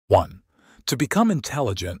1. To become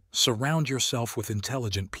intelligent, surround yourself with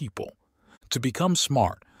intelligent people. To become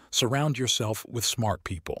smart, surround yourself with smart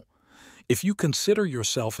people. If you consider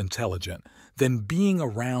yourself intelligent, then being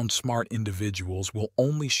around smart individuals will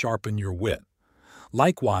only sharpen your wit.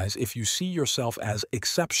 Likewise, if you see yourself as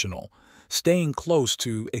exceptional, staying close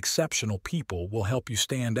to exceptional people will help you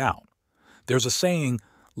stand out. There's a saying,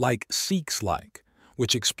 like seeks like,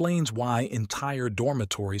 which explains why entire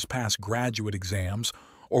dormitories pass graduate exams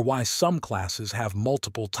or why some classes have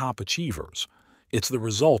multiple top achievers. It's the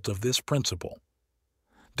result of this principle.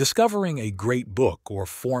 Discovering a great book or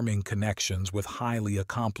forming connections with highly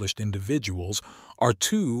accomplished individuals are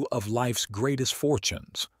two of life's greatest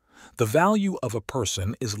fortunes. The value of a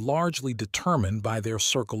person is largely determined by their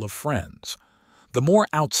circle of friends. The more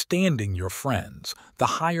outstanding your friends, the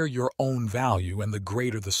higher your own value and the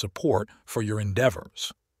greater the support for your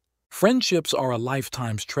endeavors. Friendships are a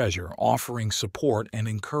lifetime's treasure, offering support and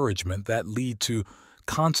encouragement that lead to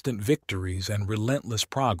constant victories and relentless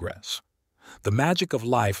progress. The magic of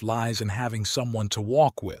life lies in having someone to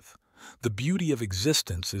walk with. The beauty of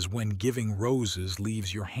existence is when giving roses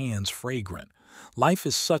leaves your hands fragrant. Life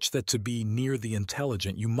is such that to be near the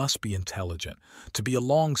intelligent, you must be intelligent. To be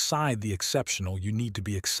alongside the exceptional, you need to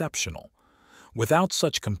be exceptional. Without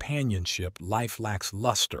such companionship, life lacks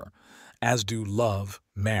luster, as do love,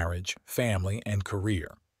 marriage, family, and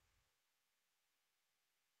career.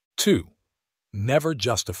 2. Never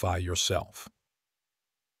justify yourself.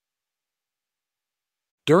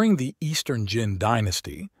 During the Eastern Jin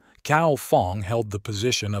dynasty, Cao Fong held the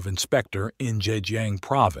position of inspector in Zhejiang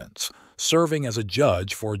province, serving as a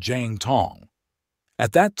judge for Jiang Tong.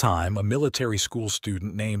 At that time, a military school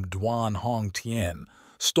student named Duan Hongtian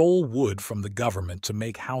stole wood from the government to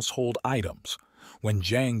make household items. When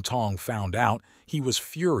Jiang Tong found out, he was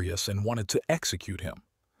furious and wanted to execute him.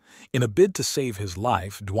 In a bid to save his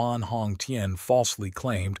life, Duan Hongtian falsely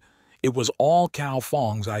claimed it was all Cao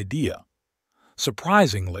Fong's idea.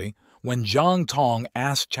 Surprisingly, when Jiang Tong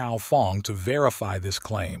asked Cao Fong to verify this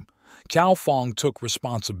claim, Cao Fong took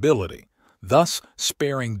responsibility, thus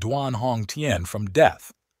sparing Duan Hongtian from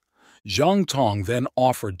death. Jiang Tong then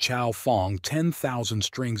offered Cao Fong 10,000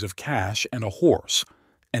 strings of cash and a horse,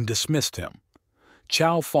 and dismissed him.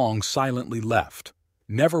 Cao Fong silently left,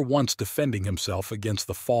 never once defending himself against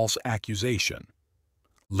the false accusation.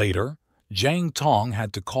 Later, Jiang Tong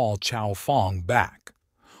had to call Cao Fong back.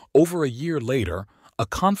 Over a year later, a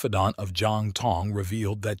confidant of Jiang Tong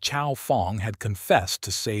revealed that Cao Fong had confessed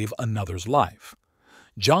to save another's life.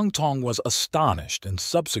 Jiang Tong was astonished and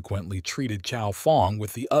subsequently treated Cao Fong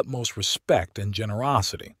with the utmost respect and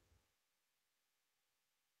generosity.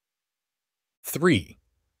 3.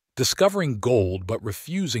 Discovering gold but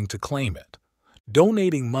refusing to claim it.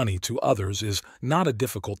 Donating money to others is not a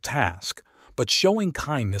difficult task, but showing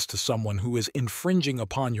kindness to someone who is infringing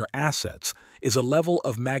upon your assets is a level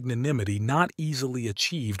of magnanimity not easily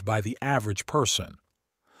achieved by the average person.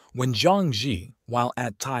 When Zhang Ji, while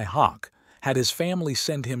at Tai Hak, had his family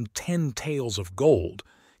send him 10 taels of gold,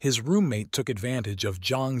 his roommate took advantage of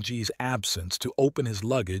Zhang Ji's absence to open his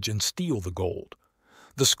luggage and steal the gold.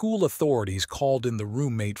 The school authorities called in the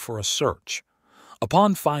roommate for a search.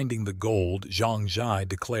 Upon finding the gold, Zhang Ji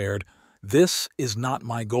declared, "This is not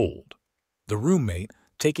my gold." The roommate,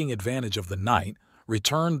 taking advantage of the night,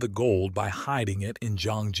 returned the gold by hiding it in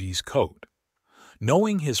Zhang Ji's coat.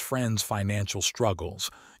 Knowing his friend's financial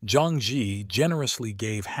struggles, Zhang Ji generously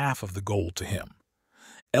gave half of the gold to him.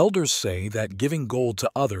 Elders say that giving gold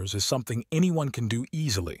to others is something anyone can do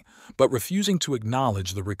easily, but refusing to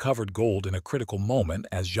acknowledge the recovered gold in a critical moment,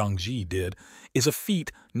 as Zhang Ji did, is a feat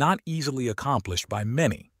not easily accomplished by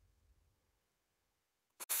many.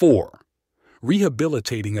 4.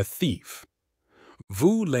 Rehabilitating a thief.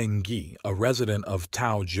 Wu Lengyi, a resident of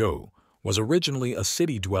Taozhou, was originally a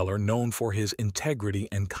city dweller known for his integrity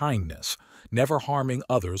and kindness, never harming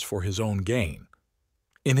others for his own gain.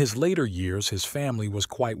 In his later years, his family was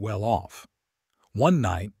quite well off. One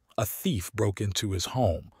night, a thief broke into his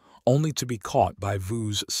home, only to be caught by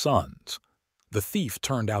Wu's sons. The thief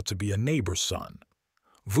turned out to be a neighbor's son.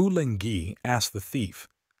 Wu Lengyi asked the thief,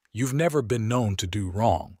 "You've never been known to do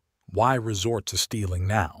wrong. Why resort to stealing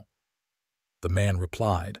now?" The man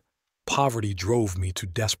replied, "Poverty drove me to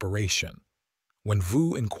desperation." When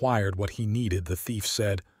Wu inquired what he needed, the thief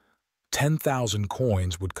said, 10,000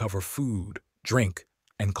 coins would cover food, drink,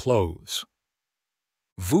 and clothes.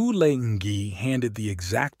 Wu Lengyi handed the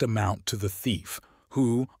exact amount to the thief,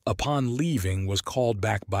 who, upon leaving, was called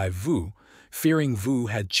back by Wu, fearing Wu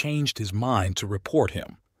had changed his mind to report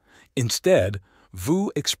him. Instead,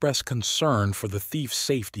 Wu expressed concern for the thief's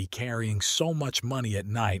safety carrying so much money at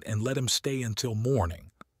night and let him stay until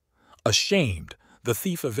morning. Ashamed, the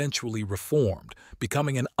thief eventually reformed,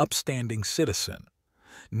 becoming an upstanding citizen.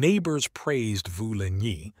 Neighbors praised Vu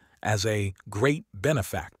Lingyi as a great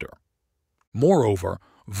benefactor. Moreover,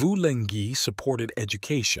 Vu Lingyi supported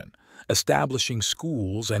education, establishing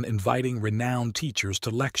schools and inviting renowned teachers to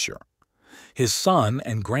lecture. His son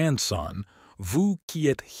and grandson, Vu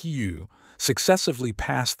Qiet-hiu, successively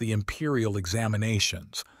passed the imperial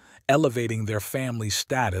examinations, elevating their family's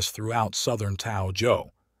status throughout southern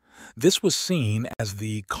Taozhou. This was seen as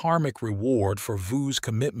the karmic reward for Vu's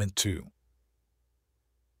commitment to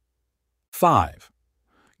 5.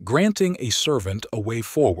 Granting a servant a way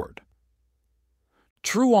forward.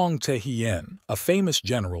 Truong Tehien, a famous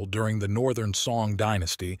general during the Northern Song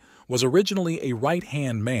dynasty, was originally a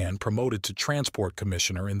right-hand man promoted to transport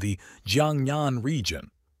commissioner in the Jiangnan region.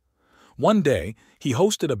 One day, he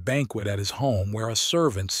hosted a banquet at his home where a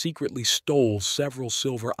servant secretly stole several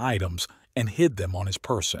silver items and hid them on his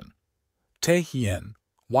person. Tehien,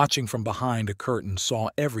 watching from behind a curtain, saw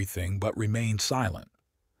everything but remained silent.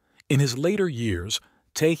 In his later years,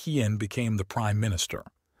 Tehien became the prime minister,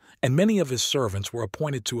 and many of his servants were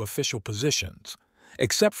appointed to official positions,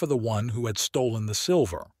 except for the one who had stolen the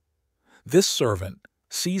silver. This servant,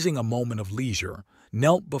 seizing a moment of leisure,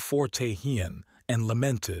 knelt before Tehien and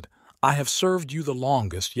lamented, "I have served you the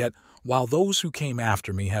longest, yet while those who came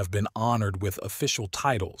after me have been honored with official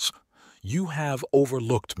titles, you have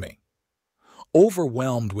overlooked me."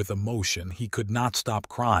 Overwhelmed with emotion, he could not stop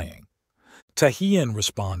crying. Tehien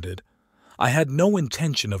responded, "I had no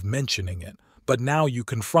intention of mentioning it, but now you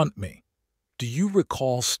confront me. Do you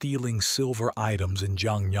recall stealing silver items in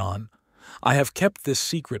Jiangnan? I have kept this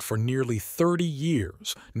secret for nearly 30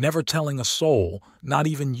 years, never telling a soul, not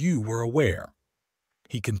even you were aware."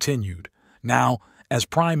 He continued, "Now, as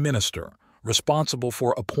Prime Minister, responsible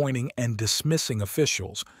for appointing and dismissing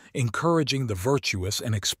officials, encouraging the virtuous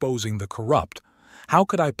and exposing the corrupt, how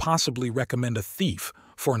could I possibly recommend a thief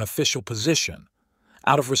for an official position?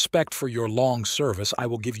 Out of respect for your long service, I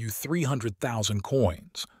will give you 300,000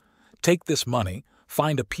 coins. Take this money,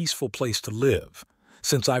 find a peaceful place to live.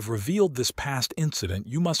 Since I've revealed this past incident,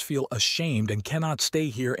 you must feel ashamed and cannot stay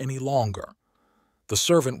here any longer." The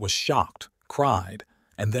servant was shocked, cried,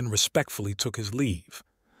 and then respectfully took his leave.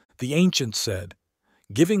 The ancient said,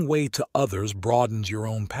 "Giving way to others broadens your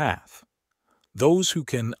own path." Those who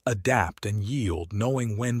can adapt and yield,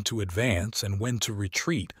 knowing when to advance and when to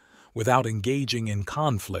retreat without engaging in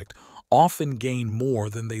conflict, often gain more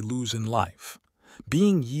than they lose in life.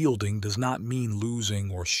 Being yielding does not mean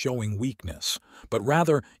losing or showing weakness, but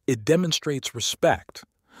rather it demonstrates respect,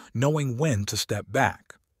 knowing when to step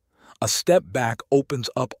back. A step back opens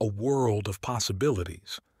up a world of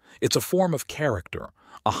possibilities. It's a form of character,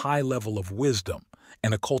 a high level of wisdom,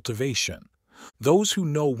 and a cultivation. Those who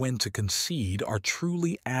know when to concede are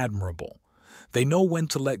truly admirable. They know when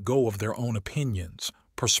to let go of their own opinions,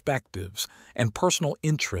 perspectives, and personal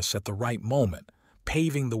interests at the right moment,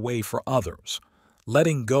 paving the way for others.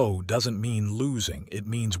 Letting go doesn't mean losing, it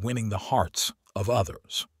means winning the hearts of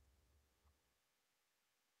others.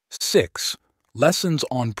 6. Lessons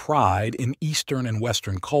on pride in Eastern and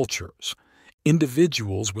Western cultures.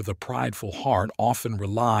 Individuals with a prideful heart often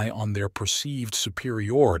rely on their perceived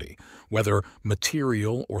superiority, whether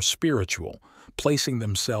material or spiritual, placing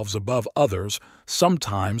themselves above others,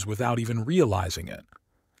 sometimes without even realizing it.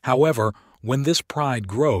 However, when this pride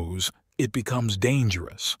grows, it becomes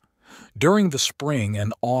dangerous. During the spring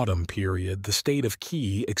and autumn period, the state of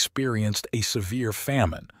Qi experienced a severe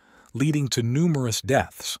famine, leading to numerous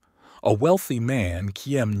deaths. A wealthy man,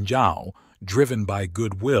 Qian Zhao, driven by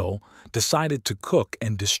goodwill, decided to cook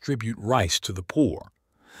and distribute rice to the poor.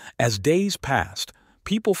 As days passed,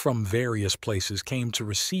 people from various places came to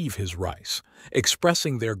receive his rice,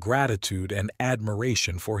 expressing their gratitude and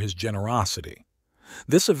admiration for his generosity.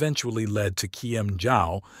 This eventually led to Qian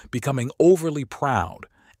Zhao becoming overly proud,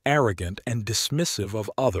 arrogant, and dismissive of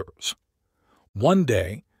others. One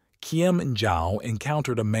day, Qian Zhao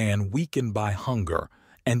encountered a man weakened by hunger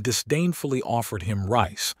and disdainfully offered him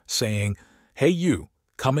rice, saying, "Hey you,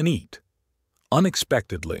 come and eat."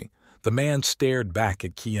 Unexpectedly, the man stared back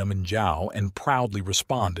at Qian Zhao and proudly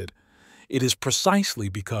responded, "It is precisely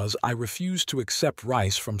because I refuse to accept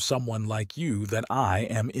rice from someone like you that I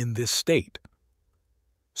am in this state."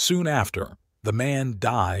 Soon after, the man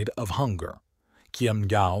died of hunger. Qian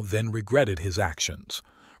Zhao then regretted his actions,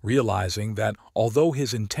 realizing that although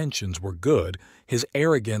his intentions were good, his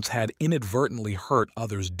arrogance had inadvertently hurt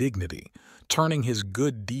others' dignity, turning his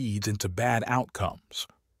good deeds into bad outcomes.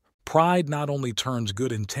 Pride not only turns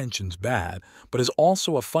good intentions bad, but is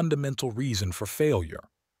also a fundamental reason for failure.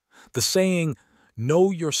 The saying,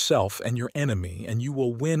 "Know yourself and your enemy, and you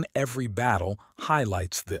will win every battle,"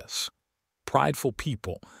 highlights this. Prideful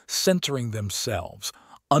people, centering themselves,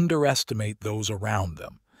 underestimate those around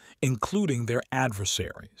them, including their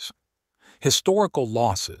adversaries. Historical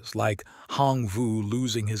losses, like Hong Vu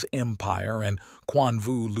losing his empire and Quan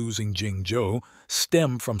Vu losing Jingzhou,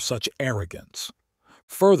 stem from such arrogance.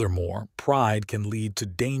 Furthermore, pride can lead to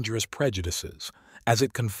dangerous prejudices, as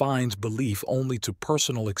it confines belief only to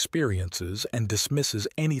personal experiences and dismisses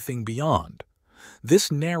anything beyond.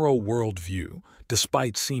 This narrow worldview,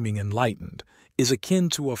 despite seeming enlightened, is akin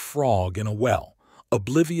to a frog in a well,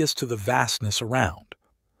 oblivious to the vastness around.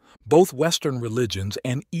 Both Western religions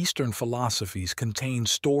and Eastern philosophies contain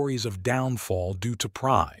stories of downfall due to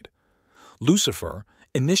pride. Lucifer,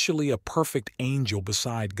 initially a perfect angel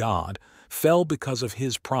beside God, fell because of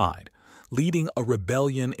his pride, leading a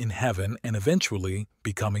rebellion in heaven and eventually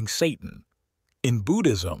becoming Satan. In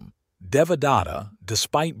Buddhism, Devadatta,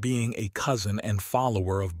 despite being a cousin and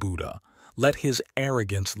follower of Buddha, let his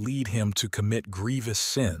arrogance lead him to commit grievous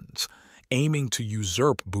sins, aiming to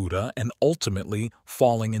usurp Buddha and ultimately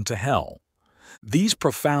falling into hell. These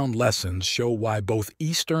profound lessons show why both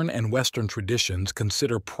Eastern and Western traditions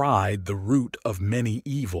consider pride the root of many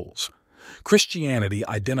evils. Christianity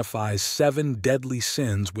identifies 7 deadly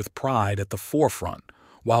sins with pride at the forefront,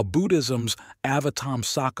 while Buddhism's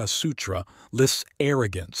Avatamsaka Sutra lists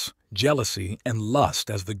arrogance, jealousy, and lust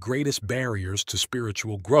as the greatest barriers to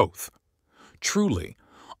spiritual growth. Truly,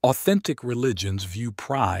 authentic religions view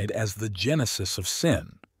pride as the genesis of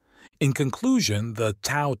sin. In conclusion, the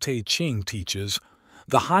Tao Te Ching teaches,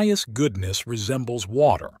 "The highest goodness resembles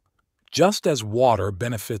water. Just as water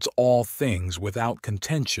benefits all things without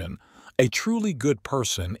contention, a truly good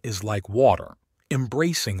person is like water,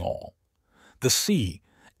 embracing all. The sea,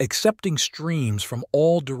 accepting streams from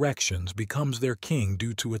all directions, becomes their king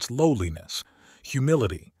due to its lowliness,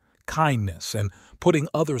 humility, kindness, and putting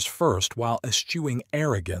others first while eschewing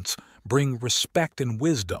arrogance bring respect and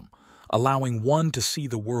wisdom, allowing one to see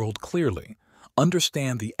the world clearly,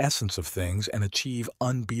 understand the essence of things, and achieve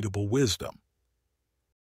unbeatable wisdom."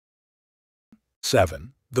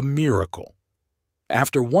 7. The miracle.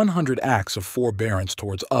 After 100 acts of forbearance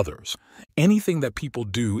towards others, anything that people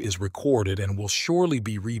do is recorded and will surely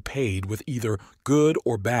be repaid with either good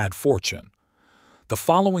or bad fortune. The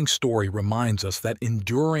following story reminds us that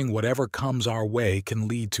enduring whatever comes our way can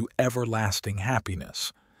lead to everlasting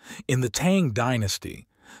happiness. In the Tang dynasty,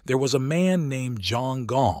 there was a man named Zhang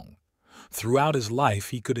Gong. Throughout his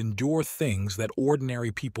life, he could endure things that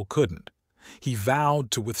ordinary people couldn't. He vowed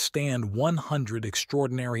to withstand 100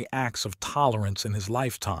 extraordinary acts of tolerance in his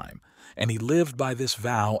lifetime, and he lived by this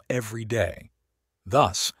vow every day.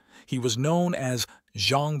 Thus, he was known as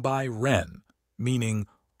Zhangbai Ren, meaning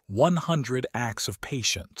 100 acts of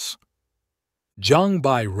patience.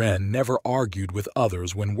 Zhangbai Ren never argued with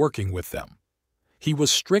others when working with them. He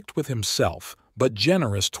was strict with himself, but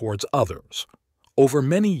generous towards others. Over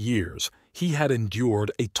many years, he had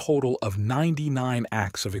endured a total of 99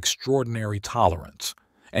 acts of extraordinary tolerance,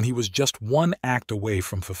 and he was just 1 act away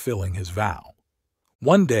from fulfilling his vow.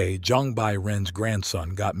 One day, Zhangbai Ren's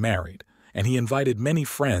grandson got married, and he invited many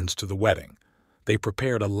friends to the wedding. They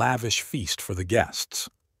prepared a lavish feast for the guests.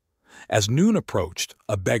 As noon approached,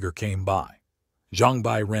 a beggar came by.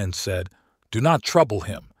 Zhangbai Ren said, "Do not trouble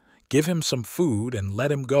him. Give him some food and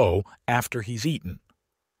let him go after he's eaten."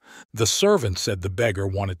 The servant said the beggar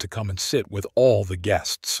wanted to come and sit with all the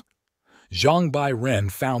guests. Zhangbai Ren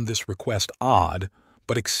found this request odd,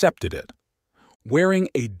 but accepted it. Wearing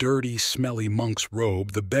a dirty, smelly monk's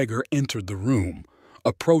robe, the beggar entered the room,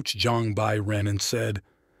 approached Zhangbai Ren and said,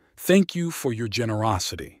 "Thank you for your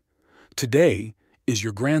generosity. Today is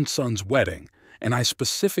your grandson's wedding, and I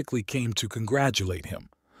specifically came to congratulate him.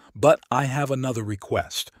 But I have another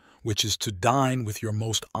request, which is to dine with your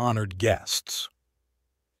most honored guests."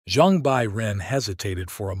 Zhangbai Ren hesitated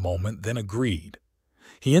for a moment, then agreed.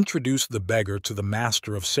 He introduced the beggar to the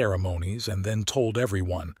master of ceremonies and then told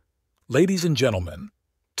everyone, "Ladies and gentlemen,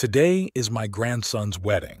 today is my grandson's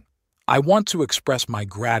wedding. I want to express my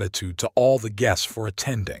gratitude to all the guests for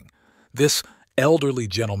attending. This elderly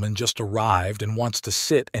gentleman just arrived and wants to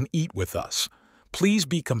sit and eat with us. Please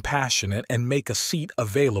be compassionate and make a seat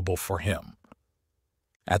available for him."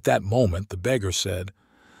 At that moment, the beggar said,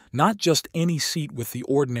 "Not just any seat with the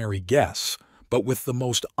ordinary guests, but with the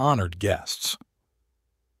most honored guests."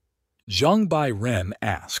 Zhangbai Ren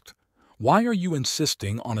asked, "Why are you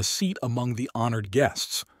insisting on a seat among the honored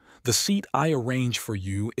guests? The seat I arrange for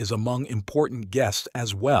you is among important guests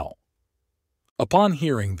as well." Upon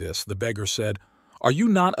hearing this, the beggar said, "Are you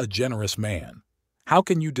not a generous man? How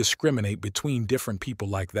can you discriminate between different people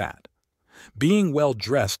like that?" Being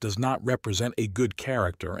well-dressed does not represent a good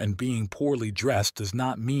character, and being poorly dressed does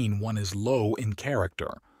not mean one is low in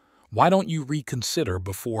character. Why don't you reconsider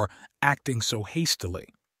before acting so hastily?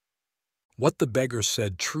 What the beggar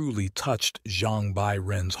said truly touched Zhang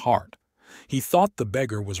Bai-ren's heart. He thought the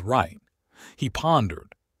beggar was right. He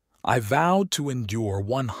pondered, I vowed to endure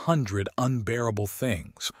 100 unbearable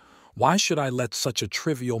things. Why should I let such a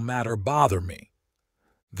trivial matter bother me?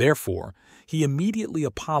 Therefore, he immediately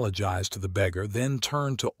apologized to the beggar, then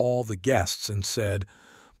turned to all the guests and said,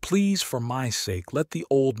 Please, for my sake, let the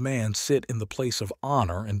old man sit in the place of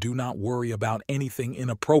honor and do not worry about anything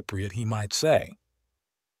inappropriate he might say.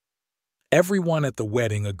 Everyone at the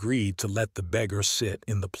wedding agreed to let the beggar sit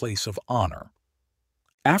in the place of honor.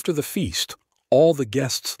 After the feast, all the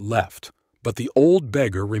guests left, but the old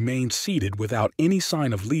beggar remained seated without any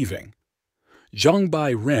sign of leaving. Zhang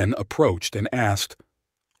Bai-ren approached and asked,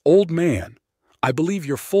 Old man, I believe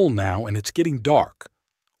you're full now and it's getting dark.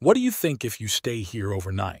 What do you think if you stay here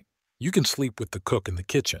overnight? You can sleep with the cook in the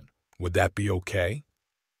kitchen. Would that be okay?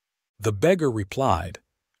 The beggar replied,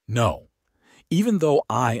 No. Even though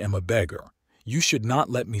I am a beggar, you should not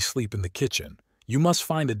let me sleep in the kitchen. You must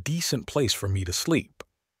find a decent place for me to sleep.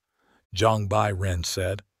 Zhang Bai-ren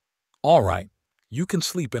said, All right, you can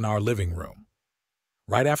sleep in our living room.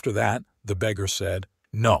 Right after that, the beggar said,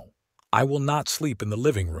 No, I will not sleep in the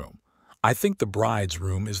living room. I think the bride's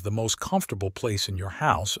room is the most comfortable place in your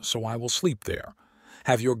house, so I will sleep there.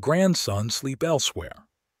 Have your grandson sleep elsewhere.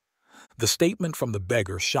 The statement from the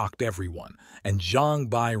beggar shocked everyone, and Zhang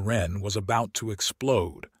Bai-ren was about to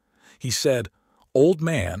explode. He said, Old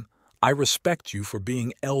man, I respect you for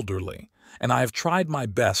being elderly, and I have tried my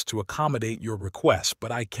best to accommodate your request,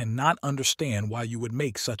 but I cannot understand why you would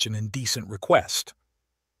make such an indecent request.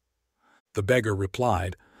 The beggar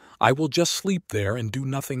replied, I will just sleep there and do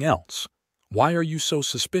nothing else. Why are you so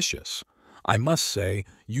suspicious? I must say,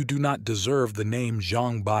 you do not deserve the name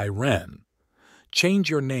Zhang Bai-ren. Change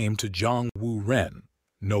your name to Zhang Wu-ren,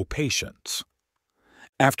 no patience.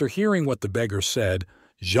 After hearing what the beggar said,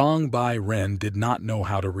 Zhang Bai-ren did not know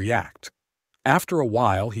how to react. After a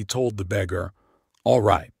while, he told the beggar, All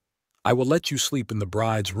right, I will let you sleep in the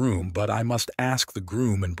bride's room, but I must ask the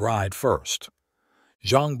groom and bride first.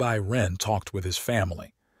 Zhang Bai-ren talked with his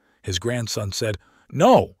family. His grandson said,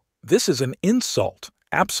 No, this is an insult.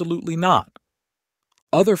 Absolutely not.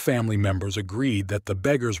 Other family members agreed that the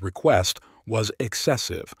beggar's request was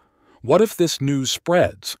excessive. What if this news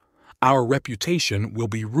spreads? Our reputation will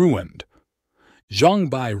be ruined. Zhang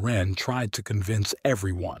Bai-ren tried to convince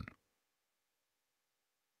everyone.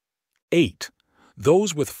 8.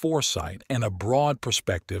 Those with foresight and a broad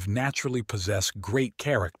perspective naturally possess great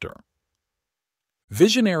character.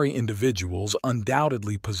 Visionary individuals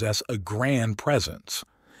undoubtedly possess a grand presence.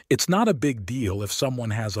 It's not a big deal if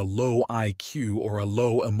someone has a low IQ or a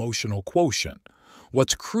low emotional quotient.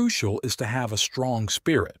 What's crucial is to have a strong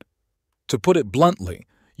spirit. To put it bluntly,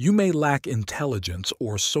 you may lack intelligence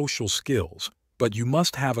or social skills, but you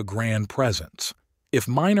must have a grand presence. If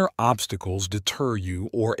minor obstacles deter you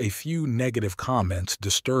or a few negative comments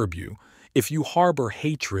disturb you, if you harbor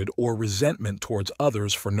hatred or resentment towards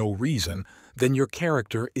others for no reason, then your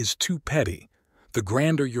character is too petty. The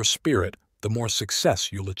grander your spirit, the more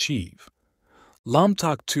success you'll achieve. Lam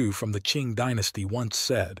Tak Tu from the Qing dynasty once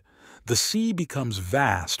said, The sea becomes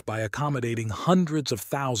vast by accommodating hundreds of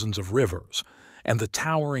thousands of rivers, and the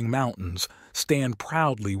towering mountains stand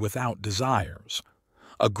proudly without desires.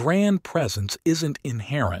 A grand presence isn't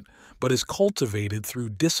inherent, but is cultivated through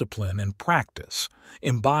discipline and practice,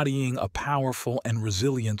 embodying a powerful and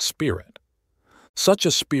resilient spirit. Such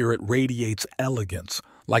a spirit radiates elegance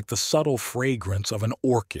like the subtle fragrance of an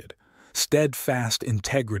orchid, steadfast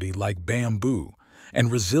integrity like bamboo,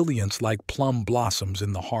 and resilience like plum blossoms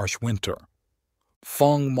in the harsh winter.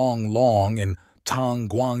 Feng Mong Long in Tang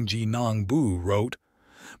Guangji Nang Bu wrote,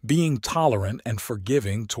 Being tolerant and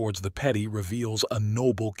forgiving towards the petty reveals a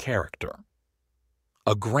noble character.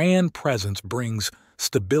 A grand presence brings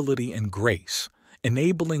stability and grace,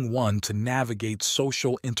 enabling one to navigate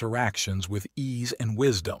social interactions with ease and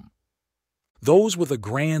wisdom. Those with a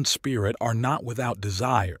grand spirit are not without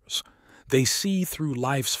desires. They see through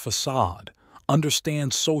life's facade,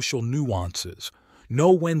 understand social nuances,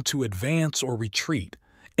 know when to advance or retreat,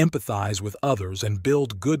 empathize with others, and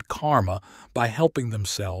build good karma by helping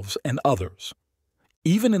themselves and others.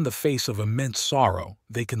 Even in the face of immense sorrow,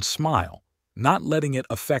 they can smile, not letting it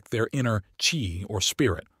affect their inner chi or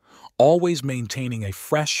spirit, always maintaining a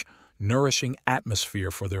fresh, nourishing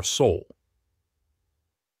atmosphere for their soul.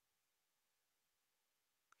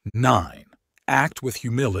 9. Act with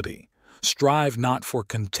humility. Strive not for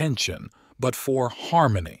contention, but for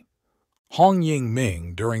harmony. Hong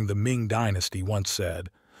Ying-ming during the Ming Dynasty once said,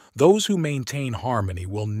 "Those who maintain harmony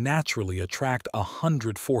will naturally attract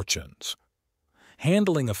 100 fortunes."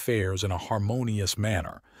 Handling affairs in a harmonious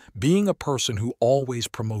manner, being a person who always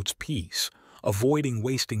promotes peace, avoiding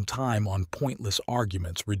wasting time on pointless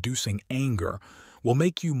arguments, reducing anger, will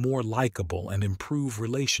make you more likable and improve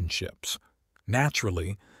relationships.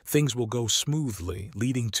 Naturally, things will go smoothly,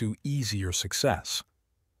 leading to easier success.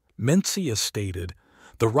 Mencius stated,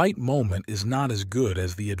 "The right moment is not as good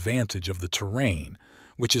as the advantage of the terrain,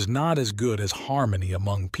 which is not as good as harmony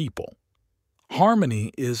among people."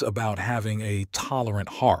 Harmony is about having a tolerant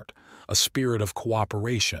heart, a spirit of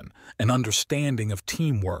cooperation, an understanding of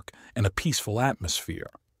teamwork, and a peaceful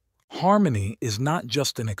atmosphere. Harmony is not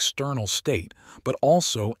just an external state, but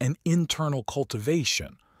also an internal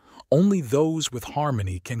cultivation. Only those with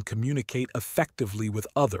harmony can communicate effectively with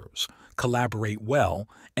others, collaborate well,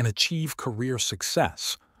 and achieve career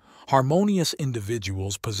success. Harmonious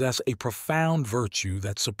individuals possess a profound virtue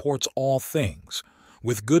that supports all things.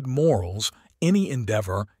 With good morals, any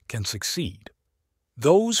endeavor can succeed.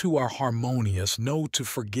 Those who are harmonious know to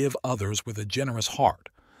forgive others with a generous heart,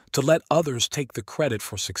 to let others take the credit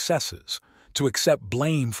for successes, to accept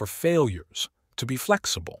blame for failures, to be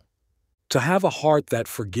flexible, to have a heart that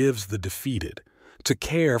forgives the defeated, to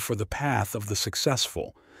care for the path of the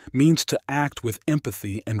successful, means to act with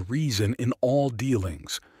empathy and reason in all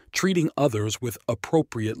dealings, treating others with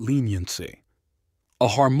appropriate leniency. A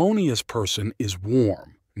harmonious person is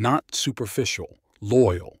warm, not superficial,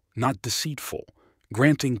 loyal, not deceitful,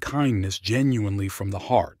 granting kindness genuinely from the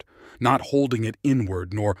heart, not holding it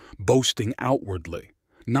inward nor boasting outwardly,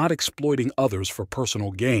 not exploiting others for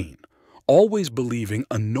personal gain, always believing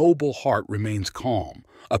a noble heart remains calm,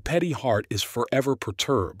 a petty heart is forever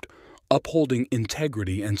perturbed, upholding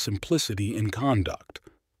integrity and simplicity in conduct.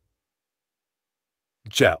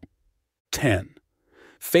 10.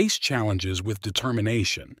 Face challenges with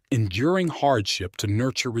determination, enduring hardship to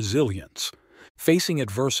nurture resilience. Facing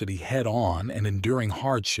adversity head-on and enduring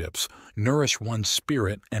hardships nourish one's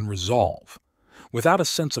spirit and resolve. Without a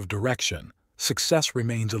sense of direction, success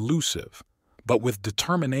remains elusive, but with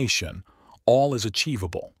determination, all is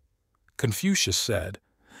achievable. Confucius said,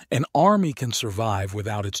 "An army can survive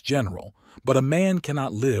without its general, but a man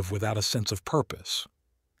cannot live without a sense of purpose."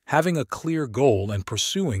 Having a clear goal and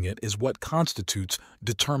pursuing it is what constitutes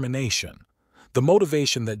determination. The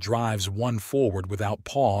motivation that drives one forward without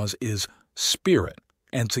pause is spirit,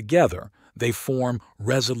 and together they form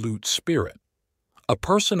resolute spirit. A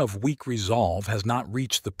person of weak resolve has not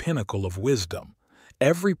reached the pinnacle of wisdom.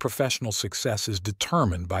 Every professional success is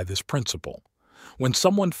determined by this principle. When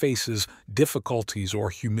someone faces difficulties or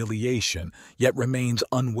humiliation, yet remains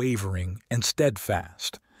unwavering and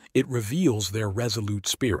steadfast, it reveals their resolute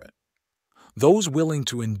spirit. Those willing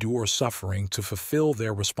to endure suffering to fulfill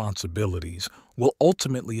their responsibilities will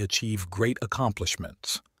ultimately achieve great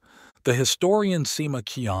accomplishments. The historian Sima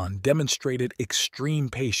Qian demonstrated extreme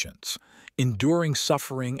patience, enduring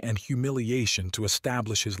suffering and humiliation to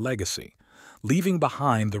establish his legacy, leaving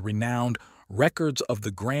behind the renowned records of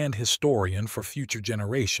the grand historian for future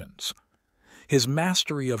generations. His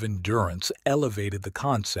mastery of endurance elevated the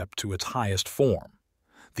concept to its highest form.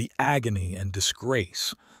 The agony and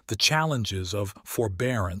disgrace, the challenges of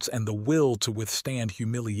forbearance, and the will to withstand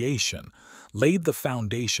humiliation laid the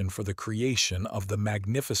foundation for the creation of the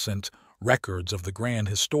magnificent records of the grand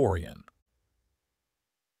historian.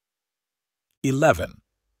 11.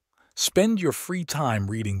 Spend your free time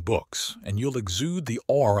reading books, and you'll exude the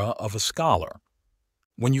aura of a scholar.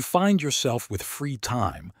 When you find yourself with free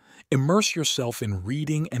time, immerse yourself in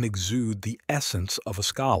reading and exude the essence of a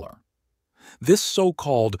scholar. This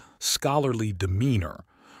so-called scholarly demeanor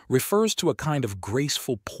refers to a kind of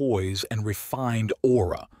graceful poise and refined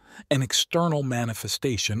aura, an external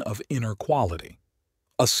manifestation of inner quality.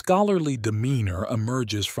 A scholarly demeanor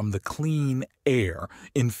emerges from the clean air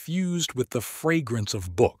infused with the fragrance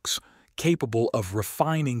of books, capable of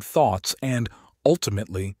refining thoughts and,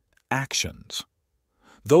 ultimately, actions.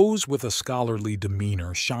 Those with a scholarly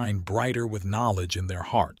demeanor shine brighter with knowledge in their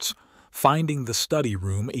hearts, finding the study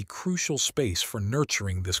room a crucial space for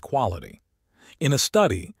nurturing this quality. In a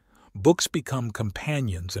study, books become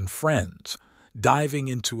companions and friends. Diving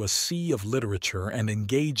into a sea of literature and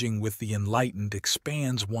engaging with the enlightened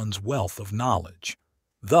expands one's wealth of knowledge.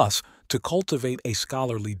 Thus, to cultivate a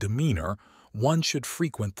scholarly demeanor, one should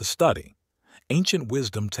frequent the study. Ancient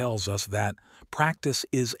wisdom tells us that practice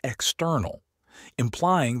is external,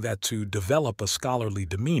 implying that to develop a scholarly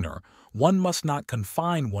demeanor, one must not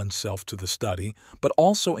confine oneself to the study, but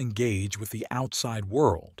also engage with the outside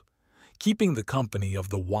world. Keeping the company of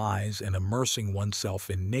the wise and immersing oneself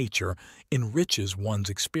in nature enriches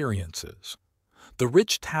one's experiences. The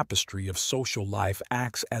rich tapestry of social life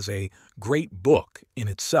acts as a great book in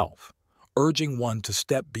itself, urging one to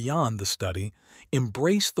step beyond the study,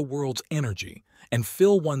 embrace the world's energy, and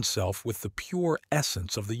fill oneself with the pure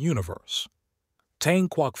essence of the universe. Tang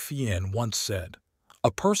Quoc Phien once said,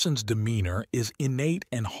 "A person's demeanor is innate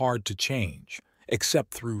and hard to change,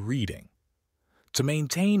 except through reading." To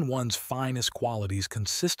maintain one's finest qualities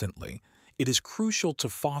consistently, it is crucial to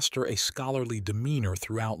foster a scholarly demeanor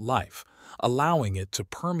throughout life, allowing it to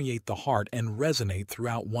permeate the heart and resonate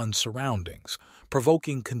throughout one's surroundings,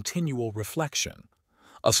 provoking continual reflection.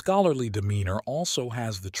 A scholarly demeanor also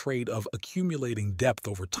has the trait of accumulating depth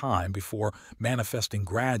over time before manifesting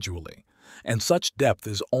gradually, and such depth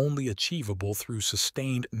is only achievable through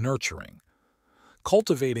sustained nurturing.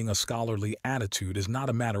 Cultivating a scholarly attitude is not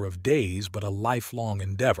a matter of days but a lifelong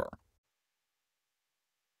endeavor.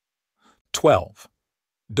 12.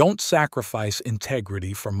 Don't sacrifice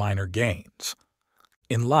integrity for minor gains.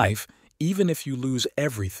 In life, even if you lose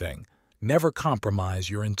everything, never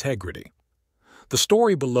compromise your integrity. The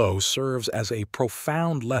story below serves as a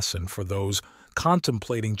profound lesson for those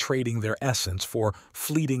contemplating trading their essence for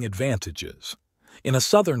fleeting advantages. In a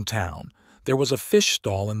southern town, there was a fish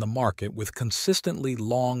stall in the market with consistently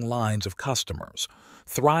long lines of customers,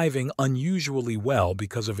 thriving unusually well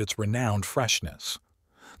because of its renowned freshness.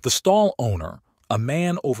 The stall owner, a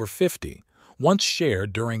man over 50, once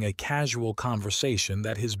shared during a casual conversation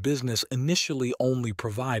that his business initially only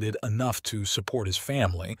provided enough to support his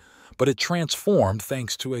family, but it transformed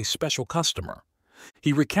thanks to a special customer.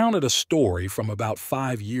 He recounted a story from about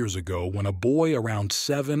 5 years ago when a boy around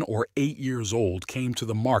 7 or 8 years old came to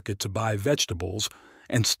the market to buy vegetables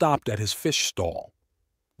and stopped at his fish stall.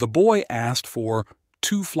 The boy asked for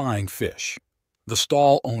 2 flying fish. The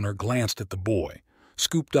stall owner glanced at the boy,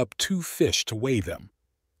 scooped up 2 fish to weigh them.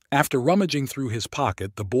 After rummaging through his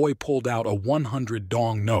pocket, the boy pulled out a 100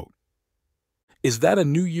 dong note. "Is that a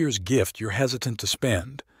New Year's gift you're hesitant to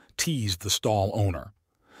spend?" teased the stall owner.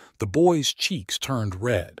 The boy's cheeks turned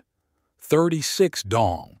red. 36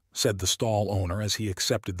 dong, said the stall owner as he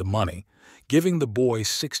accepted the money, giving the boy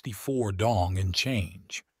 64 dong in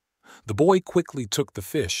change. The boy quickly took the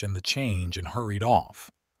fish and the change and hurried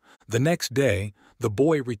off. The next day, the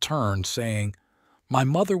boy returned saying, "My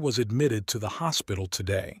mother was admitted to the hospital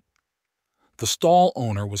today." The stall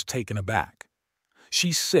owner was taken aback.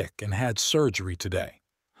 "She's sick and had surgery today.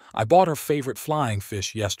 I bought her favorite flying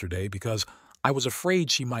fish yesterday because I was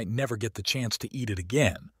afraid she might never get the chance to eat it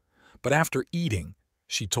again. But after eating,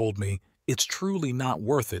 she told me, it's truly not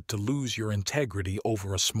worth it to lose your integrity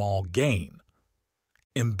over a small gain."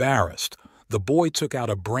 Embarrassed, the boy took out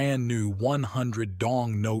a brand new 100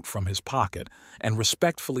 dong note from his pocket and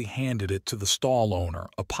respectfully handed it to the stall owner,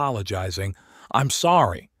 apologizing, "I'm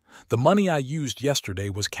sorry. The money I used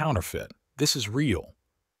yesterday was counterfeit. This is real."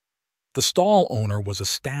 The stall owner was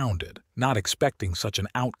astounded, not expecting such an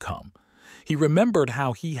outcome. He remembered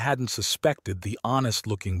how he hadn't suspected the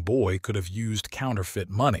honest-looking boy could have used counterfeit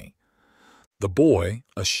money. The boy,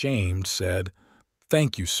 ashamed, said,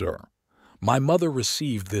 "Thank you, sir. My mother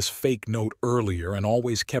received this fake note earlier and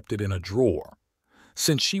always kept it in a drawer.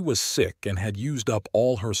 Since she was sick and had used up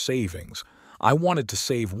all her savings, I wanted to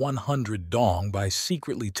save 100 dong by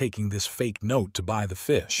secretly taking this fake note to buy the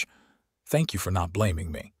fish. Thank you for not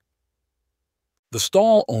blaming me." The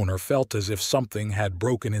stall owner felt as if something had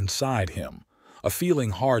broken inside him, a feeling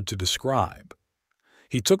hard to describe.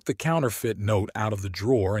 He took the counterfeit note out of the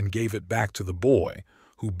drawer and gave it back to the boy,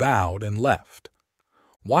 who bowed and left.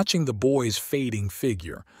 Watching the boy's fading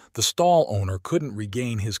figure, the stall owner couldn't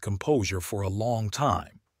regain his composure for a long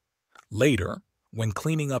time. Later, when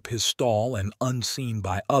cleaning up his stall and unseen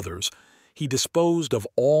by others, he disposed of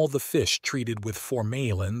all the fish treated with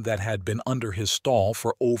formalin that had been under his stall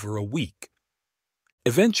for over a week.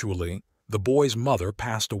 Eventually, the boy's mother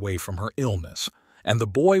passed away from her illness, and the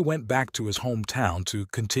boy went back to his hometown to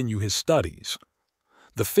continue his studies.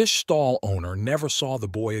 The fish stall owner never saw the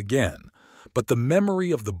boy again, but the memory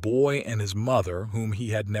of the boy and his mother, whom he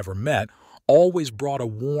had never met, always brought a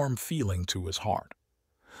warm feeling to his heart.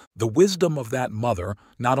 The wisdom of that mother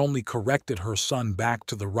not only corrected her son back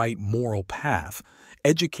to the right moral path,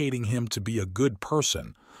 educating him to be a good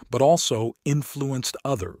person, but also influenced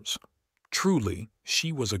others. Truly,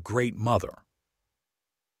 she was a great mother.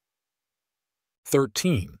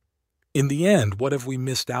 13. In the end, what have we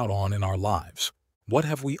missed out on in our lives? What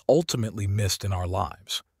have we ultimately missed in our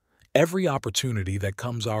lives? Every opportunity that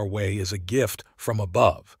comes our way is a gift from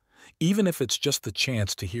above, even if it's just the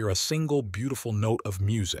chance to hear a single beautiful note of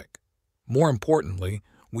music. More importantly,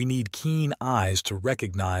 We need keen eyes to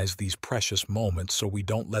recognize these precious moments so we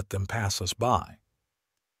don't let them pass us by.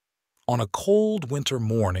 On a cold winter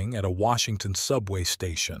morning at a Washington subway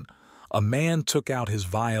station, a man took out his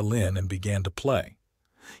violin and began to play.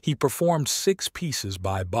 He performed 6 pieces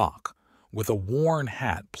by Bach, with a worn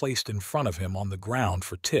hat placed in front of him on the ground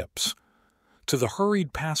for tips. To the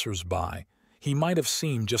hurried passers-by, he might have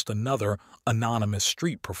seemed just another anonymous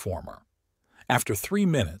street performer. After 3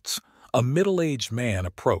 minutes, a middle-aged man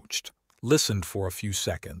approached, listened for a few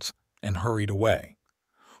seconds, and hurried away.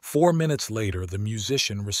 4 minutes later, the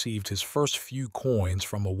musician received his first few coins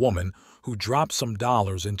from a woman who dropped some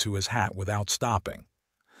dollars into his hat without stopping.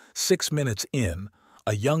 6 minutes in,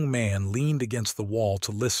 a young man leaned against the wall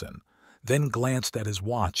to listen, then glanced at his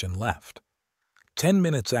watch and left. 10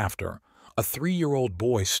 minutes after, a 3-year-old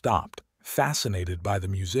boy stopped, fascinated by the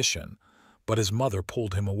musician, but his mother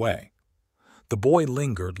pulled him away. The boy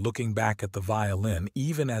lingered, looking back at the violin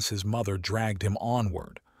even as his mother dragged him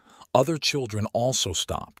onward. Other children also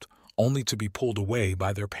stopped, only to be pulled away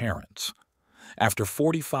by their parents. After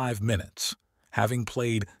 45 minutes, having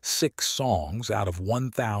played 6 songs out of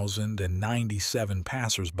 1,097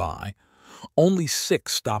 passers-by, only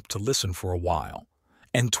 6 stopped to listen for a while,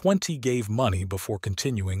 and 20 gave money before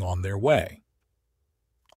continuing on their way.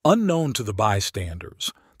 Unknown to the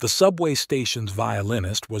bystanders, the subway station's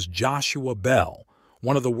violinist was Joshua Bell,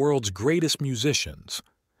 one of the world's greatest musicians.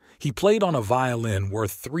 He played on a violin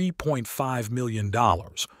worth $3.5 million,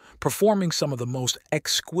 performing some of the most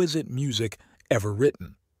exquisite music ever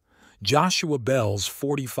written. Joshua Bell's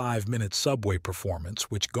 45-minute subway performance,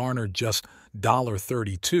 which garnered just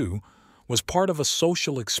 $32, was part of a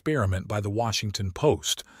social experiment by the Washington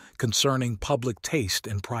Post concerning public taste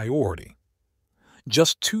and priority.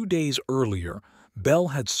 Just 2 days earlier, Bell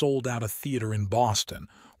had sold out a theater in Boston,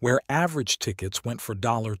 where average tickets went for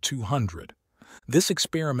 $200. This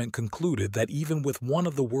experiment concluded that even with one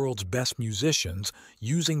of the world's best musicians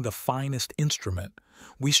using the finest instrument,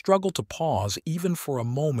 we struggle to pause even for a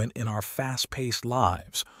moment in our fast-paced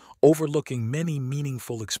lives, overlooking many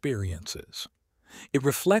meaningful experiences. It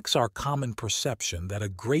reflects our common perception that a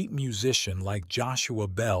great musician like Joshua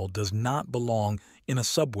Bell does not belong in a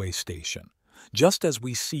subway station, just as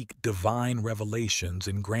we seek divine revelations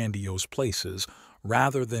in grandiose places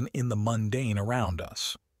rather than in the mundane around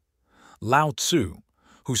us. Lao Tzu,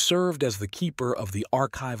 who served as the keeper of the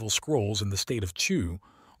archival scrolls in the state of Chu,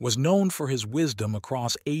 was known for his wisdom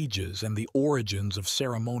across ages and the origins of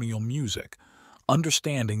ceremonial music,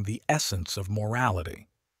 understanding the essence of morality.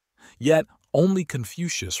 Yet, only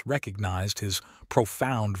Confucius recognized his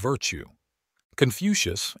profound virtue.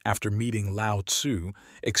 Confucius, after meeting Lao Tzu,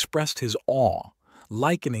 expressed his awe,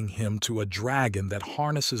 likening him to a dragon that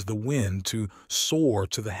harnesses the wind to soar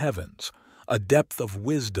to the heavens, a depth of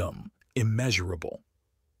wisdom immeasurable.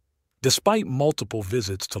 Despite multiple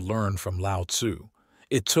visits to learn from Lao Tzu,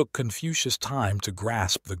 it took Confucius time to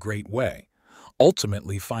grasp the Great Way,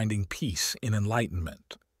 ultimately finding peace in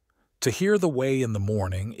enlightenment. To hear the way in the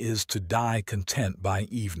morning is to die content by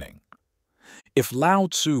evening. If Lao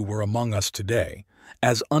Tzu were among us today,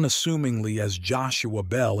 as unassumingly as Joshua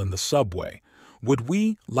Bell in the subway, would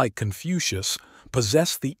we, like Confucius,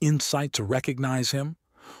 possess the insight to recognize him?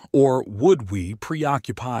 Or would we,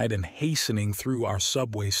 preoccupied and hastening through our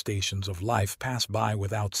subway stations of life, pass by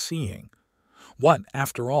without seeing? What,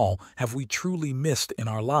 after all, have we truly missed in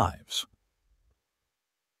our lives?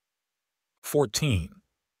 14.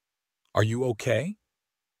 Are you okay?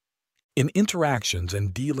 In interactions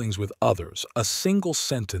and dealings with others, a single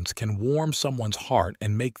sentence can warm someone's heart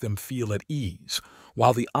and make them feel at ease,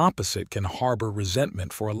 while the opposite can harbor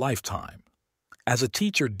resentment for a lifetime. As a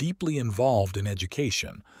teacher deeply involved in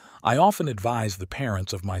education, I often advise the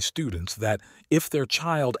parents of my students that if their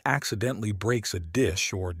child accidentally breaks a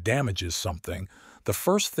dish or damages something, the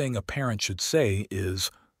first thing a parent should say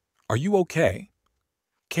is, "Are you okay?"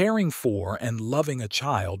 Caring for and loving a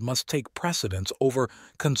child must take precedence over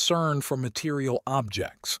concern for material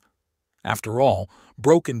objects. After all,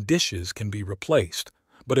 broken dishes can be replaced,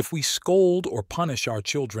 but if we scold or punish our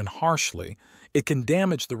children harshly, it can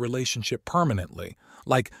damage the relationship permanently,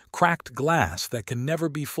 like cracked glass that can never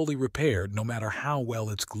be fully repaired no matter how well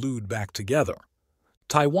it's glued back together.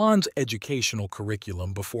 Taiwan's educational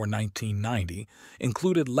curriculum before 1990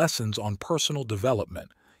 included lessons on personal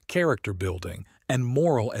development, character building, and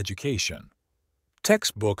moral education.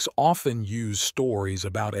 Textbooks often use stories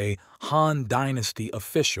about a Han Dynasty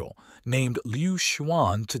official named Liu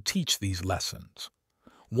Xuan to teach these lessons.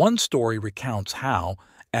 One story recounts how,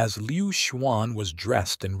 as Liu Xuan was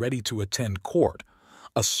dressed and ready to attend court,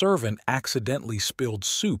 a servant accidentally spilled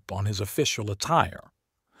soup on his official attire.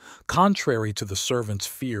 Contrary to the servant's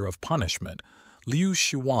fear of punishment, Liu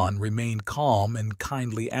Xuan remained calm and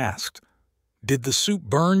kindly asked, "Did the soup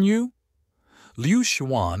burn you?" Liu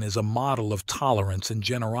Xuan is a model of tolerance and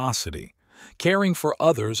generosity. Caring for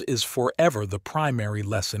others is forever the primary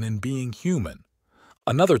lesson in being human.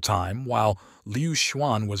 Another time, while Liu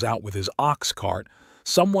Xuan was out with his ox cart,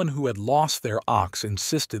 someone who had lost their ox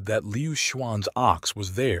insisted that Liu Xuan's ox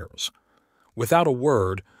was theirs. Without a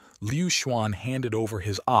word, Liu Xuan handed over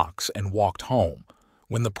his ox and walked home.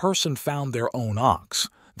 When the person found their own ox,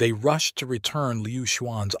 they rushed to return Liu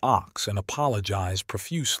Xuan's ox and apologized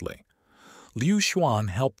profusely. Liu Xuan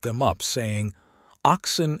helped them up, saying,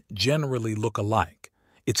 "Oxen generally look alike.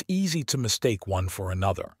 It's easy to mistake one for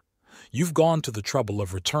another. You've gone to the trouble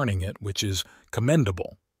of returning it, which is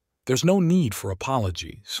commendable. There's no need for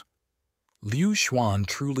apologies." Liu Xuan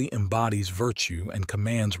truly embodies virtue and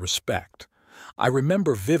commands respect. I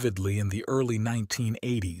remember vividly in the early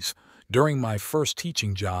 1980s, during my first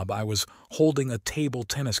teaching job, I was holding a table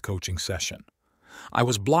tennis coaching session. I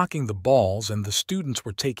was blocking the balls and the students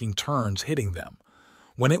were taking turns hitting them.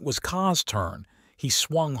 When it was Ka's turn, he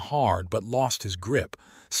swung hard but lost his grip,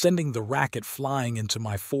 sending the racket flying into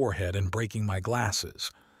my forehead and breaking my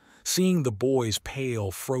glasses. Seeing the boy's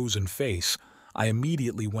pale, frozen face, I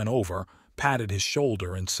immediately went over, patted his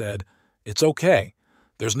shoulder, and said, "It's okay.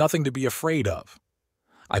 There's nothing to be afraid of."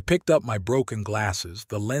 I picked up my broken glasses,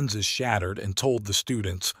 the lenses shattered, and told the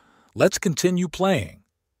students, "Let's continue playing."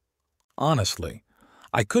 Honestly,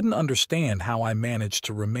 I couldn't understand how I managed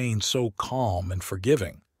to remain so calm and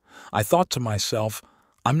forgiving. I thought to myself,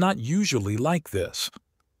 I'm not usually like this.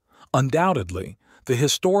 Undoubtedly, the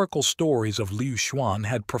historical stories of Liu Xuan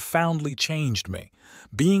had profoundly changed me.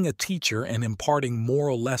 Being a teacher and imparting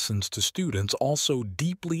moral lessons to students also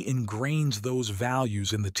deeply ingrains those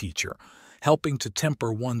values in the teacher, helping to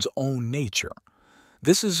temper one's own nature.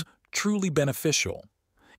 This is truly beneficial.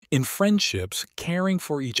 In friendships, caring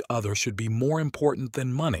for each other should be more important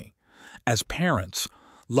than money. As parents,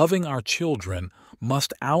 loving our children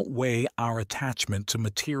must outweigh our attachment to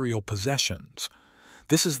material possessions.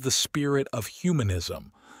 This is the spirit of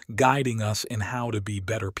humanism, guiding us in how to be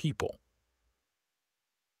better people.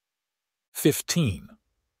 15.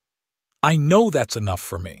 I know that's enough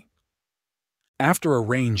for me. After a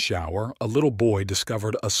rain shower, a little boy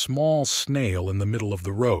discovered a small snail in the middle of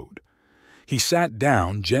the road. He sat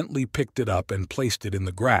down, gently picked it up, and placed it in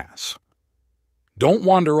the grass. "Don't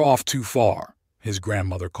wander off too far," his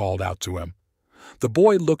grandmother called out to him. The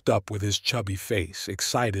boy looked up with his chubby face,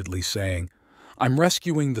 excitedly saying, "I'm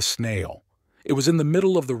rescuing the snail. It was in the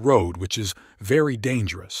middle of the road, which is very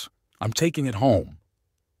dangerous. I'm taking it home."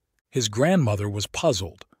 His grandmother was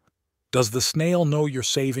puzzled. "Does the snail know you're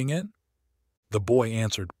saving it?" The boy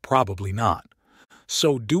answered, "Probably not.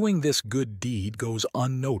 So doing this good deed goes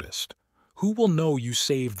unnoticed. Who will know you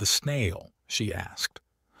saved the snail?" she asked.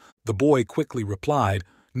 The boy quickly replied,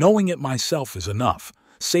 "Knowing it myself is enough.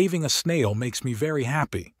 Saving a snail makes me very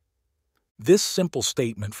happy." This simple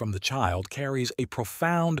statement from the child carries a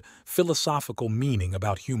profound philosophical meaning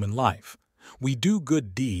about human life. We do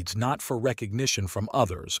good deeds not for recognition from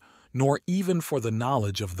others, nor even for the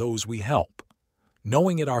knowledge of those we help.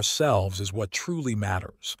 Knowing it ourselves is what truly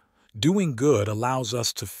matters. Doing good allows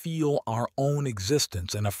us to feel our own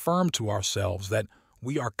existence and affirm to ourselves that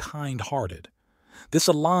we are kind-hearted. This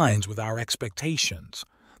aligns with our expectations,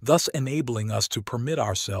 thus enabling us to permit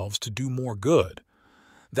ourselves to do more good.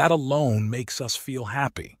 That alone makes us feel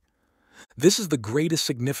happy. This is the greatest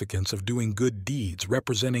significance of doing good deeds,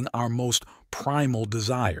 representing our most primal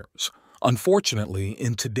desires. Unfortunately,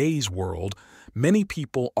 in today's world, many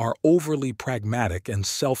people are overly pragmatic and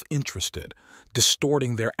self-interested,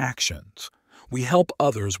 distorting their actions. We help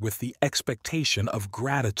others with the expectation of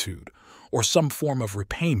gratitude or some form of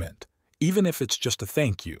repayment, even if it's just a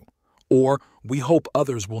thank you, or we hope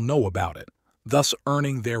others will know about it, thus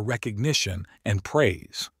earning their recognition and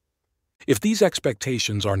praise. If these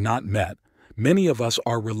expectations are not met, many of us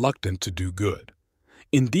are reluctant to do good.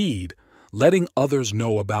 Indeed, letting others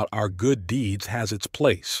know about our good deeds has its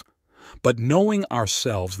place, but knowing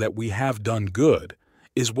ourselves that we have done good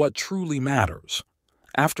is what truly matters.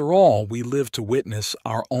 After all, we live to witness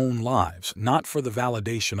our own lives, not for the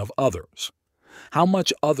validation of others. How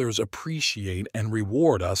much others appreciate and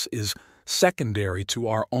reward us is secondary to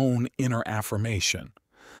our own inner affirmation.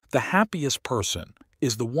 The happiest person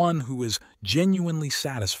is the one who is genuinely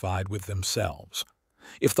satisfied with themselves.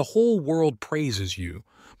 If the whole world praises you,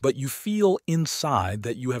 but you feel inside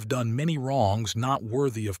that you have done many wrongs not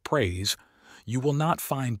worthy of praise, you will not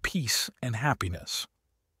find peace and happiness.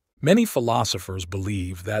 Many philosophers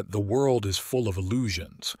believe that the world is full of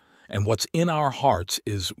illusions, and what's in our hearts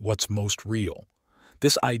is what's most real.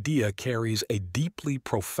 This idea carries a deeply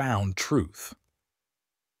profound truth.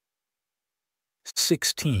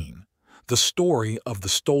 16. The story of the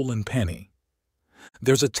stolen penny.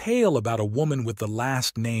 There's a tale about a woman with the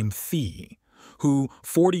last name Thee, who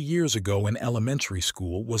 40 years ago in elementary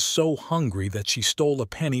school was so hungry that she stole a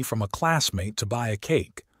penny from a classmate to buy a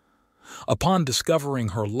cake. Upon discovering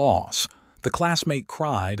her loss, the classmate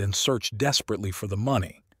cried and searched desperately for the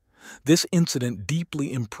money. This incident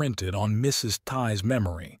deeply imprinted on Mrs. Ty's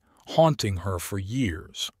memory, haunting her for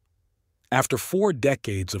years. After 4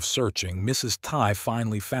 decades of searching, Mrs. Ty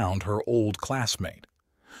finally found her old classmate.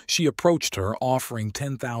 She approached her, offering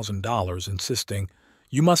 $10,000, insisting,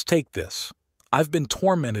 "You must take this. I've been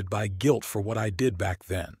tormented by guilt for what I did back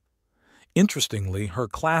then." Interestingly, her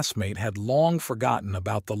classmate had long forgotten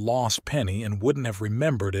about the lost penny and wouldn't have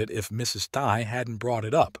remembered it if Mrs. Ty hadn't brought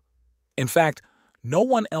it up. In fact, no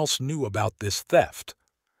one else knew about this theft.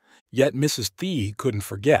 Yet Mrs. Thee couldn't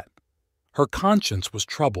forget. Her conscience was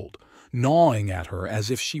troubled, gnawing at her as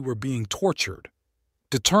if she were being tortured.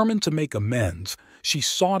 Determined to make amends, she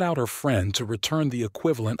sought out her friend to return the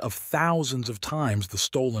equivalent of thousands of times the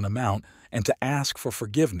stolen amount and to ask for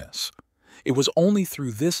forgiveness. It was only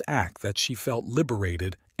through this act that she felt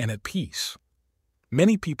liberated and at peace.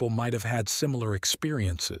 Many people might have had similar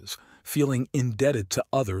experiences, feeling indebted to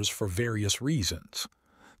others for various reasons.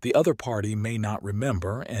 The other party may not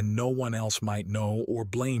remember, and no one else might know or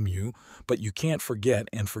blame you, but you can't forget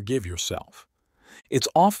and forgive yourself. It's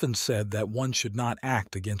often said that one should not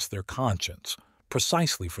act against their conscience,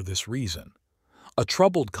 precisely for this reason. A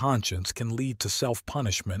troubled conscience can lead to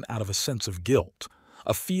self-punishment out of a sense of guilt,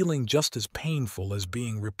 a feeling just as painful as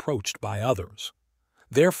being reproached by others.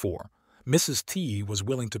 Therefore, Mrs. T was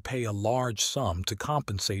willing to pay a large sum to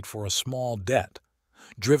compensate for a small debt,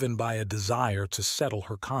 driven by a desire to settle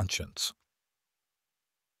her conscience.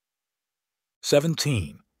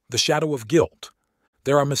 17. The shadow of guilt.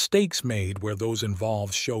 There are mistakes made where those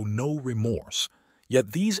involved show no remorse,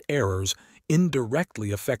 yet these errors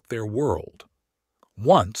indirectly affect their world.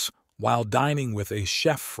 Once, while dining with a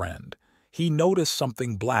chef friend, he noticed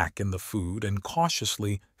something black in the food and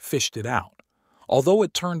cautiously fished it out. Although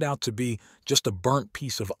it turned out to be just a burnt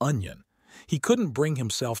piece of onion, he couldn't bring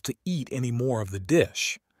himself to eat any more of the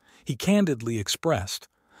dish. He candidly expressed,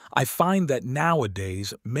 "I find that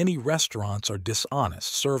nowadays many restaurants are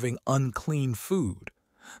dishonest, serving unclean food.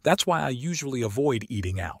 That's why I usually avoid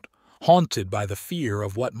eating out, haunted by the fear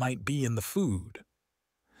of what might be in the food."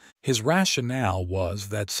 His rationale was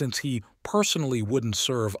that since he personally wouldn't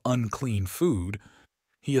serve unclean food,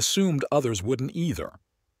 he assumed others wouldn't either.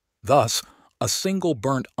 Thus, a single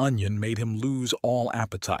burnt onion made him lose all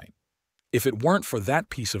appetite. If it weren't for that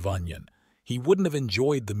piece of onion, he wouldn't have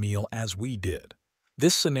enjoyed the meal as we did.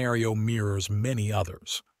 This scenario mirrors many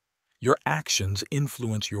others. Your actions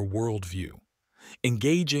influence your worldview.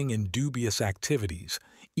 Engaging in dubious activities,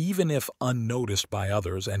 even if unnoticed by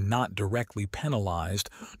others and not directly penalized,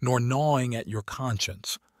 nor gnawing at your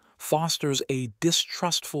conscience, fosters a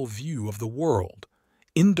distrustful view of the world,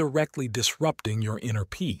 indirectly disrupting your inner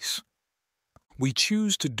peace. We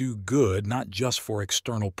choose to do good not just for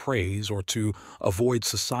external praise or to avoid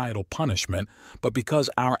societal punishment, but because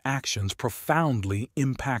our actions profoundly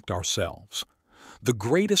impact ourselves. The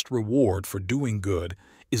greatest reward for doing good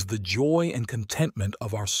is the joy and contentment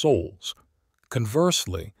of our souls.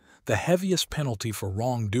 Conversely, the heaviest penalty for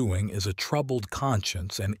wrongdoing is a troubled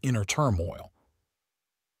conscience and inner turmoil.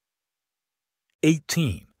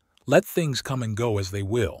 18. Let things come and go as they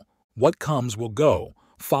will. What comes will go,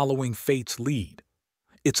 following fate's lead.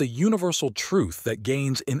 It's a universal truth that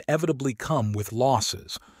gains inevitably come with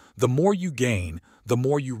losses. The more you gain, the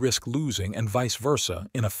more you risk losing, and vice versa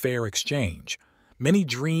in a fair exchange. Many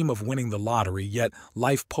dream of winning the lottery, yet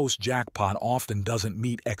life post-jackpot often doesn't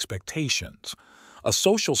meet expectations. A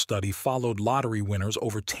social study followed lottery winners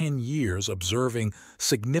over 10 years, observing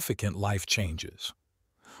significant life changes.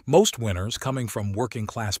 Most winners, coming from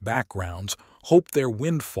working-class backgrounds, hoped their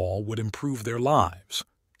windfall would improve their lives.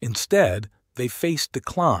 Instead, they faced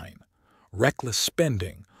decline, reckless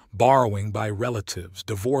spending, borrowing by relatives,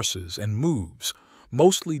 divorces, and moves,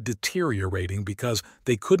 mostly deteriorating because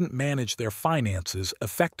they couldn't manage their finances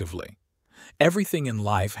effectively. Everything in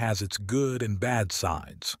life has its good and bad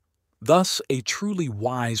sides. Thus, a truly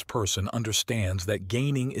wise person understands that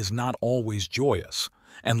gaining is not always joyous,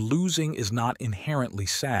 and losing is not inherently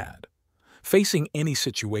sad. Facing any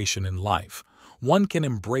situation in life, one can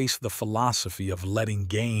embrace the philosophy of letting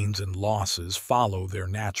gains and losses follow their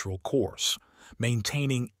natural course,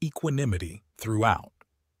 maintaining equanimity throughout.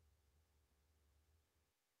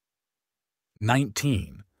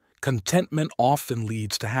 19. Contentment often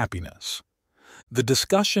leads to happiness. The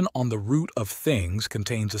discussion on the root of things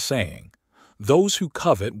contains a saying, "Those who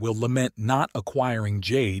covet will lament not acquiring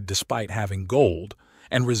jade despite having gold,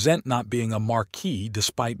 and resent not being a marquis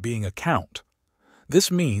despite being a count."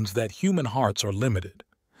 This means that human hearts are limited,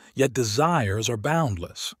 yet desires are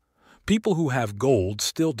boundless. People who have gold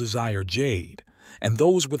still desire jade, and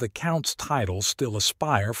those with a count's title still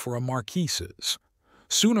aspire for a marquise's.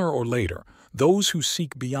 Sooner or later, those who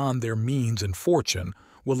seek beyond their means and fortune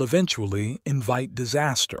will eventually invite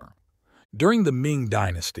disaster. During the Ming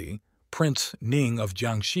Dynasty, Prince Ning of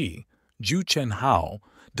Jiangxi, Zhu Chenhao,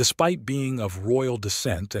 despite being of royal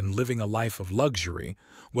descent and living a life of luxury,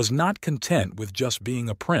 was not content with just being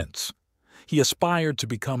a prince. He aspired to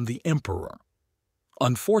become the emperor.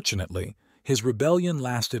 Unfortunately, his rebellion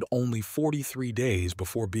lasted only 43 days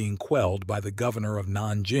before being quelled by the governor of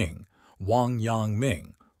Nanjing, Wang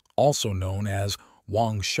Yangming, also known as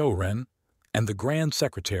Wang Shouren, and the Grand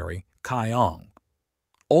Secretary, Kaiyang.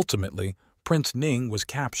 Ultimately, Prince Ning was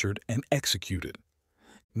captured and executed.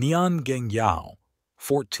 Nian Gengyao,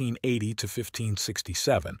 1480 to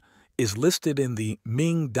 1567, is listed in the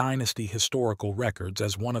Ming Dynasty historical records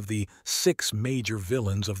as one of the 6 major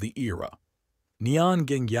villains of the era. Nian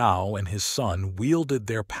Gengyao and his son wielded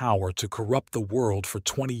their power to corrupt the world for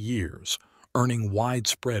 20 years, earning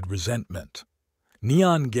widespread resentment.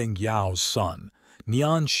 Nian Gengyao's son,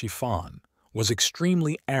 Nian Shifan, was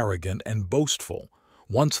extremely arrogant and boastful,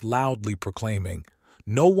 once loudly proclaiming,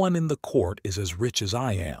 "No one in the court is as rich as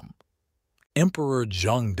I am." Emperor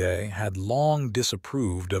Zhengde had long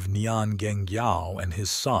disapproved of Nian Gengyao and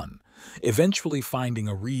his son, eventually finding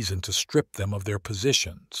a reason to strip them of their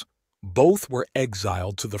positions. Both were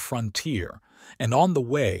exiled to the frontier, and on the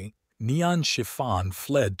way, Nian Shifan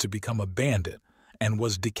fled to become a bandit and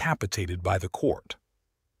was decapitated by the court.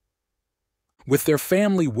 With their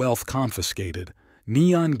family wealth confiscated,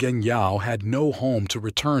 Nian Gengyao had no home to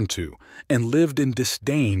return to and lived in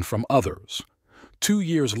disdain from others. 2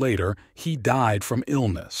 years later, he died from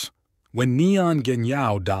illness. When Nian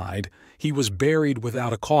Gengyao died, he was buried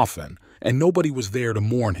without a coffin, and nobody was there to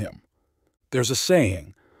mourn him. There's a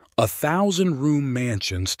saying, "A 1,000-room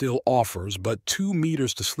mansion still offers but 2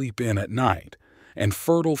 meters to sleep in at night, and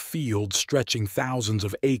fertile fields stretching thousands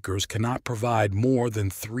of acres cannot provide more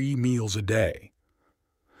than 3 meals a day."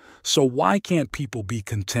 So why can't people be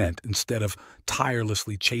content instead of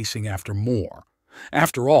tirelessly chasing after more?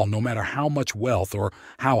 After all, no matter how much wealth or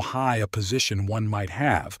how high a position one might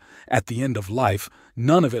have, at the end of life,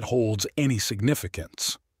 none of it holds any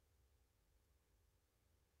significance.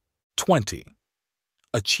 20.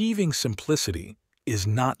 Achieving simplicity is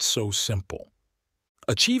not so simple.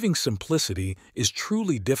 Achieving simplicity is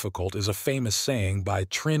truly difficult is a famous saying by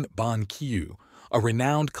Trin Ban Qiu, a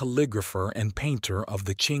renowned calligrapher and painter of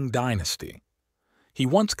the Qing dynasty. He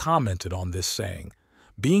once commented on this saying,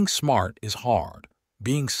 "Being smart is hard.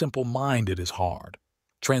 Being simple-minded is hard.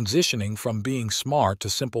 Transitioning from being smart to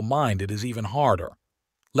simple-minded is even harder.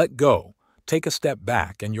 Let go, take a step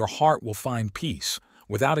back, and your heart will find peace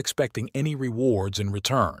without expecting any rewards in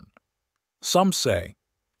return." Some say,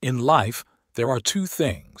 in life, there are 2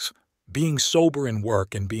 things, being sober in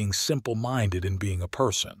work and being simple-minded in being a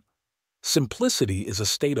person. Simplicity is a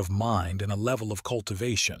state of mind and a level of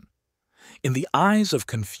cultivation. In the eyes of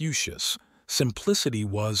Confucius, simplicity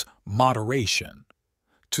was moderation.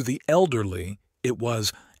 To the elderly, it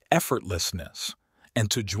was effortlessness,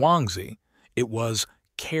 and to Zhuangzi, it was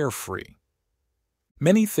carefree.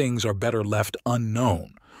 Many things are better left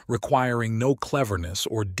unknown, requiring no cleverness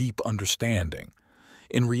or deep understanding.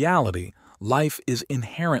 In reality, life is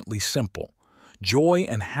inherently simple. Joy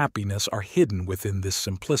and happiness are hidden within this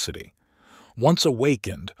simplicity. Once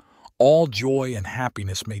awakened, all joy and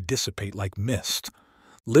happiness may dissipate like mist.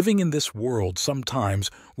 Living in this world,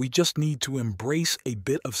 sometimes we just need to embrace a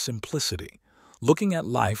bit of simplicity, looking at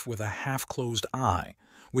life with a half-closed eye,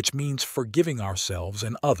 which means forgiving ourselves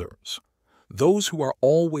and others. Those who are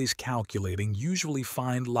always calculating usually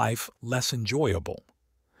find life less enjoyable.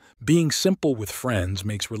 Being simple with friends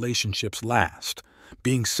makes relationships last.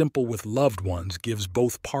 Being simple with loved ones gives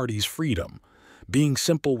both parties freedom. Being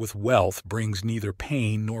simple with wealth brings neither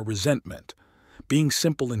pain nor resentment. Being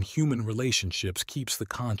simple in human relationships keeps the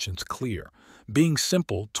conscience clear. Being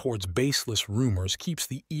simple towards baseless rumors keeps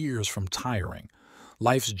the ears from tiring.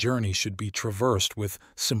 Life's journey should be traversed with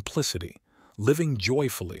simplicity, living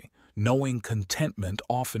joyfully, knowing contentment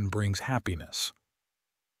often brings happiness.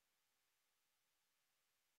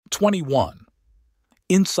 21.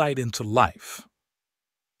 Insight into life.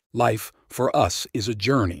 Life, for us, is a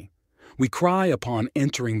journey. We cry upon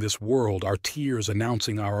entering this world, our tears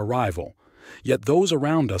announcing our arrival. Yet those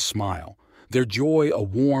around us smile, their joy a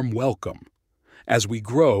warm welcome. As we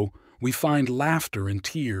grow, we find laughter in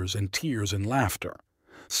tears and tears in laughter.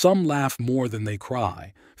 Some laugh more than they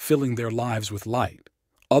cry, filling their lives with light.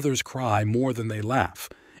 Others cry more than they laugh,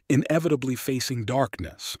 inevitably facing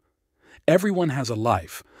darkness. Everyone has a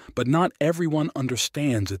life, but not everyone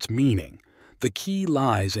understands its meaning. The key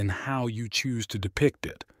lies in how you choose to depict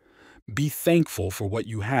it. Be thankful for what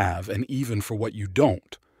you have and even for what you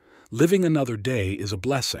don't. Living another day is a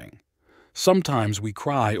blessing. Sometimes we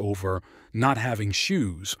cry over not having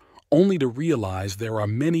shoes, only to realize there are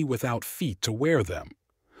many without feet to wear them.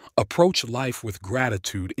 Approach life with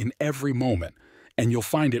gratitude in every moment, and you'll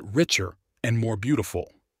find it richer and more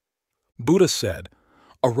beautiful. Buddha said,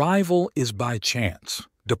 "Arrival is by chance,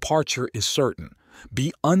 departure is certain.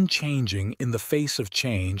 Be unchanging in the face of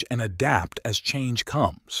change and adapt as change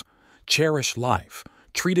comes. Cherish life,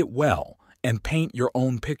 treat it well, and paint your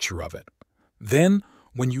own picture of it. Then,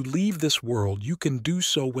 when you leave this world, you can do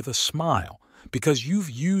so with a smile, because you've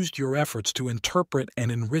used your efforts to interpret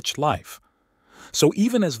and enrich life. So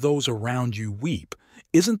even as those around you weep,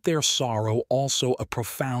 isn't their sorrow also a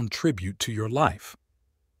profound tribute to your life?"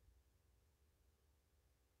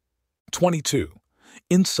 22.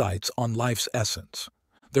 Insights on life's essence.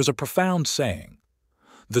 There's a profound saying,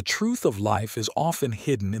 "The truth of life is often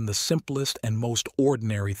hidden in the simplest and most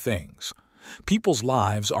ordinary things." People's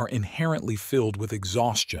lives are inherently filled with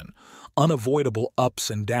exhaustion, unavoidable ups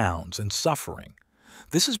and downs, and suffering.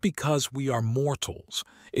 This is because we are mortals,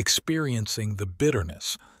 experiencing the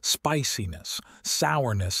bitterness, spiciness,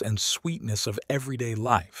 sourness, and sweetness of everyday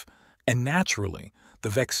life, and naturally, the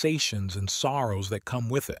vexations and sorrows that come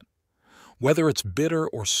with it. Whether it's bitter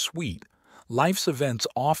or sweet, life's events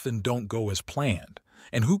often don't go as planned,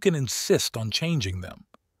 and who can insist on changing them?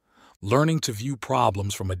 Learning to view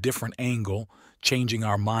problems from a different angle, changing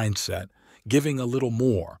our mindset, giving a little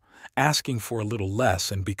more, asking for a little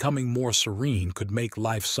less, and becoming more serene could make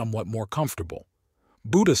life somewhat more comfortable.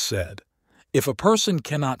 Buddha said, "If a person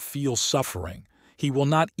cannot feel suffering, he will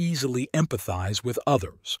not easily empathize with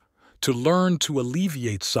others. To learn to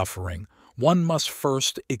alleviate suffering, one must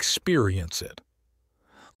first experience it."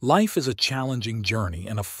 Life is a challenging journey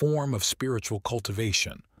and a form of spiritual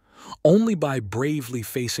cultivation. Only by bravely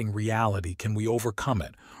facing reality can we overcome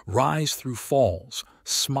it, rise through falls,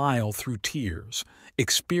 smile through tears,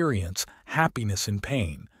 experience happiness in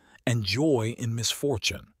pain, and joy in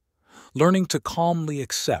misfortune. Learning to calmly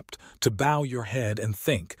accept, to bow your head and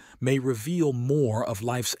think, may reveal more of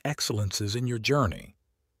life's excellences in your journey.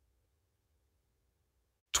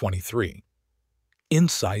 23.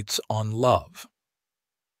 Insights on love.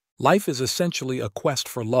 Life is essentially a quest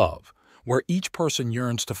for love, where each person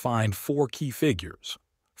yearns to find four key figures.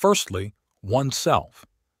 Firstly, oneself.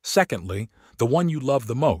 Secondly, the one you love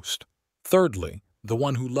the most. Thirdly, the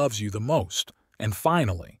one who loves you the most. And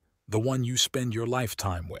finally, the one you spend your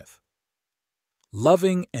lifetime with.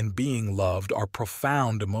 Loving and being loved are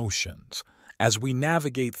profound emotions. As we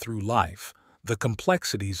navigate through life, the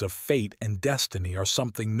complexities of fate and destiny are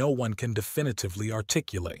something no one can definitively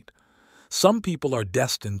articulate. Some people are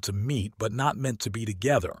destined to meet but not meant to be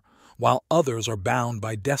together, while others are bound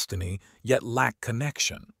by destiny yet lack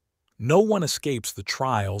connection. No one escapes the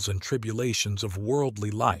trials and tribulations of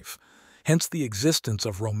worldly life, hence the existence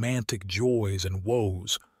of romantic joys and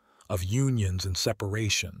woes, of unions and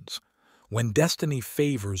separations. When destiny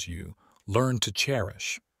favors you, learn to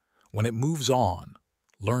cherish. When it moves on,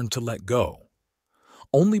 learn to let go.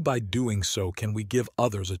 Only by doing so can we give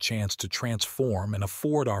others a chance to transform and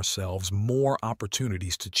afford ourselves more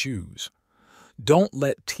opportunities to choose. Don't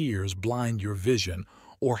let tears blind your vision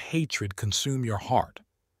or hatred consume your heart.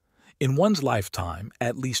 In one's lifetime,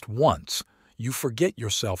 at least once, you forget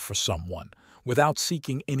yourself for someone without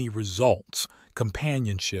seeking any results,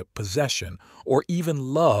 companionship, possession, or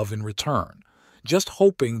even love in return, just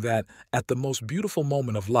hoping that at the most beautiful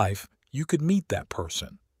moment of life, you could meet that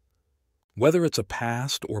person. Whether it's a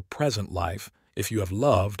past or present life, if you have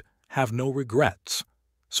loved, have no regrets,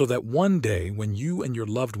 so that one day when you and your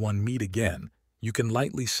loved one meet again, you can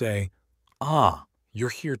lightly say, "Ah, you're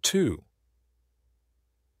here too."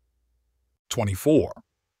 24.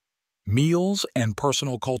 Meals and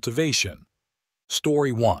Personal Cultivation.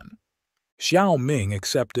 Story 1. Xiao Ming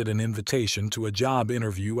accepted an invitation to a job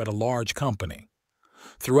interview at a large company.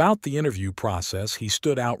 Throughout the interview process, he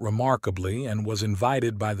stood out remarkably and was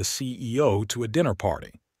invited by the CEO to a dinner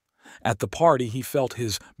party. At the party, he felt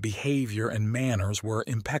his behavior and manners were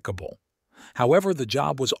impeccable. However, the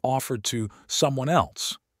job was offered to someone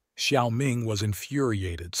else. Xiao Ming was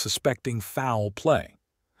infuriated, suspecting foul play.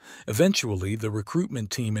 Eventually, the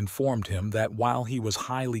recruitment team informed him that while he was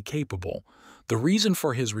highly capable, the reason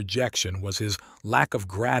for his rejection was his lack of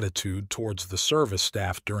gratitude towards the service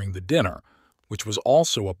staff during the dinner, which was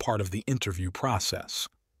also a part of the interview process.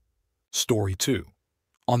 Story 2.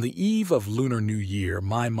 On the eve of Lunar New Year,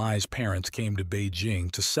 Mai Mai's parents came to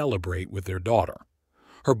Beijing to celebrate with their daughter.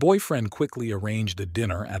 Her boyfriend quickly arranged a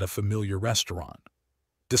dinner at a familiar restaurant.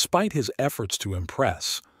 Despite his efforts to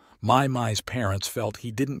impress, Mai Mai's parents felt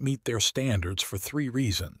he didn't meet their standards for 3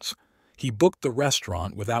 reasons. He booked the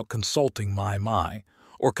restaurant without consulting Mai Mai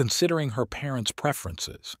or considering her parents'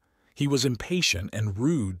 preferences. He was impatient and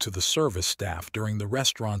rude to the service staff during the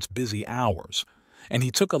restaurant's busy hours, and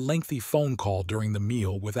he took a lengthy phone call during the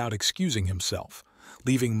meal without excusing himself,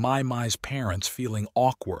 leaving Mai Mai's parents feeling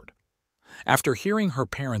awkward. After hearing her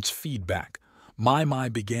parents' feedback, Mai Mai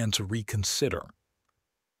began to reconsider.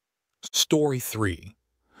 Story 3.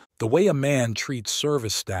 The way a man treats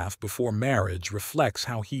service staff before marriage reflects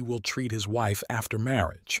how he will treat his wife after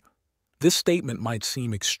marriage. This statement might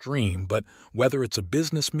seem extreme, but whether it's a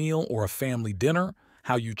business meal or a family dinner,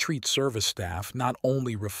 how you treat service staff not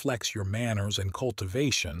only reflects your manners and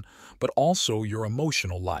cultivation, but also your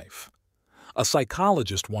emotional life. A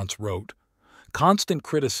psychologist once wrote, "Constant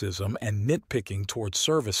criticism and nitpicking towards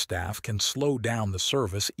service staff can slow down the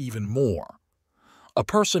service even more." A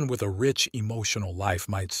person with a rich emotional life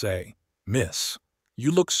might say, "Miss, you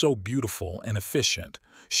look so beautiful and efficient.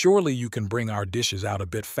 Surely you can bring our dishes out a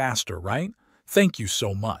bit faster, right? Thank you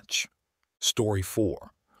so much." Story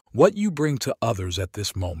 4. What you bring to others at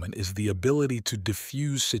this moment is the ability to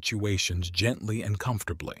diffuse situations gently and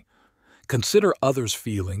comfortably. Consider others'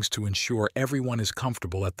 feelings to ensure everyone is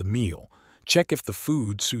comfortable at the meal. Check if the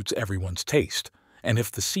food suits everyone's taste, and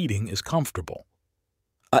if the seating is comfortable.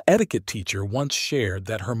 An etiquette teacher once shared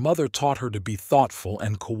that her mother taught her to be thoughtful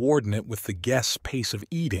and coordinate with the guest's pace of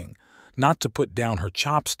eating, not to put down her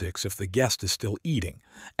chopsticks if the guest is still eating,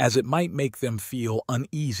 as it might make them feel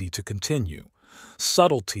uneasy to continue.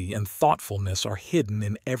 Subtlety and thoughtfulness are hidden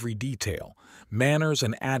in every detail. Manners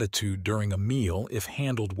and attitude during a meal, if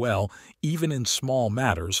handled well, even in small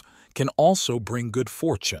matters, can also bring good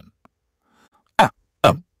fortune.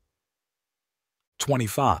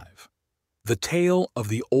 25. The Tale of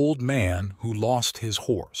the Old Man Who Lost His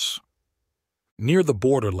Horse. Near the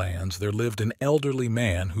borderlands there lived an elderly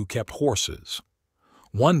man who kept horses.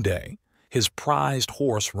 One day, his prized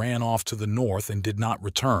horse ran off to the north and did not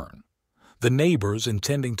return. The neighbors,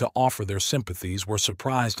 intending to offer their sympathies, were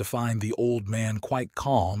surprised to find the old man quite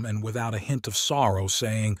calm and without a hint of sorrow,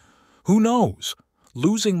 saying, "Who knows?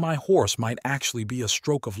 Losing my horse might actually be a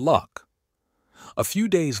stroke of luck." A few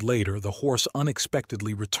days later, the horse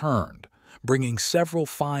unexpectedly returned, bringing several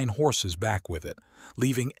fine horses back with it,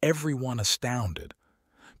 leaving everyone astounded.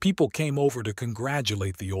 People came over to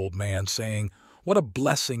congratulate the old man, saying, "What a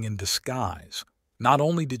blessing in disguise. Not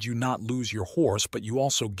only did you not lose your horse, but you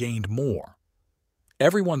also gained more."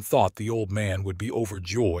 Everyone thought the old man would be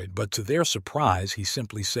overjoyed, but to their surprise he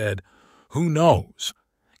simply said, "Who knows?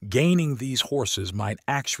 Gaining these horses might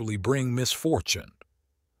actually bring misfortune."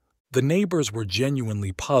 The neighbors were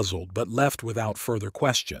genuinely puzzled but left without further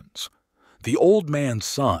questions. The old man's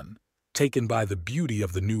son, taken by the beauty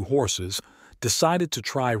of the new horses, decided to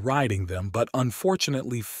try riding them but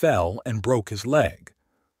unfortunately fell and broke his leg.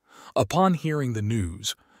 Upon hearing the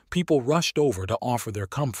news, people rushed over to offer their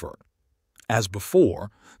comfort. As before,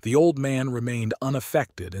 the old man remained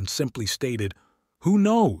unaffected and simply stated, "Who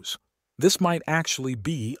knows? This might actually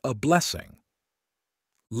be a blessing."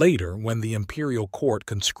 Later, when the imperial court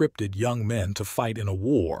conscripted young men to fight in a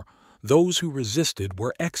war, those who resisted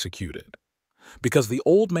were executed. Because the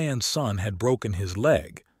old man's son had broken his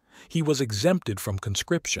leg, he was exempted from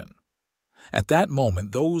conscription. At that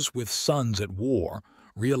moment, those with sons at war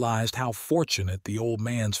realized how fortunate the old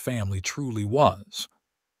man's family truly was.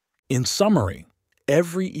 In summary,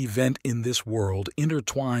 every event in this world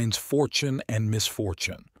intertwines fortune and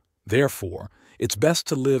misfortune. Therefore, it's best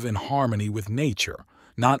to live in harmony with nature,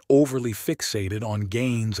 not overly fixated on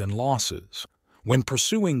gains and losses. When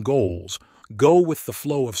pursuing goals, go with the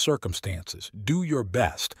flow of circumstances, do your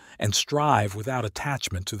best, and strive without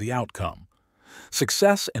attachment to the outcome.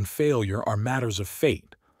 Success and failure are matters of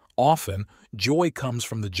fate. Often, joy comes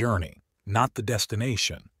from the journey, not the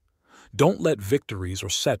destination. Don't let victories or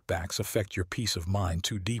setbacks affect your peace of mind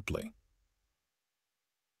too deeply.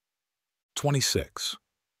 26.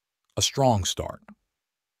 A strong start.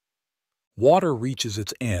 Water reaches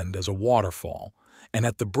its end as a waterfall, and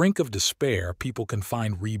at the brink of despair, people can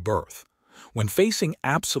find rebirth. When facing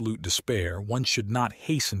absolute despair, one should not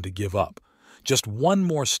hasten to give up. Just one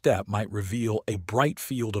more step might reveal a bright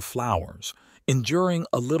field of flowers. Enduring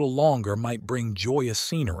a little longer might bring joyous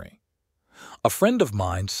scenery. A friend of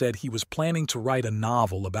mine said he was planning to write a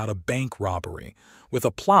novel about a bank robbery with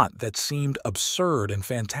a plot that seemed absurd and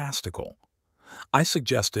fantastical. I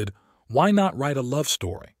suggested, why not write a love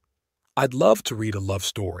story? I'd love to read a love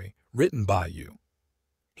story written by you.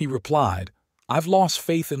 He replied, I've lost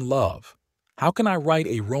faith in love. How can I write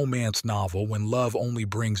a romance novel when love only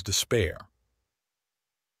brings despair?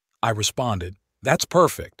 I responded, that's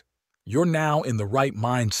perfect. You're now in the right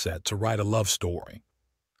mindset to write a love story.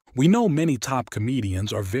 We know many top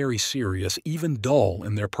comedians are very serious, even dull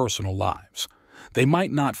in their personal lives. They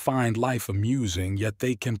might not find life amusing, yet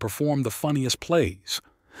they can perform the funniest plays.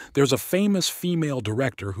 There's a famous female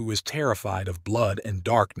director who is terrified of blood and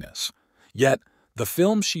darkness. Yet, the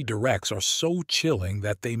films she directs are so chilling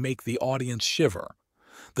that they make the audience shiver.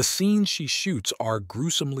 The scenes she shoots are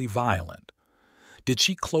gruesomely violent. Did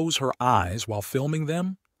she close her eyes while filming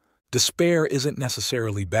them? Despair isn't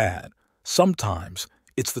necessarily bad. Sometimes,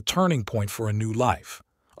 it's the turning point for a new life.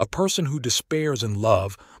 A person who despairs in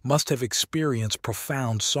love must have experienced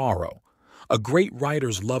profound sorrow. A great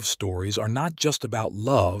writer's love stories are not just about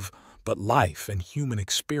love, but life and human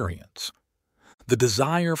experience. The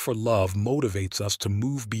desire for love motivates us to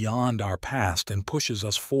move beyond our past and pushes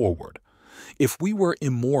us forward. If we were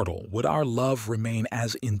immortal, would our love remain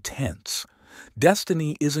as intense?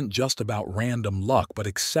 Destiny isn't just about random luck, but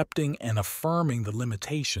accepting and affirming the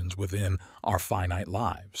limitations within our finite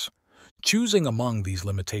lives. Choosing among these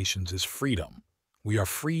limitations is freedom. We are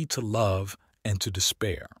free to love and to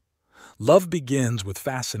despair. Love begins with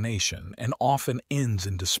fascination and often ends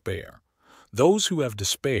in despair. Those who have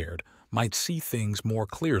despaired might see things more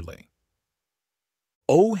clearly.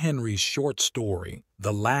 O. Henry's short story,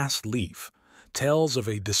 The Last Leaf, tells of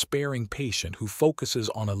a despairing patient who focuses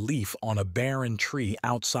on a leaf on a barren tree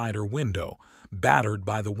outside her window, battered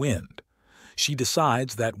by the wind. She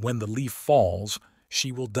decides that when the leaf falls, she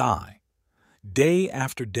will die. Day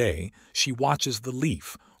after day, she watches the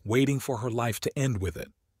leaf, waiting for her life to end with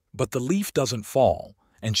it. But the leaf doesn't fall,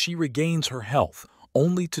 and she regains her health,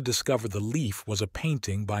 only to discover the leaf was a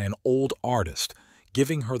painting by an old artist,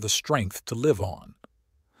 giving her the strength to live on.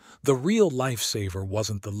 The real lifesaver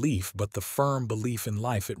wasn't the leaf, but the firm belief in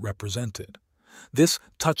life it represented. This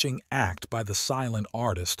touching act by the silent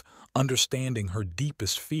artist, understanding her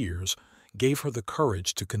deepest fears, gave her the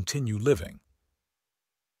courage to continue living.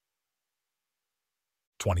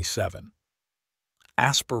 27.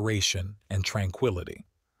 Aspiration and tranquility.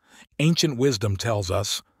 Ancient wisdom tells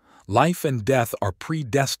us, life and death are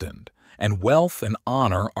predestined, and wealth and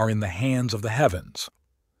honor are in the hands of the heavens.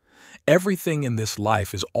 Everything in this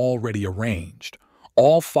life is already arranged.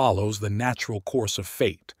 All follows the natural course of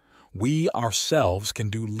fate. We ourselves can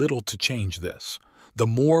do little to change this. The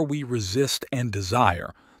more we resist and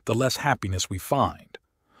desire, the less happiness we find.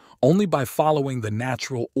 Only by following the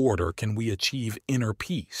natural order can we achieve inner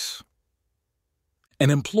peace. An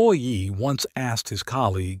employee once asked his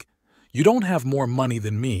colleague, "You don't have more money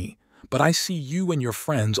than me, but I see you and your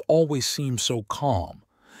friends always seem so calm.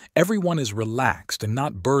 Everyone is relaxed and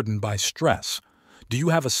not burdened by stress. Do you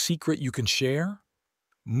have a secret you can share?"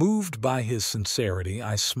 Moved by his sincerity,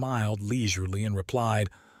 I smiled leisurely and replied,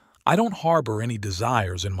 "I don't harbor any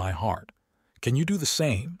desires in my heart. Can you do the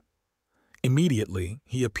same?" Immediately,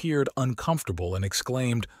 he appeared uncomfortable and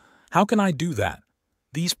exclaimed, "How can I do that?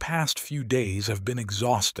 These past few days have been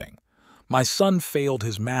exhausting. My son failed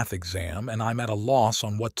his math exam and I'm at a loss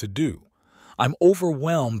on what to do. I'm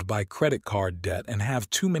overwhelmed by credit card debt and have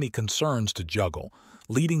too many concerns to juggle,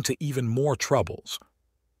 leading to even more troubles."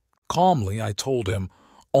 Calmly, I told him,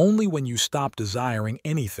 "Only when you stop desiring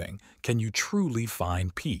anything can you truly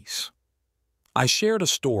find peace." I shared a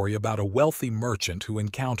story about a wealthy merchant who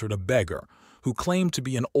encountered a beggar who claimed to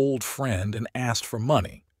be an old friend and asked for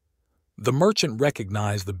money. The merchant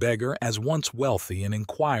recognized the beggar as once wealthy and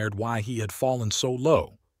inquired why he had fallen so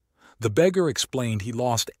low. The beggar explained he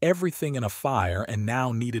lost everything in a fire and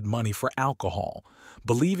now needed money for alcohol,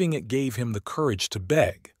 believing it gave him the courage to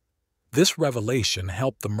beg. This revelation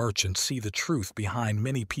helped the merchant see the truth behind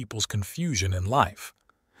many people's confusion in life.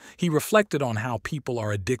 He reflected on how people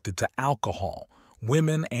are addicted to alcohol,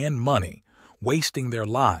 women, and money, wasting their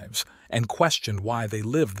lives, and questioned why they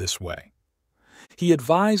lived this way. He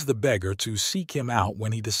advised the beggar to seek him out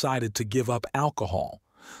when he decided to give up alcohol.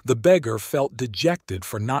 The beggar felt dejected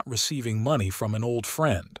for not receiving money from an old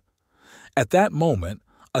friend. At that moment,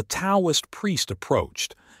 a Taoist priest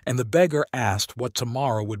approached, and the beggar asked what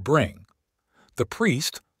tomorrow would bring. The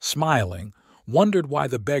priest, smiling, wondered why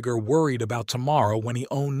the beggar worried about tomorrow when he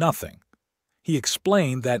owned nothing. He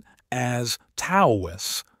explained that as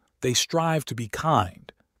Taoists, they strive to be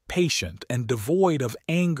kind, patient, and devoid of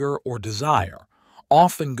anger or desire,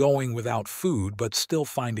 often going without food but still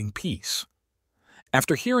finding peace.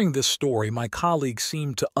 After hearing this story, my colleague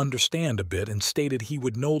seemed to understand a bit and stated he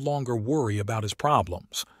would no longer worry about his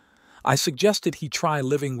problems. I suggested he try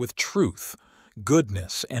living with truth,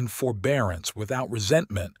 goodness, and forbearance without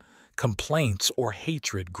resentment, complaints, or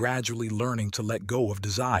hatred, gradually learning to let go of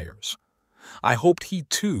desires. I hoped he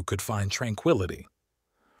too could find tranquility.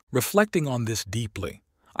 Reflecting on this deeply,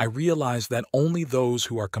 I realized that only those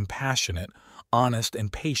who are compassionate, honest,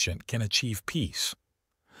 and patient can achieve peace.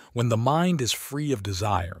 When the mind is free of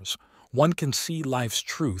desires, one can see life's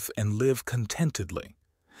truth and live contentedly.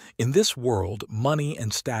 In this world, money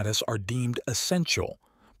and status are deemed essential,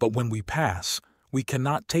 but when we pass, we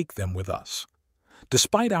cannot take them with us.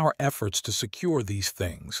 Despite our efforts to secure these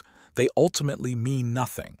things, they ultimately mean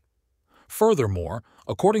nothing. Furthermore,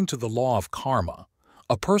 according to the law of karma,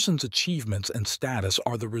 a person's achievements and status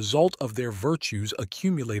are the result of their virtues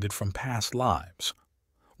accumulated from past lives.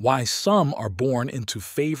 Why some are born into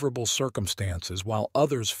favorable circumstances while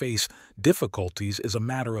others face difficulties is a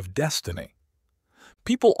matter of destiny.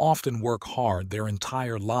 People often work hard their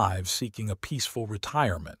entire lives seeking a peaceful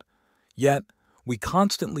retirement, yet we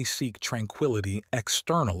constantly seek tranquility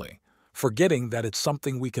externally, forgetting that it's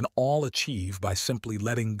something we can all achieve by simply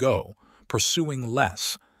letting go, pursuing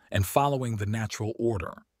less, and following the natural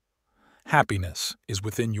order. Happiness is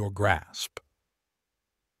within your grasp.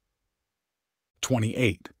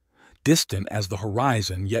 28. Distant as the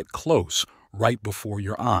horizon, yet close, right before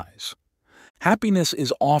your eyes. Happiness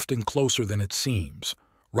is often closer than it seems,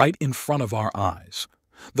 right in front of our eyes.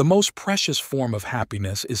 The most precious form of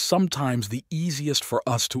happiness is sometimes the easiest for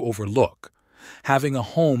us to overlook. Having a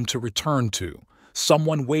home to return to,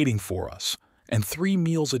 someone waiting for us, and 3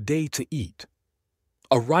 meals a day to eat.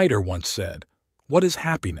 A writer once said, "What is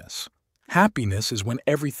happiness? Happiness is when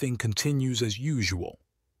everything continues as usual."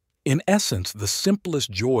 In essence, the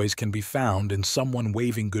simplest joys can be found in someone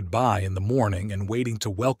waving goodbye in the morning and waiting to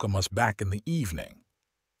welcome us back in the evening.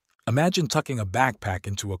 Imagine tucking a backpack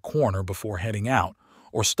into a corner before heading out,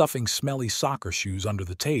 or stuffing smelly soccer shoes under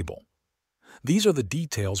the table. These are the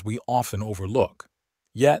details we often overlook.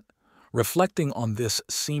 Yet, reflecting on this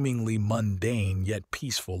seemingly mundane yet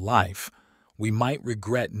peaceful life, we might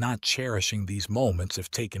regret not cherishing these moments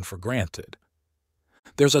if taken for granted.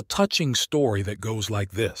 There's a touching story that goes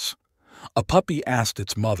like this. A puppy asked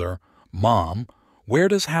its mother, "Mom, where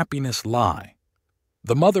does happiness lie?"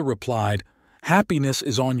 The mother replied, "Happiness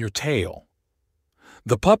is on your tail."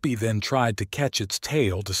 The puppy then tried to catch its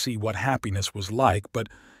tail to see what happiness was like, but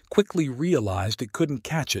quickly realized it couldn't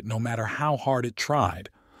catch it no matter how hard it tried,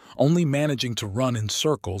 only managing to run in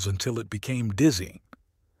circles until it became dizzy.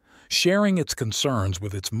 Sharing its concerns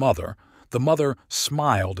with its mother, the mother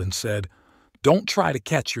smiled and said, "Don't try to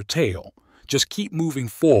catch your tail, just keep moving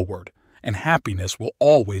forward, and happiness will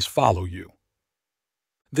always follow you."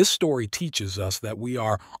 This story teaches us that we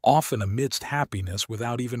are often amidst happiness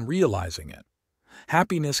without even realizing it.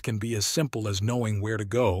 Happiness can be as simple as knowing where to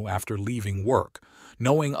go after leaving work,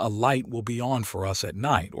 knowing a light will be on for us at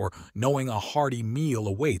night, or knowing a hearty meal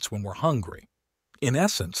awaits when we're hungry. In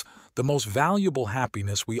essence, the most valuable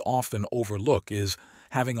happiness we often overlook is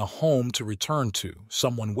having a home to return to,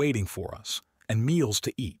 someone waiting for us, and meals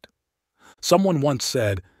to eat. Someone once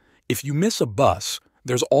said, "If you miss a bus,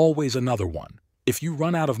 there's always another one. If you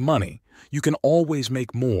run out of money, you can always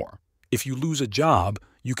make more. If you lose a job,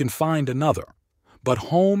 you can find another. But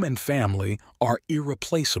home and family are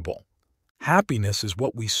irreplaceable." Happiness is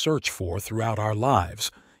what we search for throughout our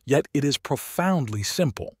lives, yet it is profoundly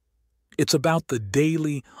simple. It's about the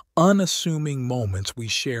daily, unassuming moments we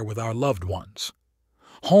share with our loved ones.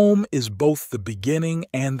 Home is both the beginning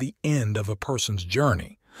and the end of a person's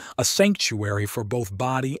journey, a sanctuary for both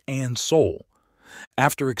body and soul.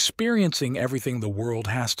 After experiencing everything the world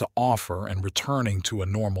has to offer and returning to a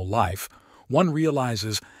normal life, one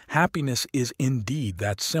realizes happiness is indeed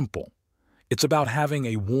that simple. It's about having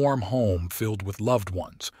a warm home filled with loved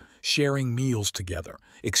ones, sharing meals together,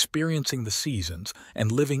 experiencing the seasons,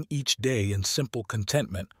 and living each day in simple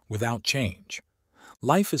contentment without change.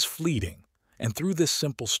 Life is fleeting, and through this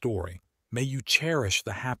simple story, may you cherish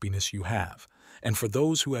the happiness you have, and for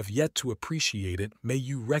those who have yet to appreciate it, may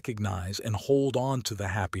you recognize and hold on to the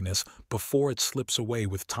happiness before it slips away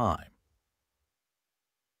with time.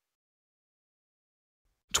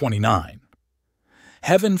 29.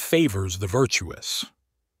 Heaven favors the virtuous.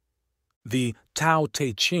 The Tao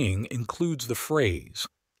Te Ching includes the phrase,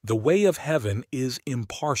 "The way of heaven is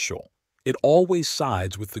impartial. It always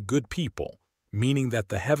sides with the good people, meaning that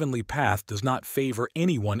the heavenly path does not favor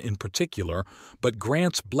anyone in particular, but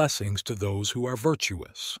grants blessings to those who are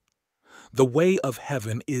virtuous. The way of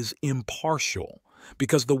heaven is impartial,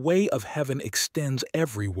 because the way of heaven extends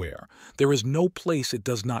everywhere. There is no place it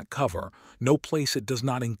does not cover, no place it does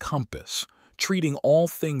not encompass, treating all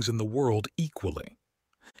things in the world equally.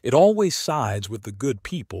 It always sides with the good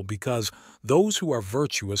people because those who are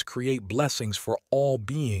virtuous create blessings for all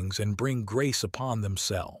beings and bring grace upon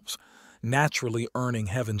themselves, naturally earning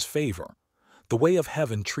heaven's favor. The way of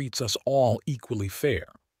heaven treats us all equally fair.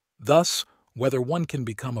 Thus, whether one can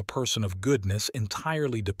become a person of goodness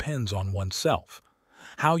entirely depends on oneself.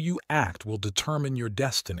 How you act will determine your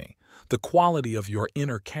destiny. The quality of your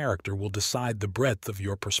inner character will decide the breadth of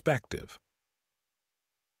your perspective.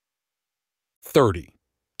 30.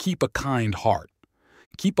 Keep a kind heart.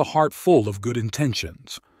 Keep a heart full of good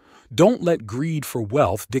intentions. Don't let greed for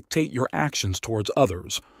wealth dictate your actions towards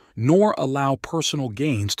others, nor allow personal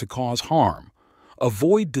gains to cause harm.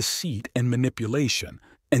 Avoid deceit and manipulation,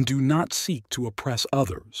 and do not seek to oppress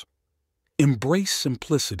others. Embrace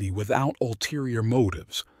simplicity without ulterior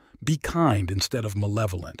motives. Be kind instead of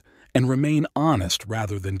malevolent, and remain honest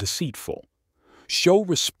rather than deceitful. Show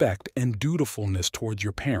respect and dutifulness towards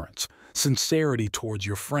your parents, sincerity towards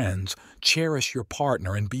your friends, cherish your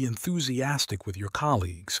partner, and be enthusiastic with your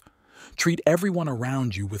colleagues. Treat everyone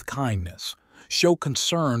around you with kindness. Show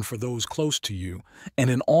concern for those close to you, and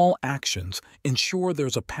in all actions, ensure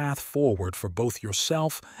there's a path forward for both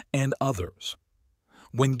yourself and others.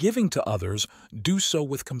 When giving to others, do so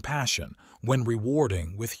with compassion, when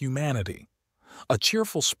rewarding, with humanity. A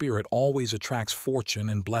cheerful spirit always attracts fortune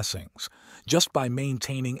and blessings. Just by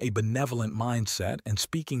maintaining a benevolent mindset and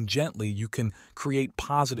speaking gently, you can create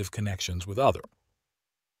positive connections with others.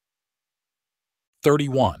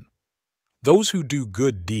 31. Those who do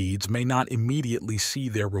good deeds may not immediately see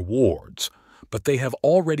their rewards, but they have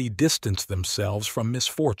already distanced themselves from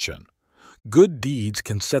misfortune. Good deeds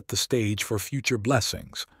can set the stage for future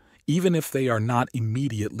blessings, even if they are not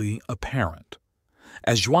immediately apparent.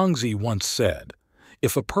 As Zhuangzi once said,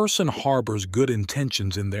 if a person harbors good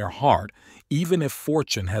intentions in their heart, even if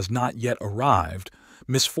fortune has not yet arrived,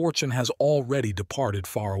 misfortune has already departed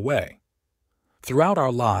far away. Throughout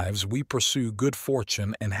our lives, we pursue good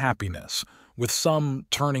fortune and happiness, with some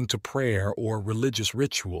turning to prayer or religious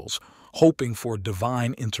rituals, hoping for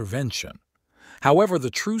divine intervention. However, the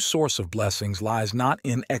true source of blessings lies not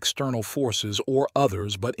in external forces or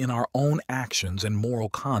others, but in our own actions and moral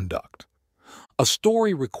conduct. A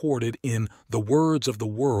story recorded in The Words of the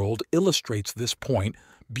World illustrates this point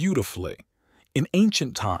beautifully. In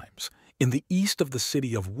ancient times, in the east of the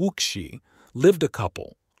city of Wuxi, lived a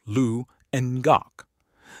couple, Lu and Ngok.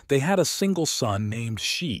 They had a single son named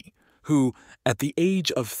Shi, who, at the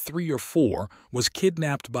age of 3 or 4, was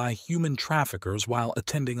kidnapped by human traffickers while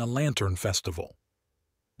attending a lantern festival.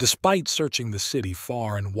 Despite searching the city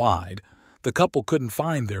far and wide, the couple couldn't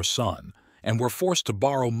find their son and were forced to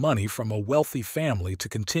borrow money from a wealthy family to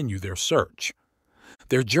continue their search.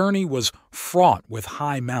 Their journey was fraught with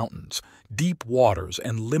high mountains, deep waters,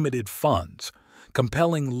 and limited funds,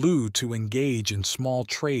 compelling Lu to engage in small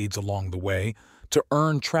trades along the way to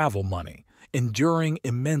earn travel money, enduring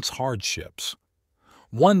immense hardships.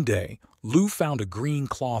 One day, Lu found a green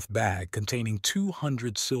cloth bag containing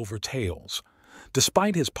 200 silver taels.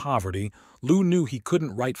 Despite his poverty, Lu knew he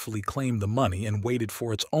couldn't rightfully claim the money and waited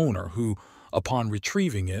for its owner, who, upon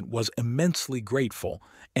retrieving it, was immensely grateful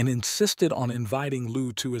and insisted on inviting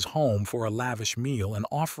Lu to his home for a lavish meal and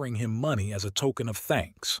offering him money as a token of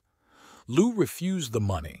thanks. Lu refused the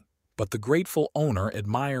money, but the grateful owner,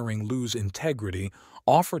 admiring Lu's integrity,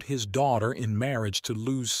 offered his daughter in marriage to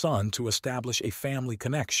Lu's son to establish a family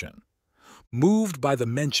connection. Moved by the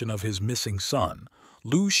mention of his missing son,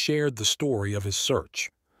 Lu shared the story of his search.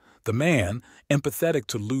 The man, empathetic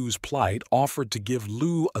to Lu's plight, offered to give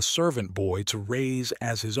Lu a servant boy to raise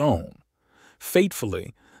as his own.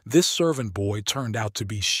 Fatefully, this servant boy turned out to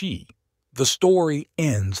be Shi. The story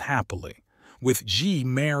ends happily, with Ji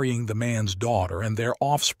marrying the man's daughter and their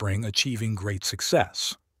offspring achieving great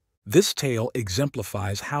success. This tale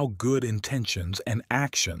exemplifies how good intentions and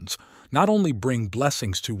actions not only bring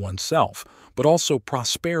blessings to oneself, but also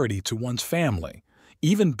prosperity to one's family,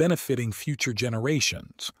 even benefiting future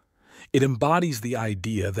generations. It embodies the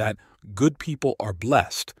idea that good people are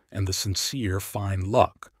blessed and the sincere find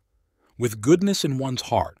luck. With goodness in one's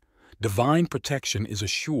heart, divine protection is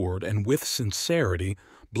assured, and with sincerity,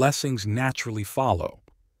 blessings naturally follow.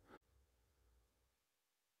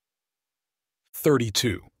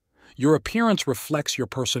 32. Your appearance reflects your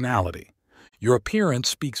personality. Your appearance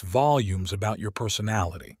speaks volumes about your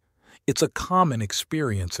personality. It's a common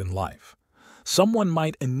experience in life. Someone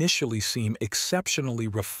might initially seem exceptionally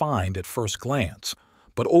refined at first glance,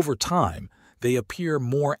 but over time, they appear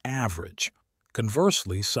more average.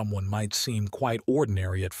 Conversely, someone might seem quite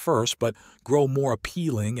ordinary at first, but grow more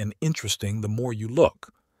appealing and interesting the more you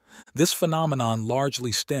look. This phenomenon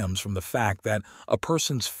largely stems from the fact that a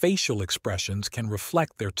person's facial expressions can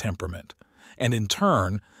reflect their temperament, and in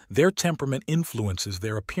turn, their temperament influences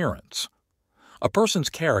their appearance. A person's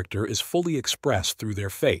character is fully expressed through their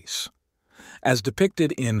face. As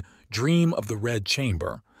depicted in Dream of the Red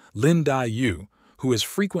Chamber, Lin Dai-yu, who is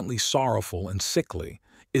frequently sorrowful and sickly,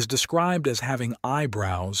 is described as having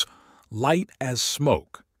eyebrows light as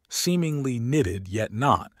smoke, seemingly knitted yet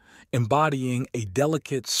not, embodying a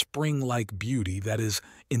delicate spring-like beauty that is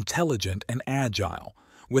intelligent and agile,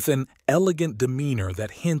 with an elegant demeanor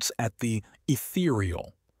that hints at the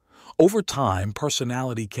ethereal. Over time,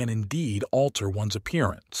 personality can indeed alter one's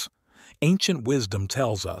appearance. Ancient wisdom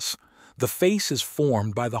tells us, the face is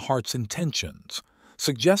formed by the heart's intentions,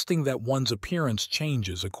 suggesting that one's appearance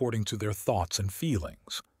changes according to their thoughts and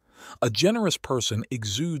feelings. A generous person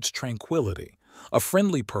exudes tranquility. A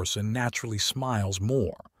friendly person naturally smiles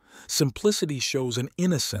more. Simplicity shows an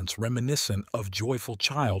innocence reminiscent of joyful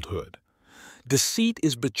childhood. Deceit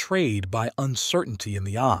is betrayed by uncertainty in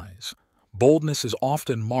the eyes. Boldness is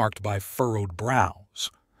often marked by furrowed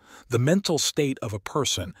brows. The mental state of a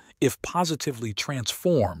person, if positively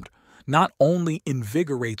transformed, not only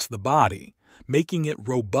invigorates the body, making it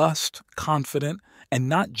robust, confident, and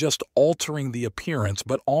not just altering the appearance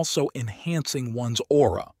but also enhancing one's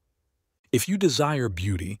aura. If you desire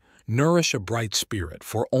beauty, nourish a bright spirit,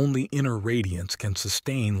 for only inner radiance can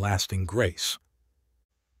sustain lasting grace.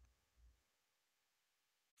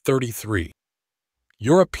 33.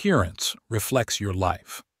 Your appearance reflects your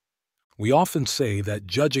life. We often say that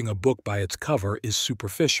judging a book by its cover is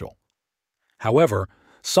superficial. However,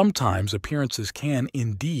 sometimes appearances can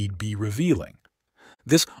indeed be revealing.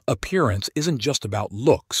 This appearance isn't just about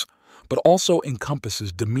looks, but also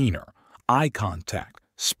encompasses demeanor, eye contact,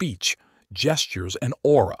 speech, gestures, and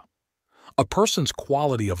aura. A person's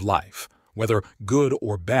quality of life, whether good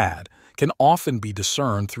or bad, can often be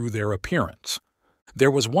discerned through their appearance.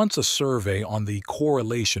 There was once a survey on the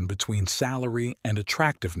correlation between salary and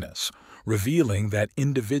attractiveness, revealing that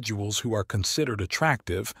individuals who are considered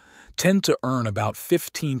attractive tend to earn about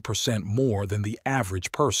 15% more than the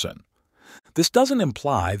average person. This doesn't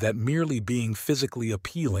imply that merely being physically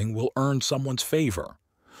appealing will earn someone's favor.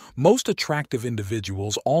 Most attractive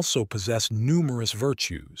individuals also possess numerous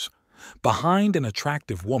virtues. Behind an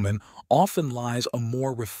attractive woman often lies a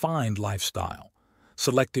more refined lifestyle,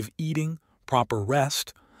 selective eating, proper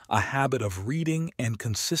rest, a habit of reading, and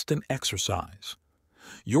consistent exercise.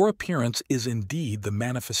 Your appearance is indeed the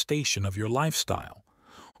manifestation of your lifestyle.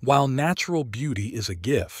 While natural beauty is a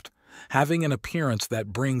gift, having an appearance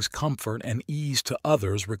that brings comfort and ease to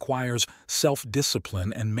others requires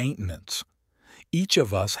self-discipline and maintenance. Each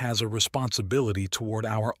of us has a responsibility toward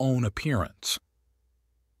our own appearance.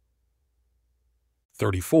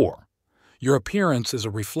 34. Your appearance is a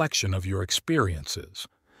reflection of your experiences.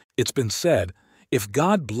 It's been said, if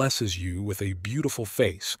God blesses you with a beautiful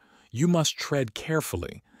face, you must tread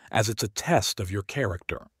carefully, as it's a test of your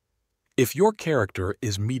character. If your character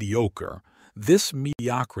is mediocre, this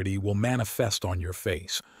mediocrity will manifest on your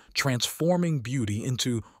face, transforming beauty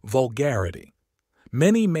into vulgarity.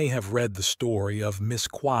 Many may have read the story of Miss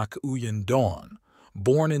Kwak Uyen Dawn,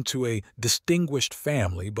 born into a distinguished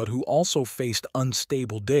family but who also faced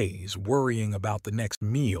unstable days, worrying about the next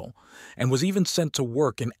meal, and was even sent to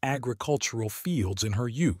work in agricultural fields in her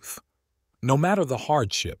youth. No matter the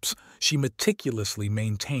hardships, she meticulously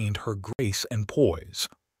maintained her grace and poise.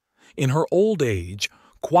 In her old age,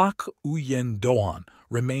 Kwak Uyen Dawn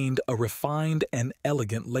remained a refined and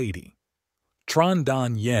elegant lady. Tran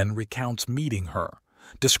Dan Yen recounts meeting her,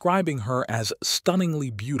 describing her as stunningly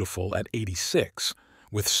beautiful at 86,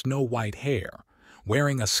 with snow-white hair,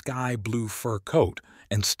 wearing a sky-blue fur coat,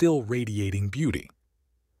 and still radiating beauty.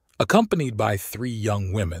 Accompanied by 3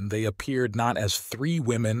 young women, they appeared not as 3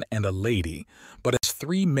 women and a lady, but as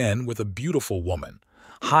 3 men with a beautiful woman,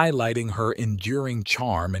 highlighting her enduring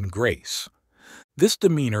charm and grace. This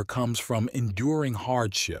demeanor comes from enduring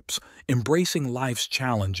hardships, embracing life's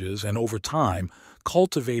challenges, and over time,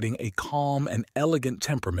 cultivating a calm and elegant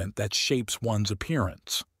temperament that shapes one's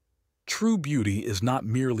appearance. True beauty is not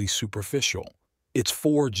merely superficial. It's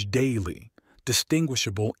forged daily,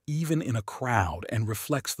 distinguishable even in a crowd, and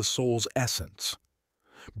reflects the soul's essence.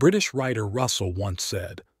 British writer Russell once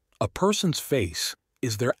said, "A person's face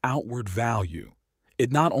is their outward value.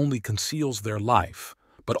 It not only conceals their life,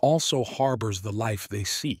 but also harbors the life they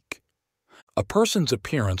seek." A person's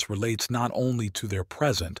appearance relates not only to their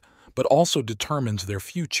present, but also determines their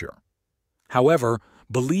future. However,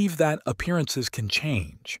 believe that appearances can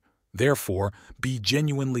change. Therefore, be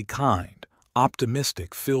genuinely kind,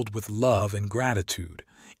 optimistic, filled with love and gratitude.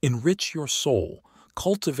 Enrich your soul,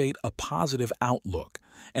 cultivate a positive outlook,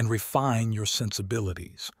 and refine your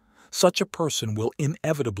sensibilities. Such a person will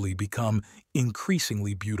inevitably become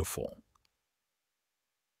increasingly beautiful.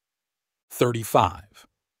 35.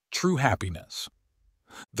 True happiness.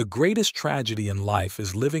 The greatest tragedy in life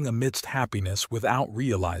is living amidst happiness without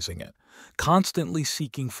realizing it, constantly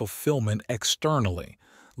seeking fulfillment externally,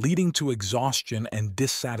 leading to exhaustion and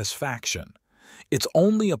dissatisfaction. It's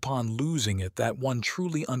only upon losing it that one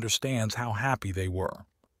truly understands how happy they were.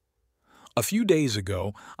 A few days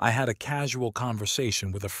ago, I had a casual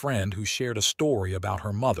conversation with a friend who shared a story about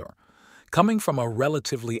her mother. Coming from a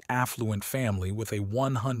relatively affluent family with a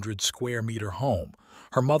 100-square-meter home,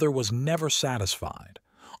 her mother was never satisfied,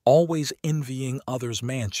 always envying others'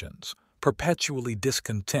 mansions, perpetually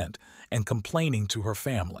discontent, and complaining to her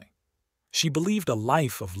family. She believed a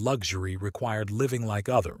life of luxury required living like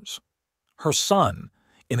others. Her son,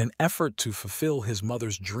 in an effort to fulfill his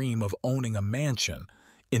mother's dream of owning a mansion,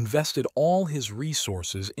 invested all his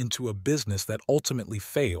resources into a business that ultimately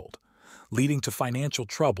failed, leading to financial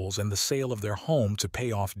troubles and the sale of their home to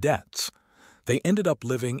pay off debts. They ended up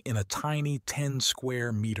living in a tiny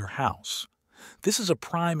 10-square-meter house. This is a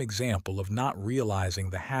prime example of not realizing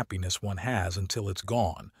the happiness one has until it's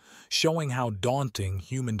gone, showing how daunting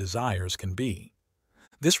human desires can be.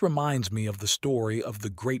 This reminds me of the story of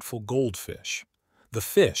the grateful goldfish. The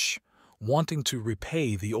fish, wanting to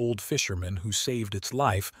repay the old fisherman who saved its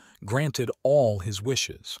life, granted all his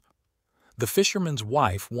wishes. The fisherman's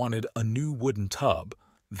wife wanted a new wooden tub,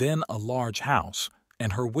 then a large house,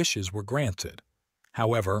 and her wishes were granted.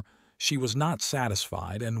 However, she was not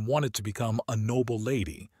satisfied and wanted to become a noble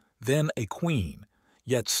lady, then a queen,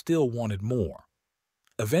 yet still wanted more.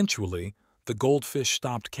 Eventually, the goldfish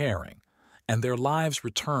stopped caring, and their lives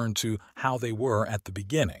returned to how they were at the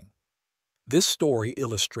beginning. This story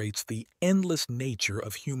illustrates the endless nature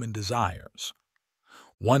of human desires.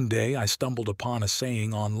 One day I stumbled upon a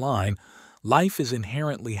saying online, "Life is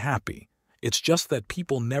inherently happy. It's just that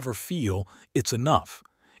people never feel it's enough.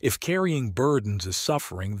 If carrying burdens is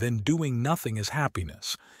suffering, then doing nothing is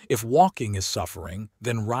happiness. If walking is suffering,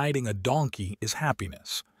 then riding a donkey is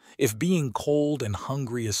happiness. If being cold and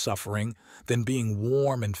hungry is suffering, then being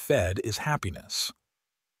warm and fed is happiness."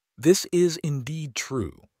 This is indeed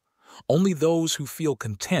true. Only those who feel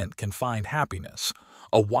content can find happiness,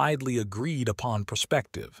 a widely agreed upon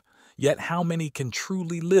perspective, yet how many can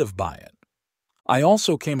truly live by it? I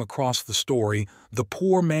also came across the story The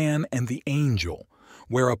Poor Man and the Angel,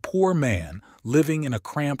 where a poor man, living in a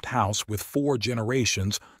cramped house with 4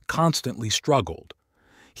 generations, constantly struggled.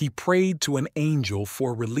 He prayed to an angel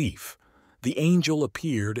for relief. The angel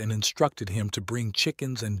appeared and instructed him to bring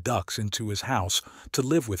chickens and ducks into his house to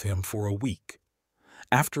live with him for a week.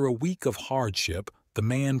 After a week of hardship, the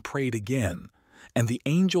man prayed again, and the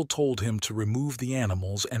angel told him to remove the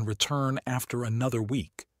animals and return after another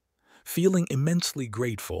week. Feeling immensely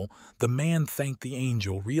grateful, the man thanked the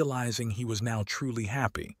angel, realizing he was now truly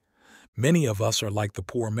happy. Many of us are like the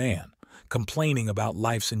poor man, complaining about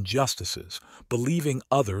life's injustices, believing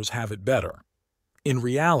others have it better. In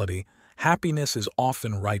reality, happiness is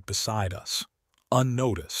often right beside us,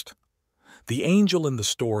 unnoticed. The angel in the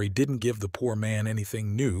story didn't give the poor man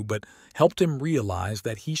anything new, but helped him realize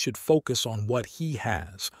that he should focus on what he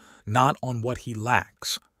has, not on what he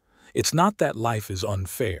lacks. It's not that life is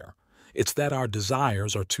unfair. It's that our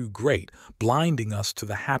desires are too great, blinding us to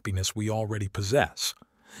the happiness we already possess.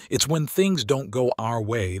 It's when things don't go our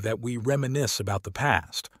way that we reminisce about the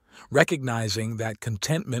past, recognizing that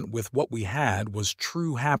contentment with what we had was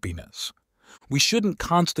true happiness. We shouldn't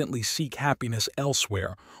constantly seek happiness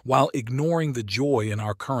elsewhere while ignoring the joy in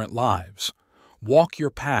our current lives. Walk your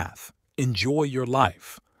path. Enjoy your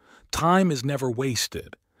life. Time is never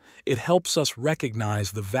wasted. It helps us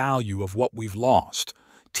recognize the value of what we've lost,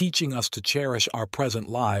 teaching us to cherish our present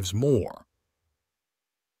lives more.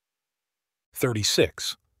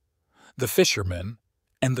 36. The Fisherman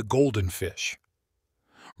and the Golden Fish.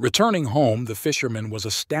 Returning home, the fisherman was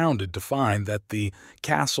astounded to find that the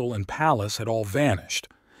castle and palace had all vanished.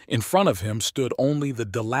 In front of him stood only the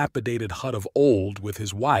dilapidated hut of old, with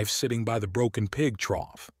his wife sitting by the broken pig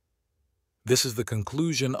trough. This is the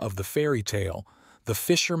conclusion of the fairy tale, The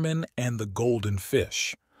Fisherman and the Golden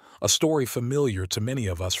Fish, a story familiar to many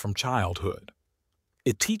of us from childhood.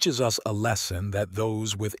 It teaches us a lesson that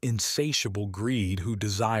those with insatiable greed who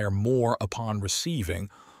desire more upon receiving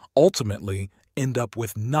ultimately end up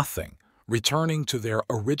with nothing, returning to their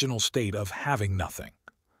original state of having nothing.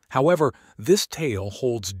 However, this tale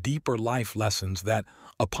holds deeper life lessons that,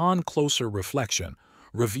 upon closer reflection,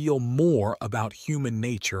 reveal more about human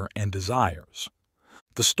nature and desires.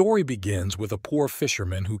 The story begins with a poor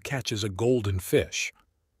fisherman who catches a golden fish.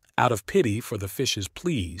 Out of pity for the fish's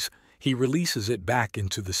pleas, he releases it back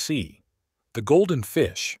into the sea. The golden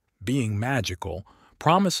fish, being magical,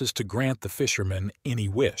 promises to grant the fisherman any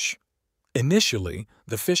wish. Initially,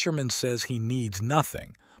 the fisherman says he needs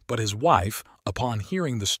nothing, but his wife, upon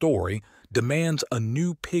hearing the story, demands a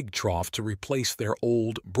new pig trough to replace their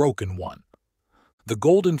old, broken one. The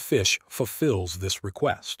golden fish fulfills this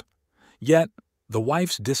request. Yet, the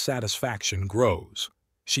wife's dissatisfaction grows.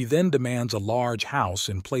 She then demands a large house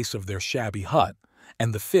in place of their shabby hut,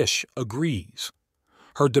 and the fish agrees.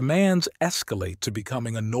 Her demands escalate to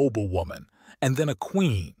becoming a noblewoman, and then a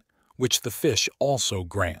queen, which the fish also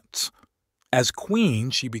grants. As queen,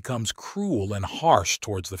 she becomes cruel and harsh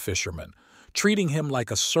towards the fisherman, treating him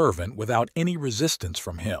like a servant without any resistance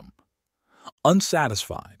from him.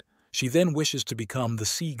 Unsatisfied, she then wishes to become the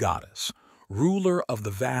sea goddess, ruler of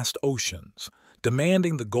the vast oceans,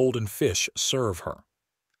 demanding the golden fish serve her.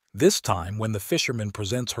 This time, when the fisherman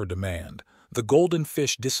presents her demand, the golden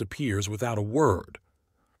fish disappears without a word.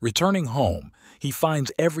 Returning home, he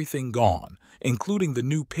finds everything gone, including the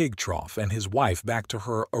new pig trough and his wife back to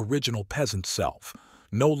her original peasant self,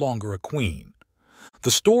 no longer a queen.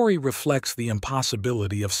 The story reflects the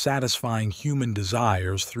impossibility of satisfying human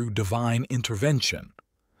desires through divine intervention.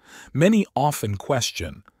 Many often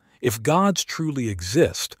question, if gods truly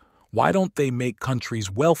exist, why don't they make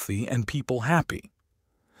countries wealthy and people happy?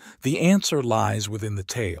 The answer lies within the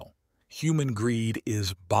tale. Human greed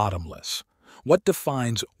is bottomless. What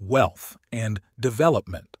defines wealth and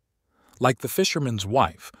development? Like the fisherman's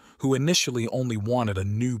wife, who initially only wanted a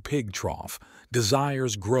new pig trough,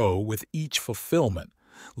 desires grow with each fulfillment,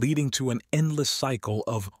 leading to an endless cycle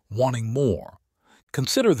of wanting more.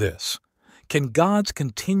 Consider this. Can gods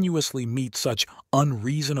continuously meet such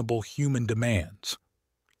unreasonable human demands?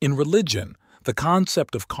 In religion, the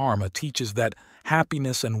concept of karma teaches that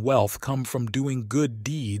happiness and wealth come from doing good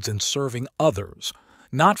deeds and serving others,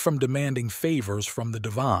 not from demanding favors from the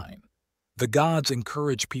divine. The gods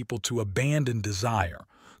encourage people to abandon desire,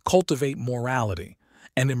 cultivate morality,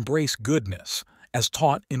 and embrace goodness, as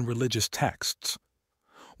taught in religious texts.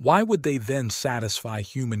 Why would they then satisfy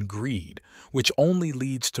human greed, which only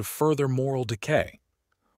leads to further moral decay?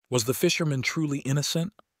 Was the fisherman truly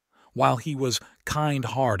innocent? While he was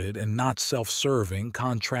kind-hearted and not self-serving,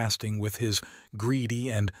 contrasting with his greedy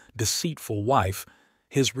and deceitful wife,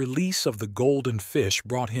 his release of the golden fish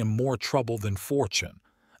brought him more trouble than fortune,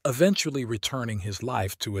 eventually returning his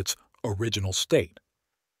life to its original state.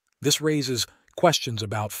 This raises questions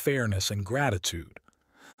about fairness and gratitude.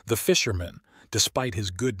 The fisherman, despite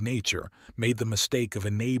his good nature, made the mistake of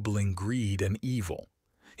enabling greed and evil.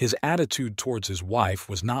 His attitude towards his wife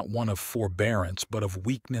was not one of forbearance but of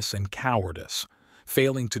weakness and cowardice,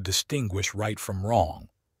 failing to distinguish right from wrong.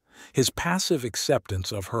 His passive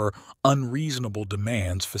acceptance of her unreasonable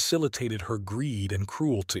demands facilitated her greed and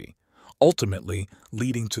cruelty, ultimately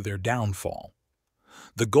leading to their downfall.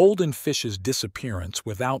 The golden fish's disappearance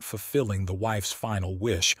without fulfilling the wife's final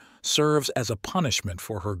wish serves as a punishment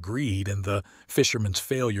for her greed and the fisherman's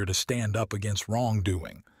failure to stand up against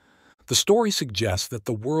wrongdoing. The story suggests that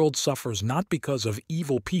the world suffers not because of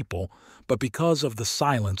evil people, but because of the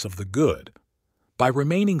silence of the good. By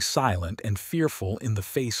remaining silent and fearful in the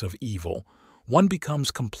face of evil, one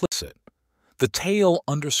becomes complicit. The tale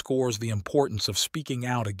underscores the importance of speaking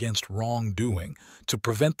out against wrongdoing to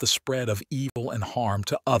prevent the spread of evil and harm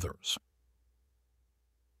to others.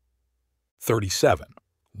 37.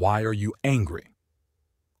 Why are you angry?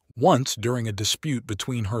 Once, during a dispute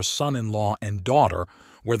between her son-in-law and daughter,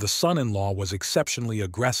 where the son-in-law was exceptionally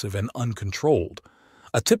aggressive and uncontrolled,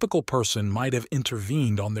 a typical person might have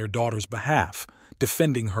intervened on their daughter's behalf,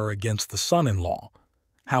 defending her against the son-in-law.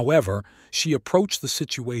 However, she approached the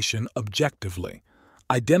situation objectively,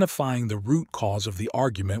 identifying the root cause of the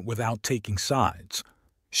argument without taking sides.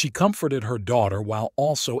 She comforted her daughter while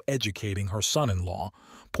also educating her son-in-law,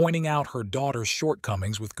 pointing out her daughter's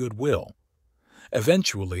shortcomings with goodwill.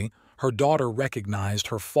 Eventually, her daughter recognized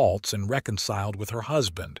her faults and reconciled with her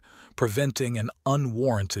husband, preventing an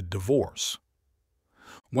unwarranted divorce.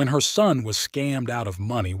 When her son was scammed out of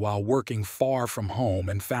money while working far from home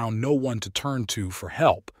and found no one to turn to for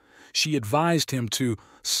help, she advised him to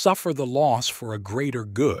suffer the loss for a greater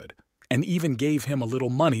good and even gave him a little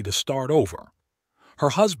money to start over. Her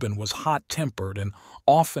husband was hot-tempered and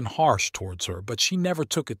often harsh towards her, but she never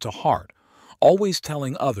took it to heart, always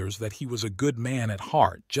telling others that he was a good man at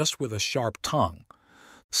heart, just with a sharp tongue.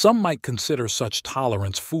 Some might consider such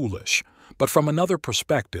tolerance foolish, but from another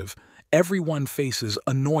perspective, everyone faces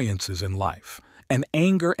annoyances in life, and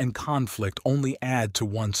anger and conflict only add to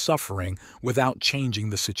one's suffering without changing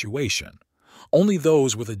the situation. Only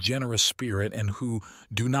those with a generous spirit and who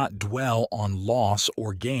do not dwell on loss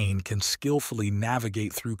or gain can skillfully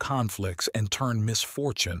navigate through conflicts and turn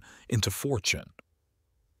misfortune into fortune.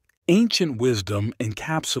 Ancient wisdom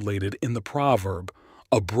encapsulated in the proverb,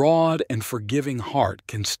 "A broad and forgiving heart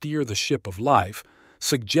can steer the ship of life,"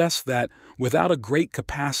 suggests that without a great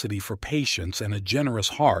capacity for patience and a generous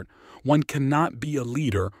heart, one cannot be a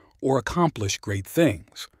leader or accomplish great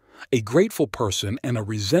things. A grateful person and a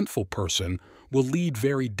resentful person will lead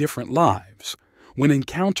very different lives. When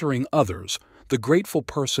encountering others, the grateful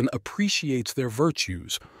person appreciates their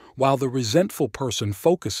virtues, while the resentful person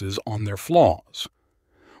focuses on their flaws.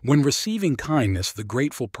 When receiving kindness, the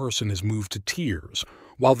grateful person is moved to tears,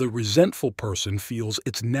 while the resentful person feels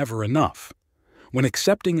it's never enough. When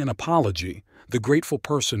accepting an apology, the grateful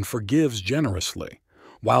person forgives generously,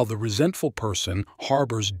 while the resentful person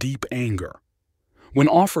harbors deep anger. When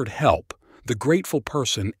offered help, the grateful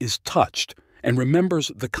person is touched and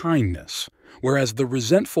remembers the kindness, whereas the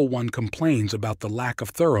resentful one complains about the lack of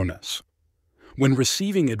thoroughness. When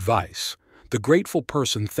receiving advice, the grateful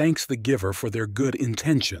person thanks the giver for their good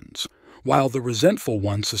intentions, while the resentful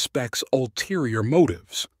one suspects ulterior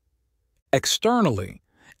motives. Externally,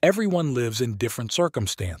 everyone lives in different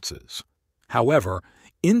circumstances. However,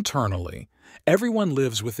 internally, everyone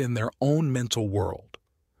lives within their own mental world.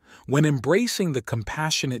 When embracing the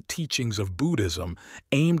compassionate teachings of Buddhism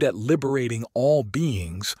aimed at liberating all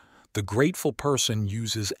beings, the grateful person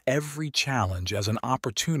uses every challenge as an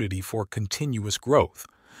opportunity for continuous growth,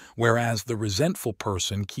 whereas the resentful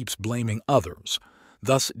person keeps blaming others,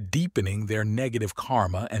 thus deepening their negative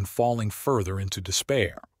karma and falling further into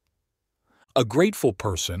despair. A grateful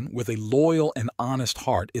person with a loyal and honest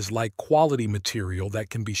heart is like quality material that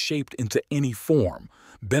can be shaped into any form,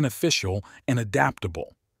 beneficial and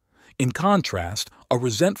adaptable. In contrast, a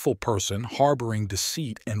resentful person harboring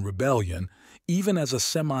deceit and rebellion, even as a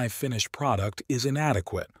semi-finished product, is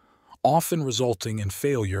inadequate, often resulting in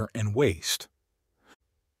failure and waste.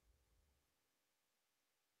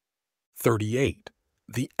 38.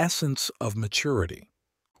 The essence of maturity.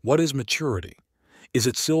 What is maturity? Is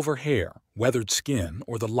it silver hair, weathered skin,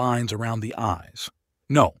 or the lines around the eyes?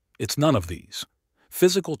 No, it's none of these.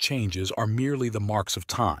 Physical changes are merely the marks of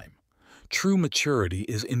time. True maturity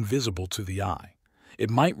is invisible to the eye. It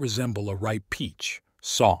might resemble a ripe peach,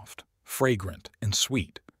 soft, fragrant, and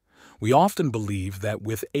sweet. We often believe that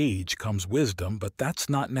with age comes wisdom, but that's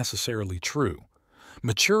not necessarily true.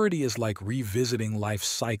 Maturity is like revisiting life's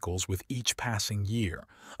cycles with each passing year,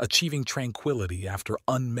 achieving tranquility after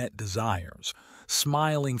unmet desires,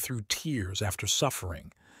 smiling through tears after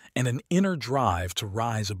suffering, and an inner drive to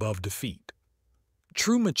rise above defeat.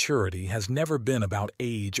 True maturity has never been about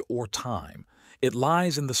age or time. It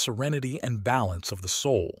lies in the serenity and balance of the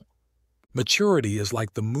soul. Maturity is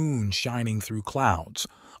like the moon shining through clouds,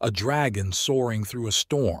 a dragon soaring through a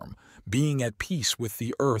storm, being at peace with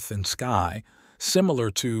the earth and sky, similar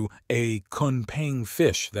to a kunpeng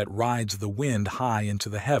fish that rides the wind high into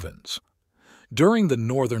the heavens. During the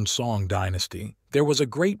Northern Song dynasty, there was a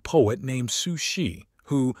great poet named Su Shi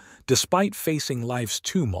who, despite facing life's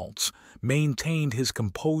tumults, maintained his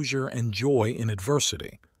composure and joy in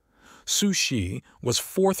adversity. Su Shi was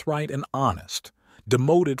forthright and honest,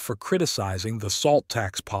 demoted for criticizing the salt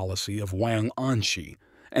tax policy of Wang Anshi,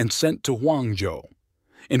 and sent to Huangzhou.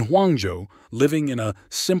 In Huangzhou, living in a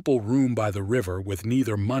simple room by the river with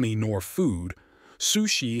neither money nor food, Su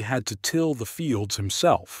Shi had to till the fields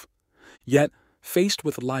himself. Yet, faced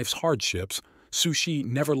with life's hardships, Su Shi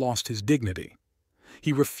never lost his dignity.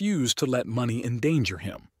 He refused to let money endanger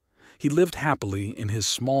him. He lived happily in his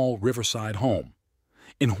small riverside home.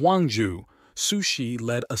 In Huangzhou, Su Shi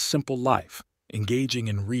led a simple life, engaging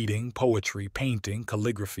in reading, poetry, painting,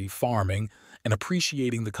 calligraphy, farming, and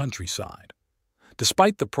appreciating the countryside.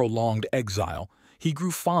 Despite the prolonged exile, he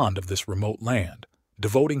grew fond of this remote land,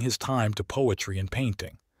 devoting his time to poetry and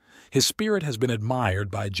painting. His spirit has been admired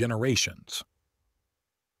by generations.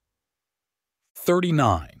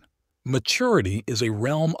 39. Maturity is a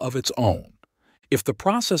realm of its own. If the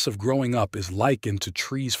process of growing up is likened to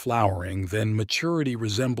trees flowering, then maturity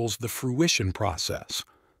resembles the fruition process.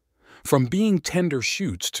 From being tender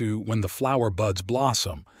shoots to when the flower buds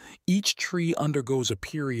blossom, each tree undergoes a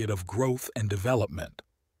period of growth and development.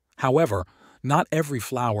 However, not every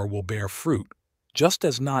flower will bear fruit. just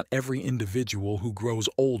as not every individual who grows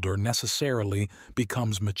older necessarily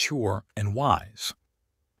becomes mature and wise.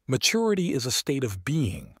 Maturity is a state of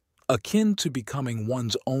being, akin to becoming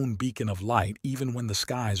one's own beacon of light even when the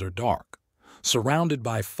skies are dark. Surrounded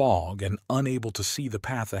by fog and unable to see the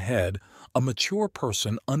path ahead, a mature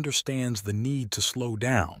person understands the need to slow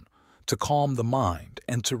down, to calm the mind,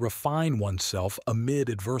 and to refine oneself amid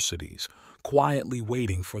adversities, quietly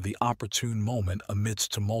waiting for the opportune moment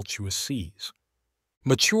amidst tumultuous seas.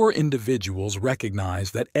 Mature individuals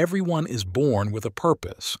recognize that everyone is born with a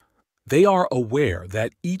purpose. They are aware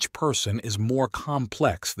that each person is more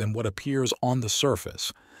complex than what appears on the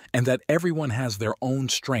surface, and that everyone has their own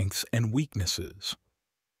strengths and weaknesses.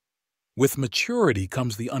 With maturity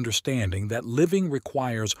comes the understanding that living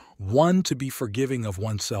requires one to be forgiving of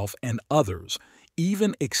oneself and others,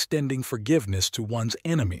 even extending forgiveness to one's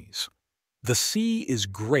enemies. The sea is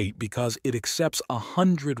great because it accepts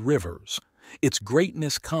 100 rivers. Its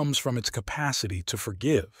greatness comes from its capacity to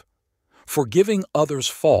forgive. Forgiving others'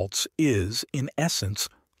 faults is, in essence,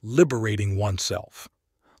 liberating oneself.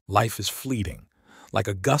 Life is fleeting, like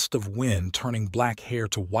a gust of wind turning black hair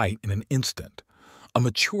to white in an instant. A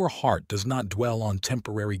mature heart does not dwell on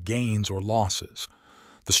temporary gains or losses.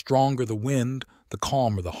 The stronger the wind, the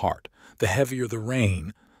calmer the heart. The heavier the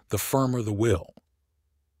rain, the firmer the will.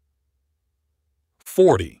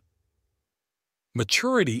 40.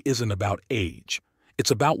 Maturity isn't about age.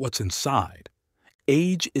 It's about what's inside.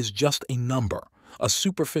 Age is just a number, a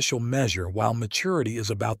superficial measure, while maturity is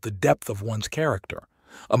about the depth of one's character.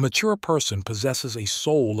 A mature person possesses a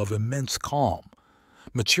soul of immense calm.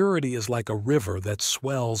 Maturity is like a river that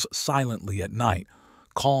swells silently at night,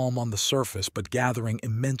 calm on the surface but gathering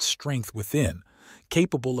immense strength within,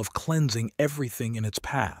 capable of cleansing everything in its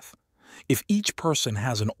path. If each person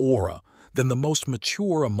has an aura, then the most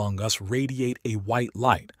mature among us radiate a white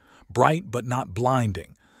light, bright but not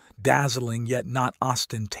blinding, dazzling yet not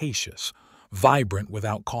ostentatious, vibrant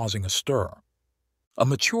without causing a stir. A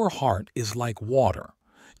mature heart is like water,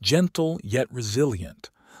 gentle yet resilient,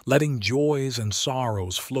 letting joys and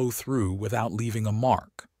sorrows flow through without leaving a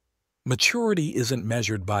mark. Maturity isn't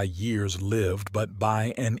measured by years lived, but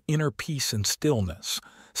by an inner peace and stillness,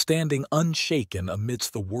 standing unshaken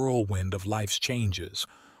amidst the whirlwind of life's changes,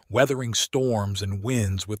 weathering storms and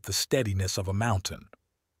winds with the steadiness of a mountain.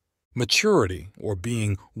 Maturity, or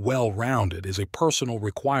being well-rounded, is a personal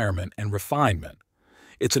requirement and refinement.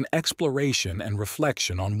 It's an exploration and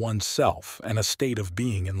reflection on oneself and a state of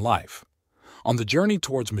being in life. On the journey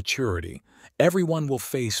towards maturity, everyone will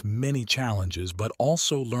face many challenges but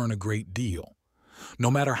also learn a great deal.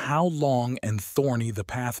 No matter how long and thorny the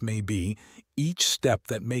path may be, each step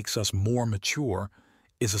that makes us more mature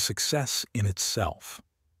is a success in itself.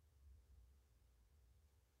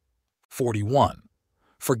 41.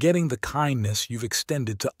 Forgetting the kindness you've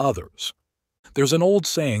extended to others. There's an old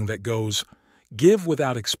saying that goes, "Give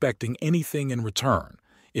without expecting anything in return.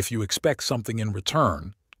 If you expect something in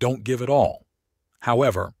return, don't give at all."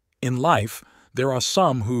 However, in life, there are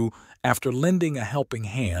some who, after lending a helping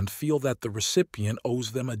hand, feel that the recipient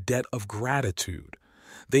owes them a debt of gratitude.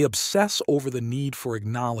 They obsess over the need for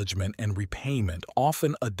acknowledgement and repayment,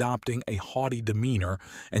 often adopting a haughty demeanor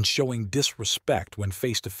and showing disrespect when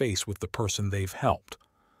face to face with the person they've helped.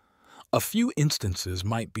 A few instances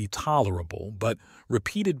might be tolerable, but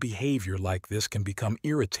repeated behavior like this can become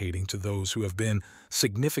irritating to those who have been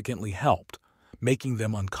significantly helped, making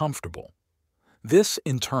them uncomfortable. This,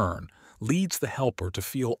 in turn, leads the helper to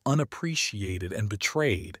feel unappreciated and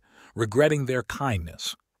betrayed, regretting their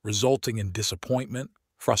kindness, resulting in disappointment,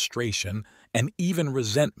 frustration, and even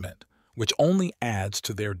resentment, which only adds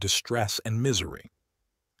to their distress and misery.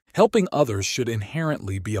 Helping others should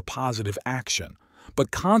inherently be a positive action,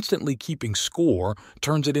 but constantly keeping score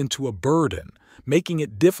turns it into a burden, making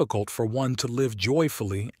it difficult for one to live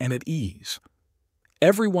joyfully and at ease.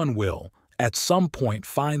 Everyone will, at some point,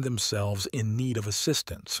 find themselves in need of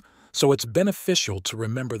assistance, so it's beneficial to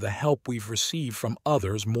remember the help we've received from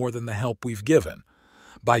others more than the help we've given.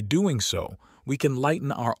 By doing so, we can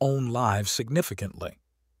lighten our own lives significantly.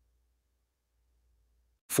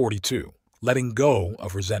 42. Letting go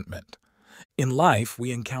of resentment. In life,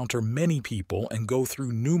 we encounter many people and go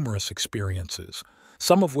through numerous experiences,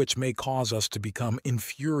 some of which may cause us to become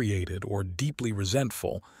infuriated or deeply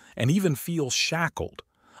resentful and even feel shackled,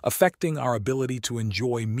 affecting our ability to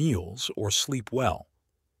enjoy meals or sleep well.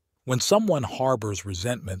 When someone harbors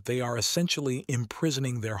resentment, they are essentially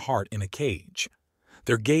imprisoning their heart in a cage.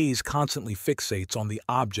 Their gaze constantly fixates on the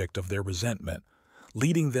object of their resentment,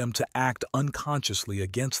 leading them to act unconsciously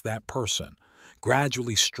against that person,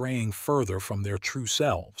 gradually straying further from their true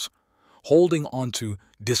selves. Holding onto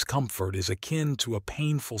discomfort is akin to a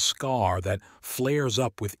painful scar that flares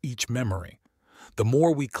up with each memory. The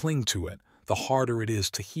more we cling to it, the harder it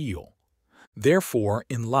is to heal. Therefore,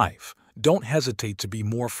 in life, don't hesitate to be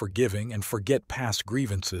more forgiving and forget past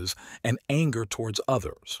grievances and anger towards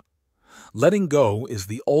others. Letting go is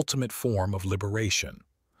the ultimate form of liberation.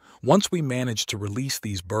 Once we manage to release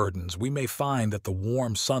these burdens, we may find that the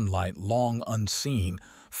warm sunlight, long unseen,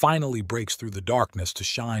 finally breaks through the darkness to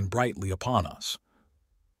shine brightly upon us.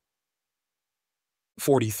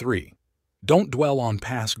 43. Don't dwell on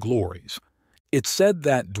past glories. It's said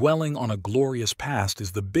that dwelling on a glorious past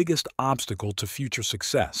is the biggest obstacle to future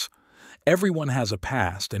success. Everyone has a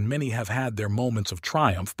past, and many have had their moments of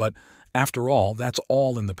triumph, but after all, that's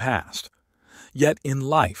all in the past. Yet in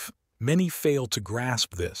life, many fail to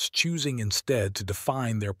grasp this, choosing instead to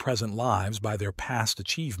define their present lives by their past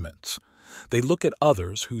achievements. They look at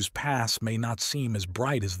others whose past may not seem as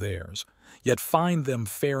bright as theirs, yet find them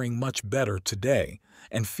faring much better today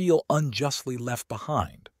and feel unjustly left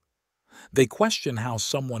behind. They question how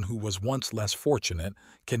someone who was once less fortunate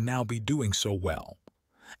can now be doing so well.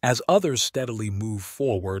 As others steadily move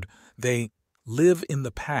forward, they live in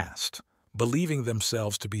the past, believing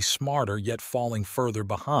themselves to be smarter yet falling further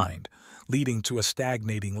behind, leading to a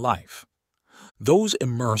stagnating life. Those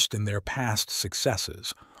immersed in their past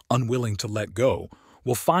successes, unwilling to let go,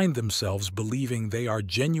 will find themselves believing they are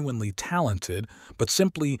genuinely talented but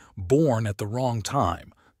simply born at the wrong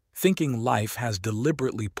time, thinking life has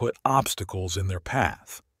deliberately put obstacles in their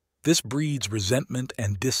path. This breeds resentment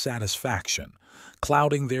and dissatisfaction,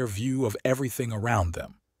 clouding their view of everything around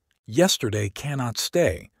them. Yesterday cannot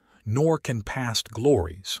stay, nor can past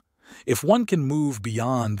glories. If one can move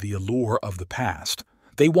beyond the allure of the past,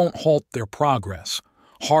 they won't halt their progress,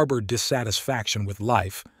 harbor dissatisfaction with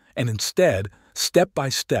life, and instead, step by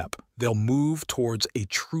step, they'll move towards a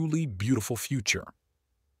truly beautiful future.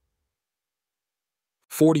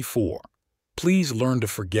 44. Please learn to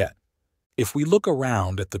forget. If we look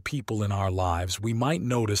around at the people in our lives, we might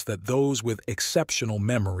notice that those with exceptional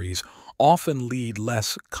memories often lead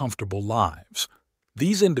less comfortable lives.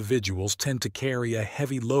 These individuals tend to carry a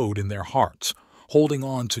heavy load in their hearts, holding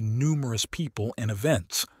on to numerous people and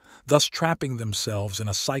events, thus trapping themselves in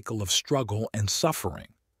a cycle of struggle and suffering.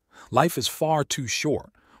 Life is far too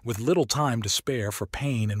short, with little time to spare for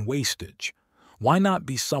pain and wastage. Why not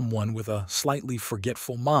be someone with a slightly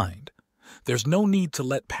forgetful mind? There's no need to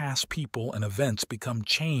let past people and events become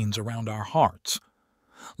chains around our hearts.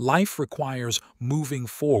 Life requires moving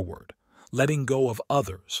forward, letting go of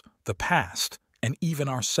others, the past, and even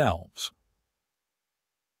ourselves.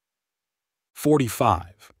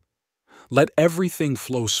 45. Let everything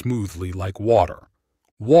flow smoothly like water.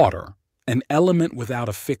 Water, an element without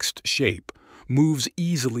a fixed shape, moves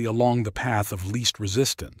easily along the path of least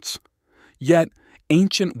resistance. Yet,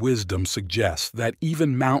 ancient wisdom suggests that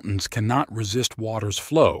even mountains cannot resist water's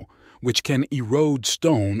flow, which can erode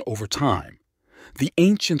stone over time. The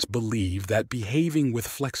ancients believed that behaving with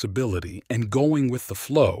flexibility and going with the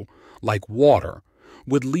flow, like water,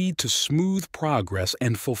 would lead to smooth progress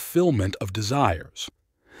and fulfillment of desires.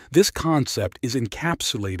 This concept is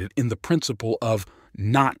encapsulated in the principle of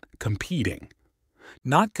not competing.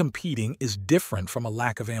 Not competing is different from a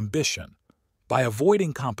lack of ambition. By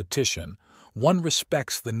avoiding competition, one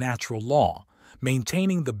respects the natural law,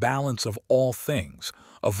 maintaining the balance of all things,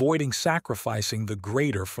 avoiding sacrificing the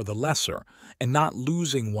greater for the lesser, and not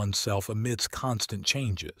losing oneself amidst constant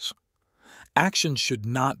changes. Action should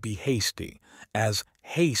not be hasty, as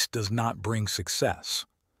haste does not bring success.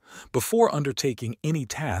 Before undertaking any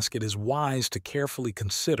task, it is wise to carefully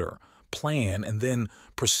consider, plan, and then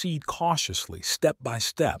proceed cautiously, step by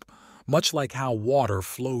step, much like how water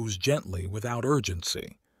flows gently without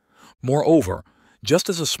urgency. Moreover, just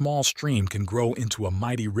as a small stream can grow into a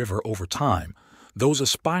mighty river over time, those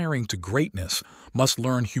aspiring to greatness must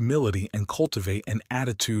learn humility and cultivate an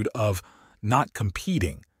attitude of not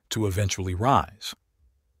competing to eventually rise.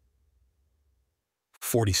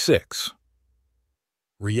 46.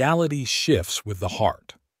 Reality shifts with the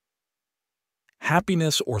heart.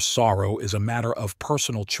 Happiness or sorrow is a matter of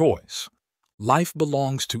personal choice. Life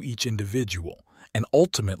belongs to each individual, and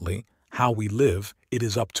ultimately, how we live, it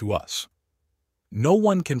is up to us. No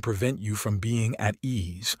one can prevent you from being at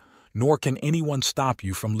ease, nor can anyone stop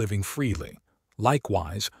you from living freely.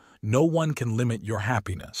 Likewise, no one can limit your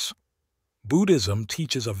happiness. Buddhism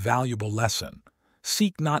teaches a valuable lesson.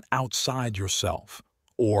 Seek not outside yourself,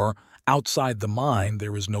 or outside the mind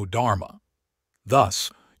there is no dharma.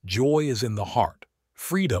 Thus, joy is in the heart,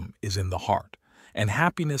 freedom is in the heart, and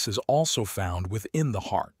happiness is also found within the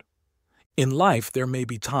heart. In life, there may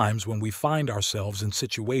be times when we find ourselves in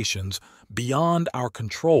situations beyond our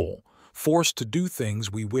control, forced to do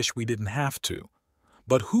things we wish we didn't have to.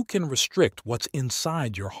 But who can restrict what's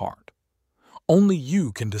inside your heart? Only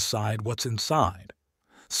you can decide what's inside.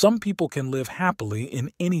 Some people can live happily in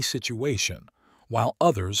any situation, while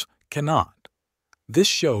others cannot. This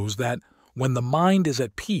shows that when the mind is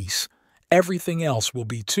at peace, everything else will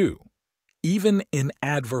be too. Even in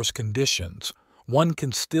adverse conditions, one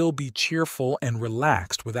can still be cheerful and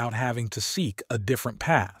relaxed without having to seek a different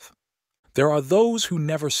path. There are those who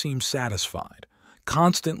never seem satisfied,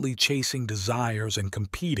 constantly chasing desires and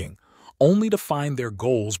competing, only to find their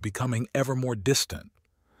goals becoming ever more distant.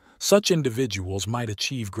 Such individuals might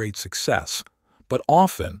achieve great success, but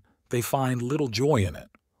often they find little joy in it.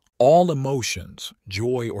 All emotions,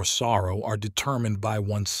 joy or sorrow, are determined by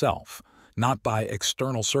oneself, not by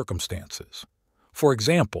external circumstances. For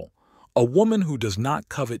example, a woman who does not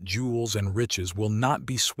covet jewels and riches will not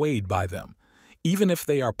be swayed by them, even if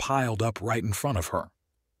they are piled up right in front of her.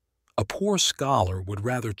 A poor scholar would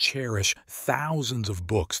rather cherish thousands of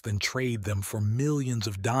books than trade them for millions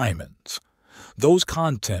of diamonds. Those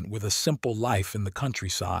content with a simple life in the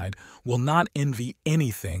countryside will not envy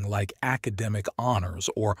anything like academic honors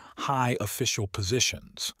or high official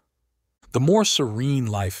positions. The more serene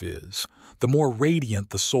life is, the more radiant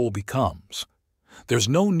the soul becomes. There's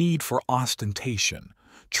no need for ostentation.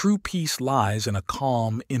 True peace lies in a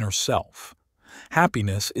calm inner self.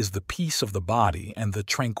 Happiness is the peace of the body and the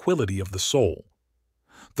tranquility of the soul.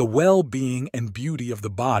 The well-being and beauty of the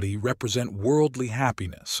body represent worldly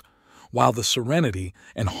happiness, while the serenity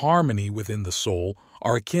and harmony within the soul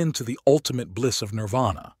are akin to the ultimate bliss of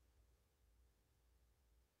nirvana.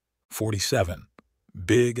 47.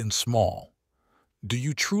 Big and small. Do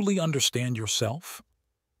you truly understand yourself?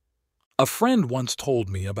 A friend once told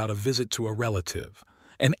me about a visit to a relative,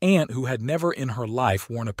 an aunt who had never in her life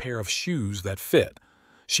worn a pair of shoes that fit.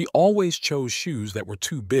 She always chose shoes that were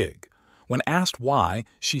too big. When asked why,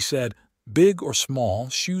 she said, "Big or small,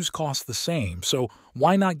 shoes cost the same, so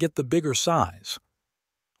why not get the bigger size?"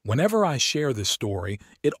 Whenever I share this story,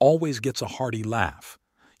 it always gets a hearty laugh.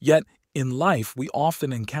 Yet, in life, we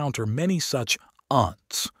often encounter many such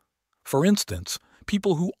aunts. For instance,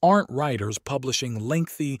 people who aren't writers publishing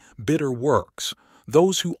lengthy, bitter works,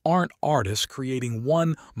 those who aren't artists creating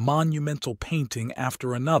one monumental painting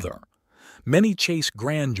after another. Many chase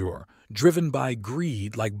grandeur, driven by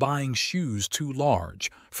greed, like buying shoes too large,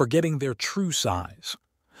 forgetting their true size.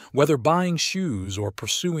 Whether buying shoes or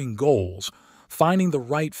pursuing goals, finding the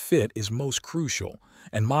right fit is most crucial,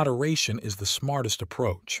 and moderation is the smartest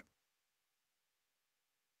approach.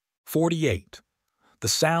 48. The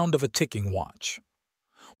sound of a ticking watch.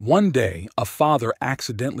 One day, a father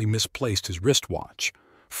accidentally misplaced his wristwatch.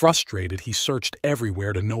 Frustrated, he searched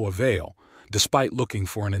everywhere to no avail, despite looking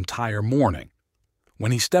for an entire morning.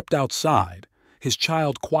 When he stepped outside, his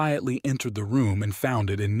child quietly entered the room and found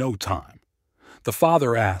it in no time. The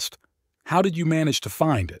father asked, "How did you manage to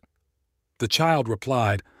find it?" The child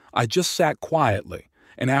replied, "I just sat quietly,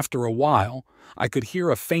 and after a while, I could hear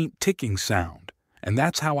a faint ticking sound, and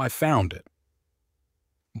that's how I found it."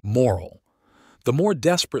 Moral: the more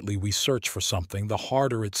desperately we search for something, the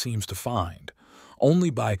harder it seems to find. Only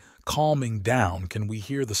by calming down can we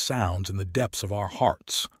hear the sounds in the depths of our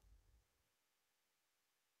hearts.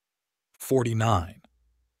 49.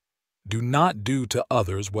 Do not do to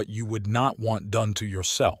others what you would not want done to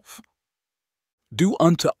yourself. Do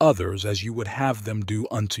unto others as you would have them do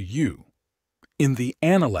unto you. In the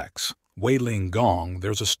Analects, Wailing Gong,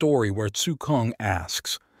 there's a story where Tzu Kung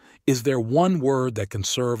asks, "Is there one word that can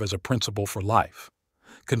serve as a principle for life?"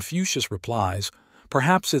 Confucius replies,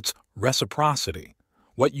 "Perhaps it's reciprocity.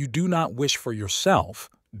 What you do not wish for yourself,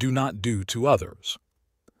 do not do to others."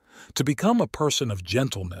 To become a person of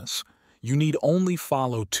gentleness, you need only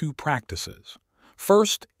follow two practices.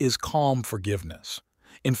 First is calm forgiveness.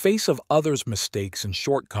 In face of others' mistakes and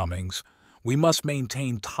shortcomings, we must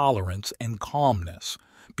maintain tolerance and calmness,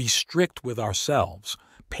 be strict with ourselves,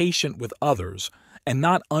 patient with others, and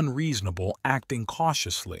not unreasonable, acting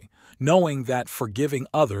cautiously, knowing that forgiving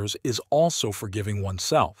others is also forgiving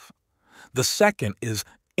oneself. The second is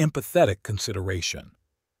empathetic consideration.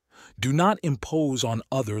 Do not impose on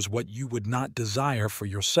others what you would not desire for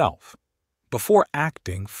yourself. Before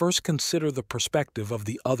acting, first consider the perspective of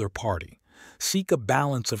the other party. Seek a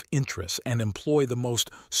balance of interests and employ the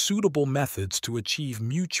most suitable methods to achieve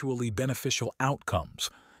mutually beneficial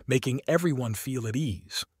outcomes, making everyone feel at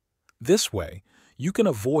ease. This way, you can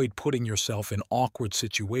avoid putting yourself in awkward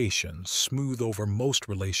situations, smooth over most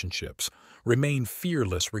relationships, remain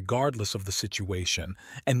fearless regardless of the situation,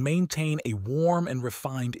 and maintain a warm and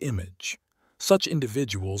refined image. Such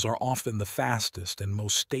individuals are often the fastest and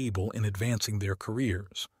most stable in advancing their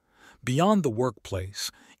careers. Beyond the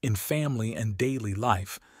workplace, in family and daily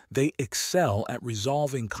life, they excel at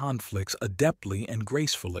resolving conflicts adeptly and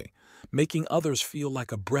gracefully, making others feel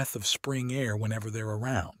like a breath of spring air whenever they're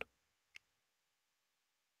around.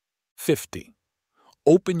 50.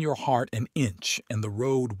 Open your heart an inch and the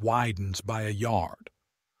road widens by a yard.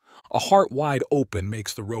 A heart wide open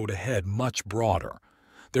makes the road ahead much broader.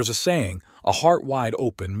 There's a saying, a heart wide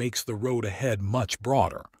open makes the road ahead much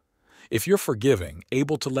broader. If you're forgiving,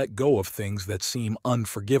 able to let go of things that seem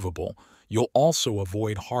unforgivable, you'll also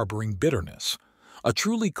avoid harboring bitterness. A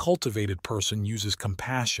truly cultivated person uses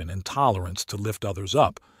compassion and tolerance to lift others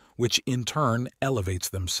up, which in turn elevates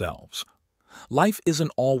themselves. Life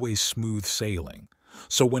isn't always smooth sailing,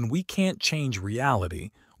 so when we can't change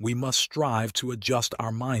reality, we must strive to adjust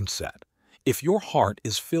our mindset. If your heart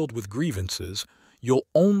is filled with grievances, you'll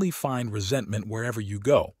only find resentment wherever you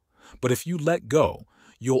go. But if you let go,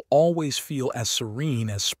 you'll always feel as serene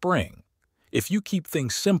as spring. If you keep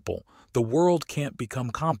things simple, the world can't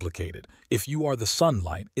become complicated. If you are the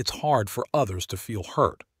sunlight, it's hard for others to feel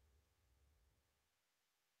hurt.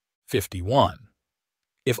 51.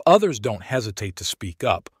 If others don't hesitate to speak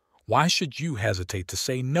up, why should you hesitate to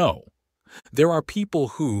say no? There are people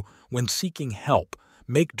who, when seeking help,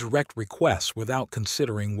 make direct requests without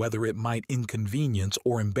considering whether it might inconvenience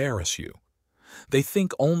or embarrass you. They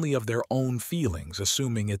think only of their own feelings,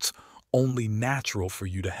 assuming it's only natural for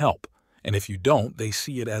you to help, and if you don't, they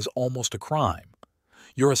see it as almost a crime.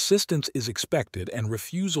 Your assistance is expected and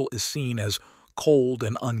refusal is seen as cold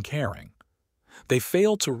and uncaring. They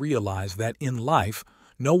fail to realize that in life,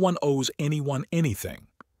 no one owes anyone anything.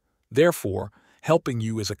 Therefore, helping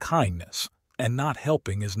you is a kindness, and not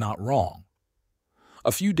helping is not wrong.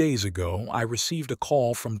 A few days ago, I received a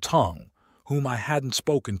call from Tung, whom I hadn't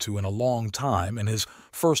spoken to in a long time, and his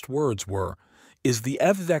first words were, "Is the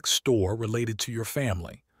FVEX store related to your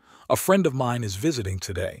family? A friend of mine is visiting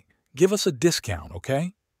today. Give us a discount,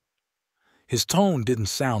 okay?" His tone didn't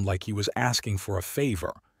sound like he was asking for a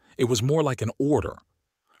favor. It was more like an order.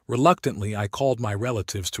 Reluctantly, I called my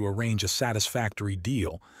relatives to arrange a satisfactory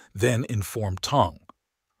deal, then informed Tung.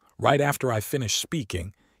 Right after I finished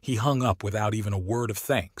speaking, he hung up without even a word of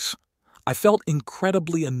thanks. I felt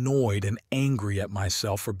incredibly annoyed and angry at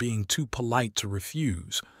myself for being too polite to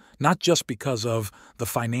refuse, not just because of the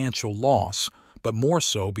financial loss, but more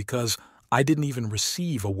so because I didn't even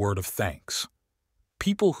receive a word of thanks.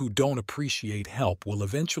 People who don't appreciate help will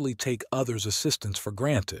eventually take others' assistance for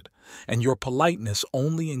granted, and your politeness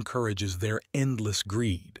only encourages their endless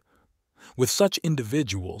greed. With such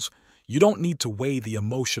individuals, you don't need to weigh the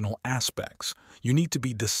emotional aspects. You need to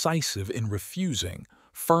be decisive in refusing,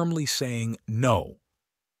 firmly saying no.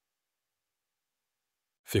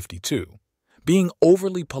 52. Being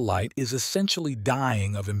overly polite is essentially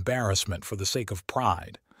dying of embarrassment for the sake of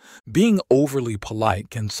pride. Being overly polite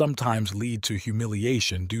can sometimes lead to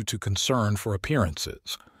humiliation due to concern for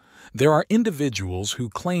appearances. There are individuals who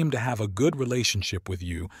claim to have a good relationship with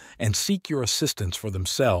you and seek your assistance for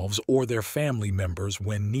themselves or their family members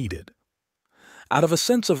when needed. Out of a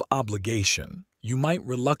sense of obligation, you might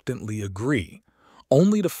reluctantly agree,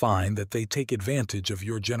 only to find that they take advantage of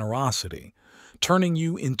your generosity, turning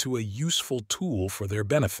you into a useful tool for their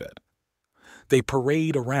benefit. They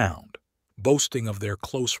parade around, boasting of their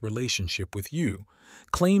close relationship with you,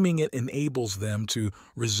 claiming it enables them to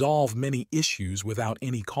resolve many issues without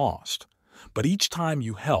any cost. But each time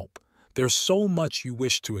you help, there's so much you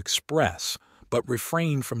wish to express, but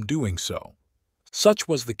refrain from doing so. Such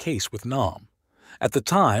was the case with Nam. At the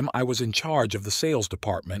time, I was in charge of the sales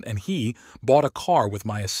department, and he bought a car with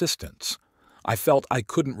my assistance. I felt I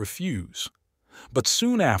couldn't refuse. But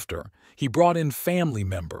soon after, he brought in family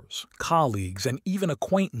members, colleagues, and even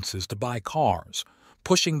acquaintances to buy cars,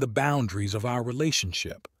 pushing the boundaries of our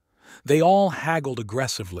relationship. They all haggled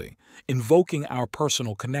aggressively, invoking our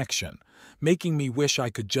personal connection, making me wish I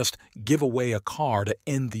could just give away a car to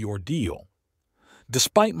end the ordeal.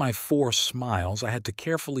 Despite my forced smiles, I had to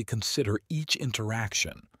carefully consider each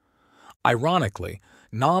interaction. Ironically,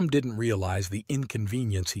 Nam didn't realize the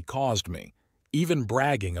inconvenience he caused me, even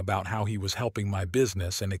bragging about how he was helping my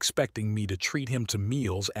business and expecting me to treat him to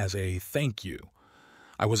meals as a thank you.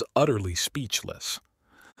 I was utterly speechless.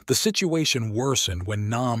 The situation worsened when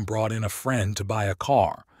Nam brought in a friend to buy a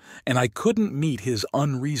car, and I couldn't meet his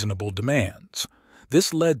unreasonable demands.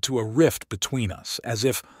 This led to a rift between us, as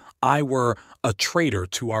if I were a traitor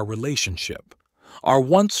to our relationship. Our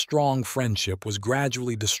once strong friendship was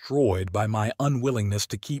gradually destroyed by my unwillingness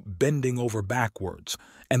to keep bending over backwards,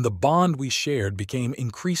 and the bond we shared became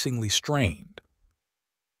increasingly strained.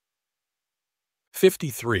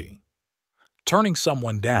 53. Turning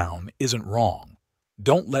someone down isn't wrong.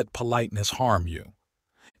 Don't let politeness harm you.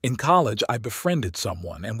 In college, I befriended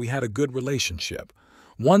someone and we had a good relationship.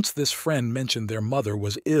 Once this friend mentioned their mother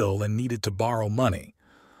was ill and needed to borrow money.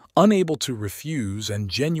 Unable to refuse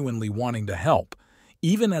and genuinely wanting to help,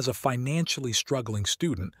 even as a financially struggling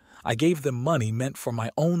student, I gave them money meant for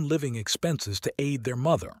my own living expenses to aid their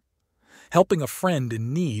mother. Helping a friend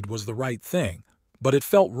in need was the right thing, but it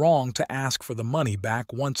felt wrong to ask for the money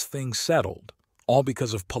back once things settled, all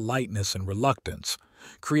because of politeness and reluctance,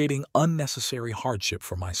 creating unnecessary hardship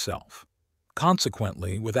for myself.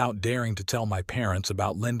 Consequently, without daring to tell my parents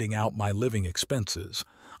about lending out my living expenses,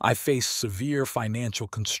 I faced severe financial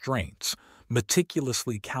constraints,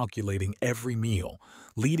 meticulously calculating every meal,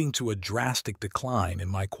 leading to a drastic decline in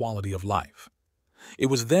my quality of life.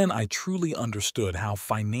 It was then I truly understood how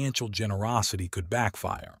financial generosity could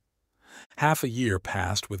backfire. Half a year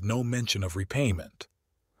passed with no mention of repayment.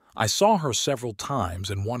 I saw her several times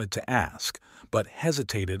and wanted to ask, but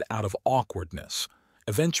hesitated out of awkwardness,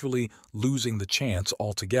 eventually losing the chance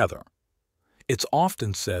altogether. It's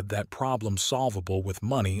often said that problems solvable with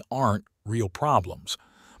money aren't real problems,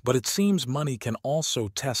 but it seems money can also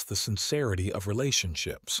test the sincerity of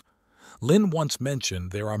relationships. Lynn once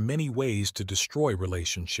mentioned there are many ways to destroy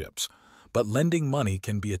relationships, but lending money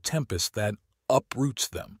can be a tempest that uproots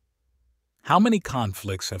them. How many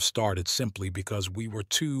conflicts have started simply because we were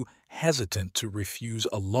too hesitant to refuse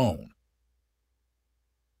a loan?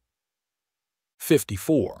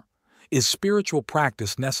 54. Is spiritual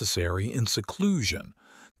practice necessary in seclusion?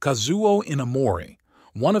 Kazuo Inamori,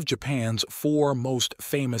 one of Japan's 4 most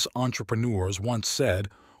famous entrepreneurs, once said,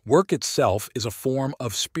 "Work itself is a form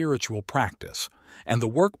of spiritual practice, and the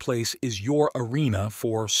workplace is your arena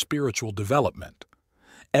for spiritual development."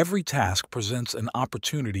 Every task presents an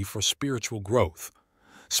opportunity for spiritual growth.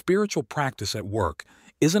 Spiritual practice at work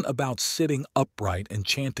isn't about sitting upright and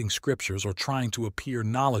chanting scriptures or trying to appear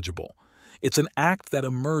knowledgeable. It's an act that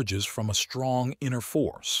emerges from a strong inner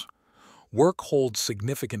force. Work holds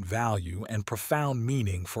significant value and profound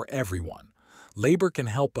meaning for everyone. Labor can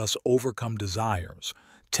help us overcome desires,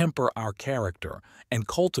 temper our character, and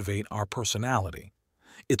cultivate our personality.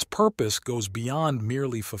 Its purpose goes beyond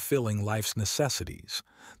merely fulfilling life's necessities.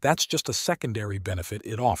 That's just a secondary benefit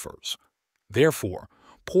it offers. Therefore,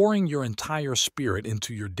 pouring your entire spirit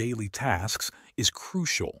into your daily tasks is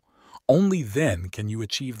crucial. Only then can you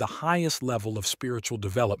achieve the highest level of spiritual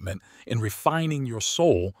development in refining your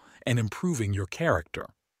soul and improving your character.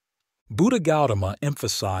 Buddha Gautama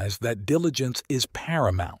emphasized that diligence is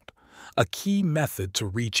paramount, a key method to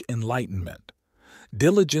reach enlightenment.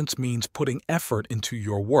 Diligence means putting effort into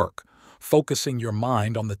your work, focusing your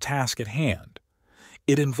mind on the task at hand.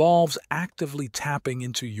 It involves actively tapping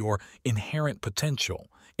into your inherent potential,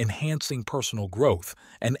 enhancing personal growth,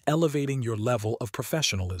 and elevating your level of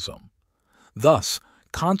professionalism. Thus,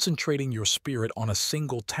 concentrating your spirit on a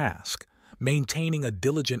single task, maintaining a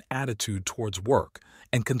diligent attitude towards work,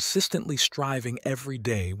 and consistently striving every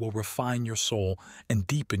day will refine your soul and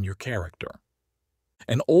deepen your character.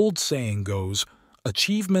 An old saying goes,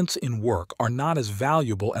 "Achievements in work are not as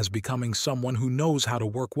valuable as becoming someone who knows how to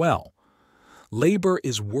work well." Labor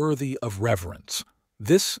is worthy of reverence.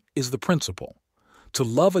 This is the principle. To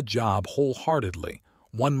love a job wholeheartedly,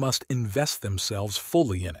 one must invest themselves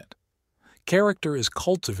fully in it. Character is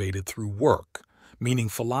cultivated through work, meaning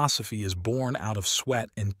philosophy is born out of sweat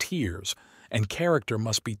and tears, and character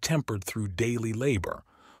must be tempered through daily labor,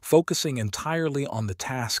 focusing entirely on the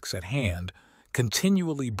tasks at hand.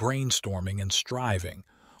 Continually brainstorming and striving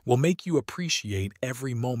will make you appreciate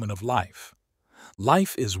every moment of life.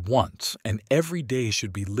 Life is once, and every day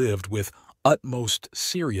should be lived with utmost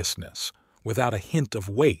seriousness, without a hint of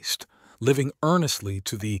waste, living earnestly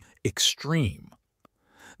to the extreme.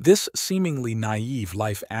 This seemingly naive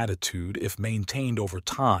life attitude, if maintained over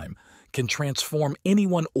time, can transform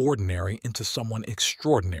anyone ordinary into someone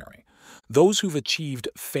extraordinary. Those who've achieved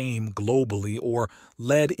fame globally or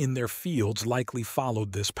led in their fields likely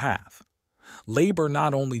followed this path. Labor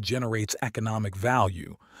not only generates economic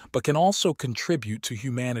value, but can also contribute to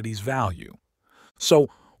humanity's value. So,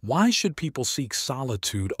 why should people seek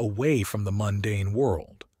solitude away from the mundane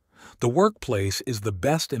world? The workplace is the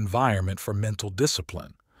best environment for mental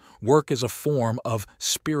discipline. Work is a form of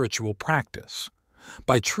spiritual practice.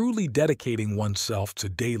 By truly dedicating oneself to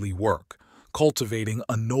daily work, cultivating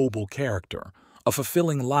a noble character, a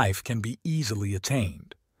fulfilling life can be easily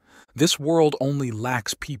attained. This world only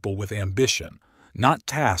lacks people with ambition, not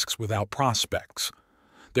tasks without prospects.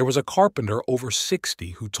 There was a carpenter over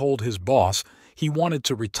 60 who told his boss he wanted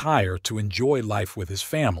to retire to enjoy life with his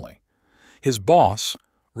family. His boss,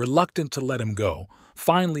 reluctant to let him go,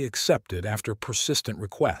 finally accepted after persistent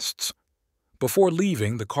requests. Before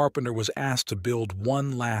leaving, the carpenter was asked to build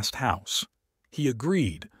one last house. He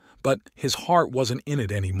agreed, but his heart wasn't in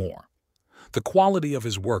it anymore. The quality of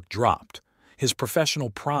his work dropped. His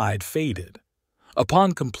professional pride faded.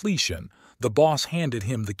 Upon completion, the boss handed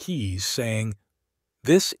him the keys, saying,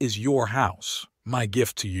 "This is your house, my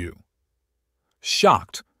gift to you."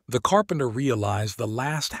 Shocked, the carpenter realized the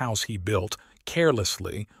last house he built,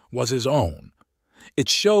 carelessly, was his own. It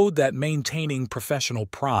showed that maintaining professional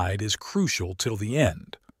pride is crucial till the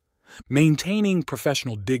end. Maintaining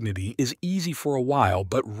professional dignity is easy for a while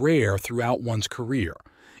but rare throughout one's career.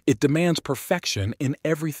 It demands perfection in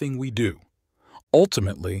everything we do.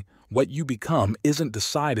 Ultimately, what you become isn't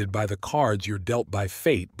decided by the cards you're dealt by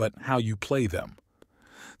fate, but how you play them.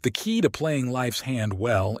 The key to playing life's hand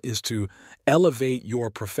well is to elevate your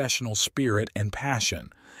professional spirit and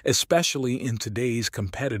passion, especially in today's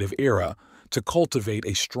competitive era, to cultivate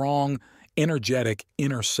a strong, energetic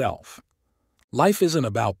inner self. Life isn't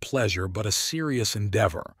about pleasure but a serious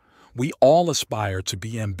endeavor. We all aspire to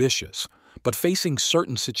be ambitious, but facing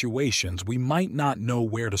certain situations we might not know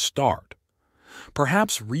where to start.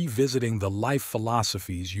 Perhaps revisiting the life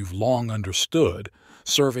philosophies you've long understood,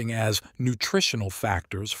 serving as nutritional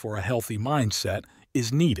factors for a healthy mindset,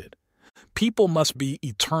 is needed. People must be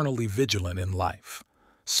eternally vigilant in life.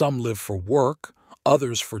 Some live for work,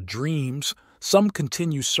 others for dreams, some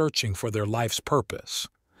continue searching for their life's purpose.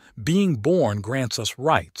 Being born grants us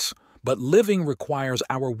rights, but living requires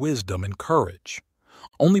our wisdom and courage.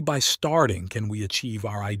 Only by starting can we achieve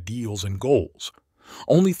our ideals and goals.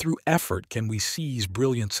 Only through effort can we seize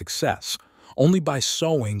brilliant success. Only by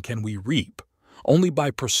sowing can we reap. Only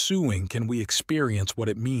by pursuing can we experience what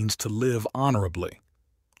it means to live honorably.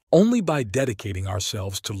 Only by dedicating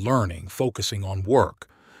ourselves to learning, focusing on work,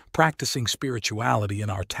 practicing spirituality in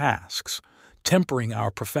our tasks, tempering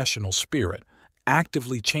our professional spirit,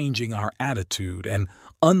 actively changing our attitude, and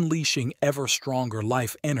unleashing ever stronger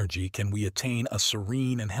life energy can we attain a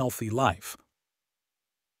serene and healthy life.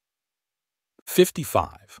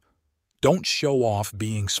 55. Don't show off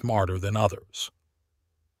being smarter than others.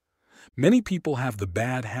 Many people have the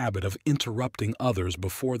bad habit of interrupting others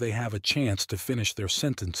before they have a chance to finish their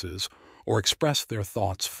sentences or express their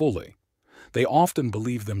thoughts fully. They often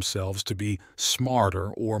believe themselves to be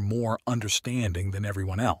smarter or more understanding than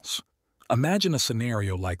everyone else. Imagine a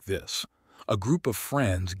scenario like this. A group of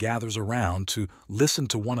friends gathers around to listen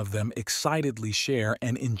to one of them excitedly share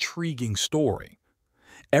an intriguing story.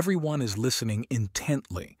 Everyone is listening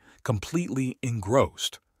intently, completely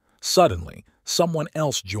engrossed. Suddenly, someone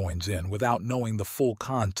else joins in without knowing the full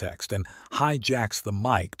context and hijacks the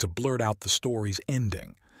mic to blurt out the story's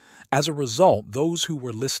ending. As a result, those who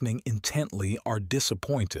were listening intently are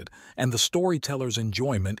disappointed, and the storyteller's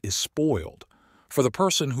enjoyment is spoiled. For the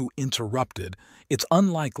person who interrupted, it's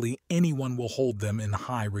unlikely anyone will hold them in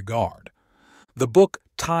high regard. The book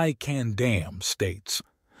Tai Can Damn states,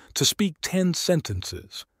 "To speak 10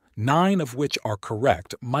 sentences, 9 of which are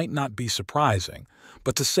correct, might not be surprising,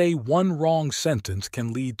 but to say one wrong sentence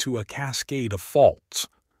can lead to a cascade of faults."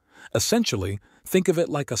 Essentially, think of it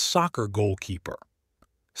like a soccer goalkeeper.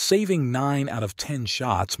 Saving 9 out of 10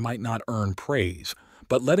 shots might not earn praise,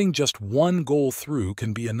 but letting just one goal through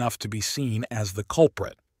can be enough to be seen as the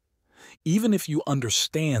culprit. Even if you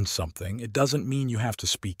understand something, it doesn't mean you have to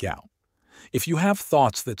speak out. If you have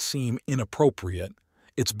thoughts that seem inappropriate,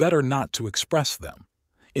 it's better not to express them.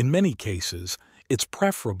 In many cases, it's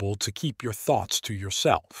preferable to keep your thoughts to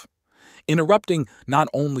yourself. Interrupting not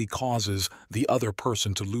only causes the other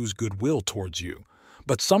person to lose goodwill towards you,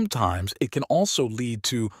 but sometimes it can also lead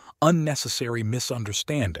to unnecessary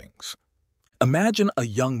misunderstandings. Imagine a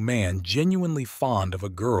young man genuinely fond of a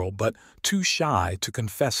girl but too shy to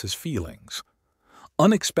confess his feelings.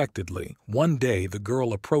 Unexpectedly, one day the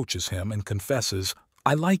girl approaches him and confesses,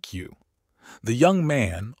 "I like you." The young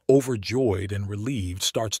man, overjoyed and relieved,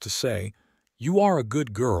 starts to say, "You are a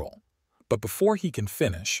good girl." But before he can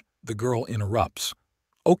finish, the girl interrupts,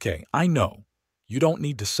 "Okay, I know. You don't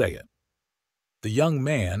need to say it." The young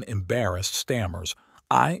man, embarrassed, stammers,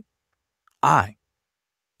 I.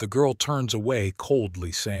 The girl turns away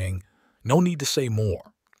coldly, saying, "No need to say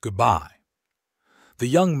more. Goodbye." The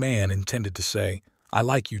young man intended to say, "I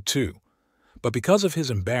like you too," but because of his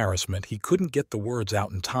embarrassment, he couldn't get the words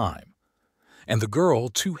out in time. And the girl,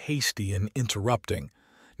 too hasty in interrupting,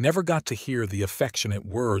 never got to hear the affectionate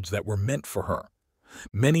words that were meant for her.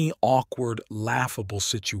 Many awkward, laughable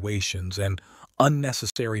situations and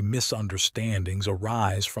unnecessary misunderstandings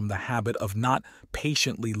arise from the habit of not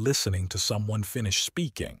patiently listening to someone finish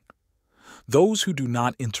speaking. Those who do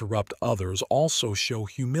not interrupt others also show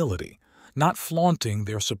humility, not flaunting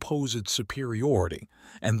their supposed superiority,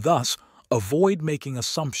 and thus avoid making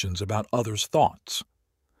assumptions about others' thoughts.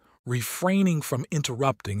 Refraining from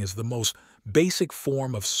interrupting is the most basic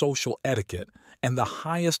form of social etiquette and the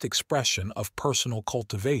highest expression of personal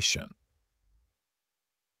cultivation.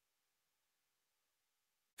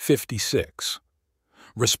 56.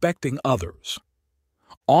 Respecting others.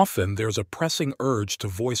 Often there's a pressing urge to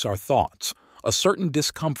voice our thoughts, a certain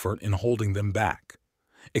discomfort in holding them back.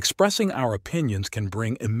 Expressing our opinions can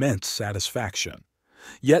bring immense satisfaction.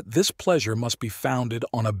 Yet this pleasure must be founded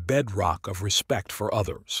on a bedrock of respect for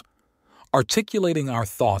others. Articulating our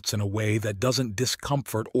thoughts in a way that doesn't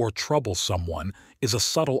discomfort or trouble someone is a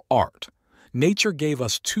subtle art. Nature gave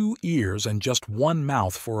us 2 ears and just 1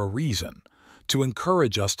 mouth for a reason, to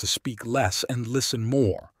encourage us to speak less and listen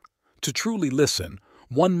more. To truly listen,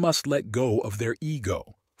 one must let go of their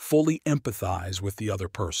ego, fully empathize with the other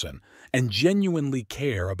person, and genuinely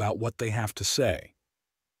care about what they have to say.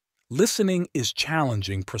 Listening is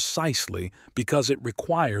challenging precisely because it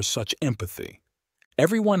requires such empathy.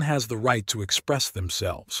 Everyone has the right to express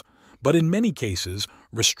themselves, but in many cases,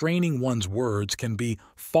 restraining one's words can be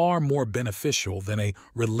far more beneficial than a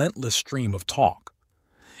relentless stream of talk.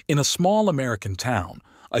 In a small American town,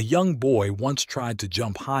 a young boy once tried to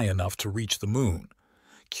jump high enough to reach the moon.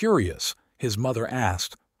 Curious, his mother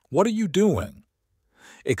asked, "What are you doing?"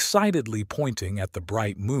 Excitedly pointing at the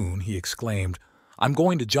bright moon, he exclaimed, "I'm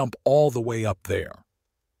going to jump all the way up there."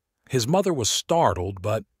 His mother was startled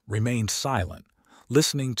but remained silent,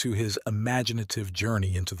 listening to his imaginative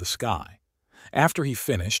journey into the sky. After he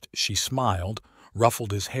finished, she smiled,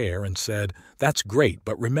 ruffled his hair, and said, "That's great,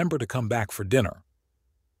 but remember to come back for dinner."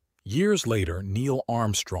 Years later, Neil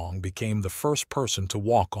Armstrong became the first person to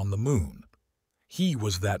walk on the moon. He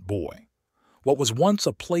was that boy. What was once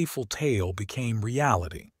a playful tale became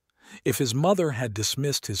reality. If his mother had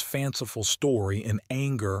dismissed his fanciful story in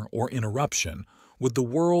anger or interruption, would the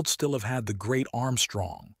world still have had the great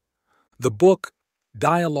Armstrong? The book,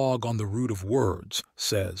 Dialogue on the Root of Words,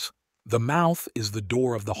 says, "The mouth is the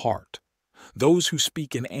door of the heart. Those who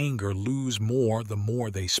speak in anger lose more the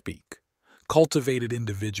more they speak. Cultivated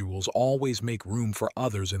individuals always make room for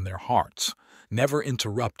others in their hearts, never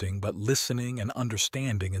interrupting but listening and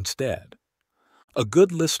understanding instead." A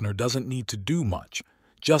good listener doesn't need to do much.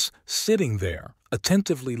 Just sitting there,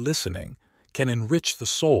 attentively listening, can enrich the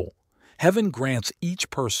soul. Heaven grants each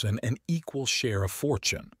person an equal share of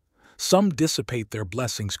fortune. Some dissipate their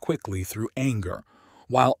blessings quickly through anger,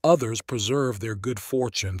 while others preserve their good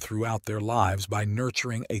fortune throughout their lives by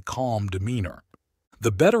nurturing a calm demeanor.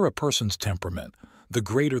 The better a person's temperament, the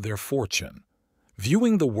greater their fortune.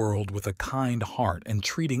 Viewing the world with a kind heart and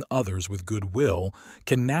treating others with goodwill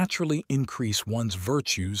can naturally increase one's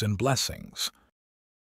virtues and blessings.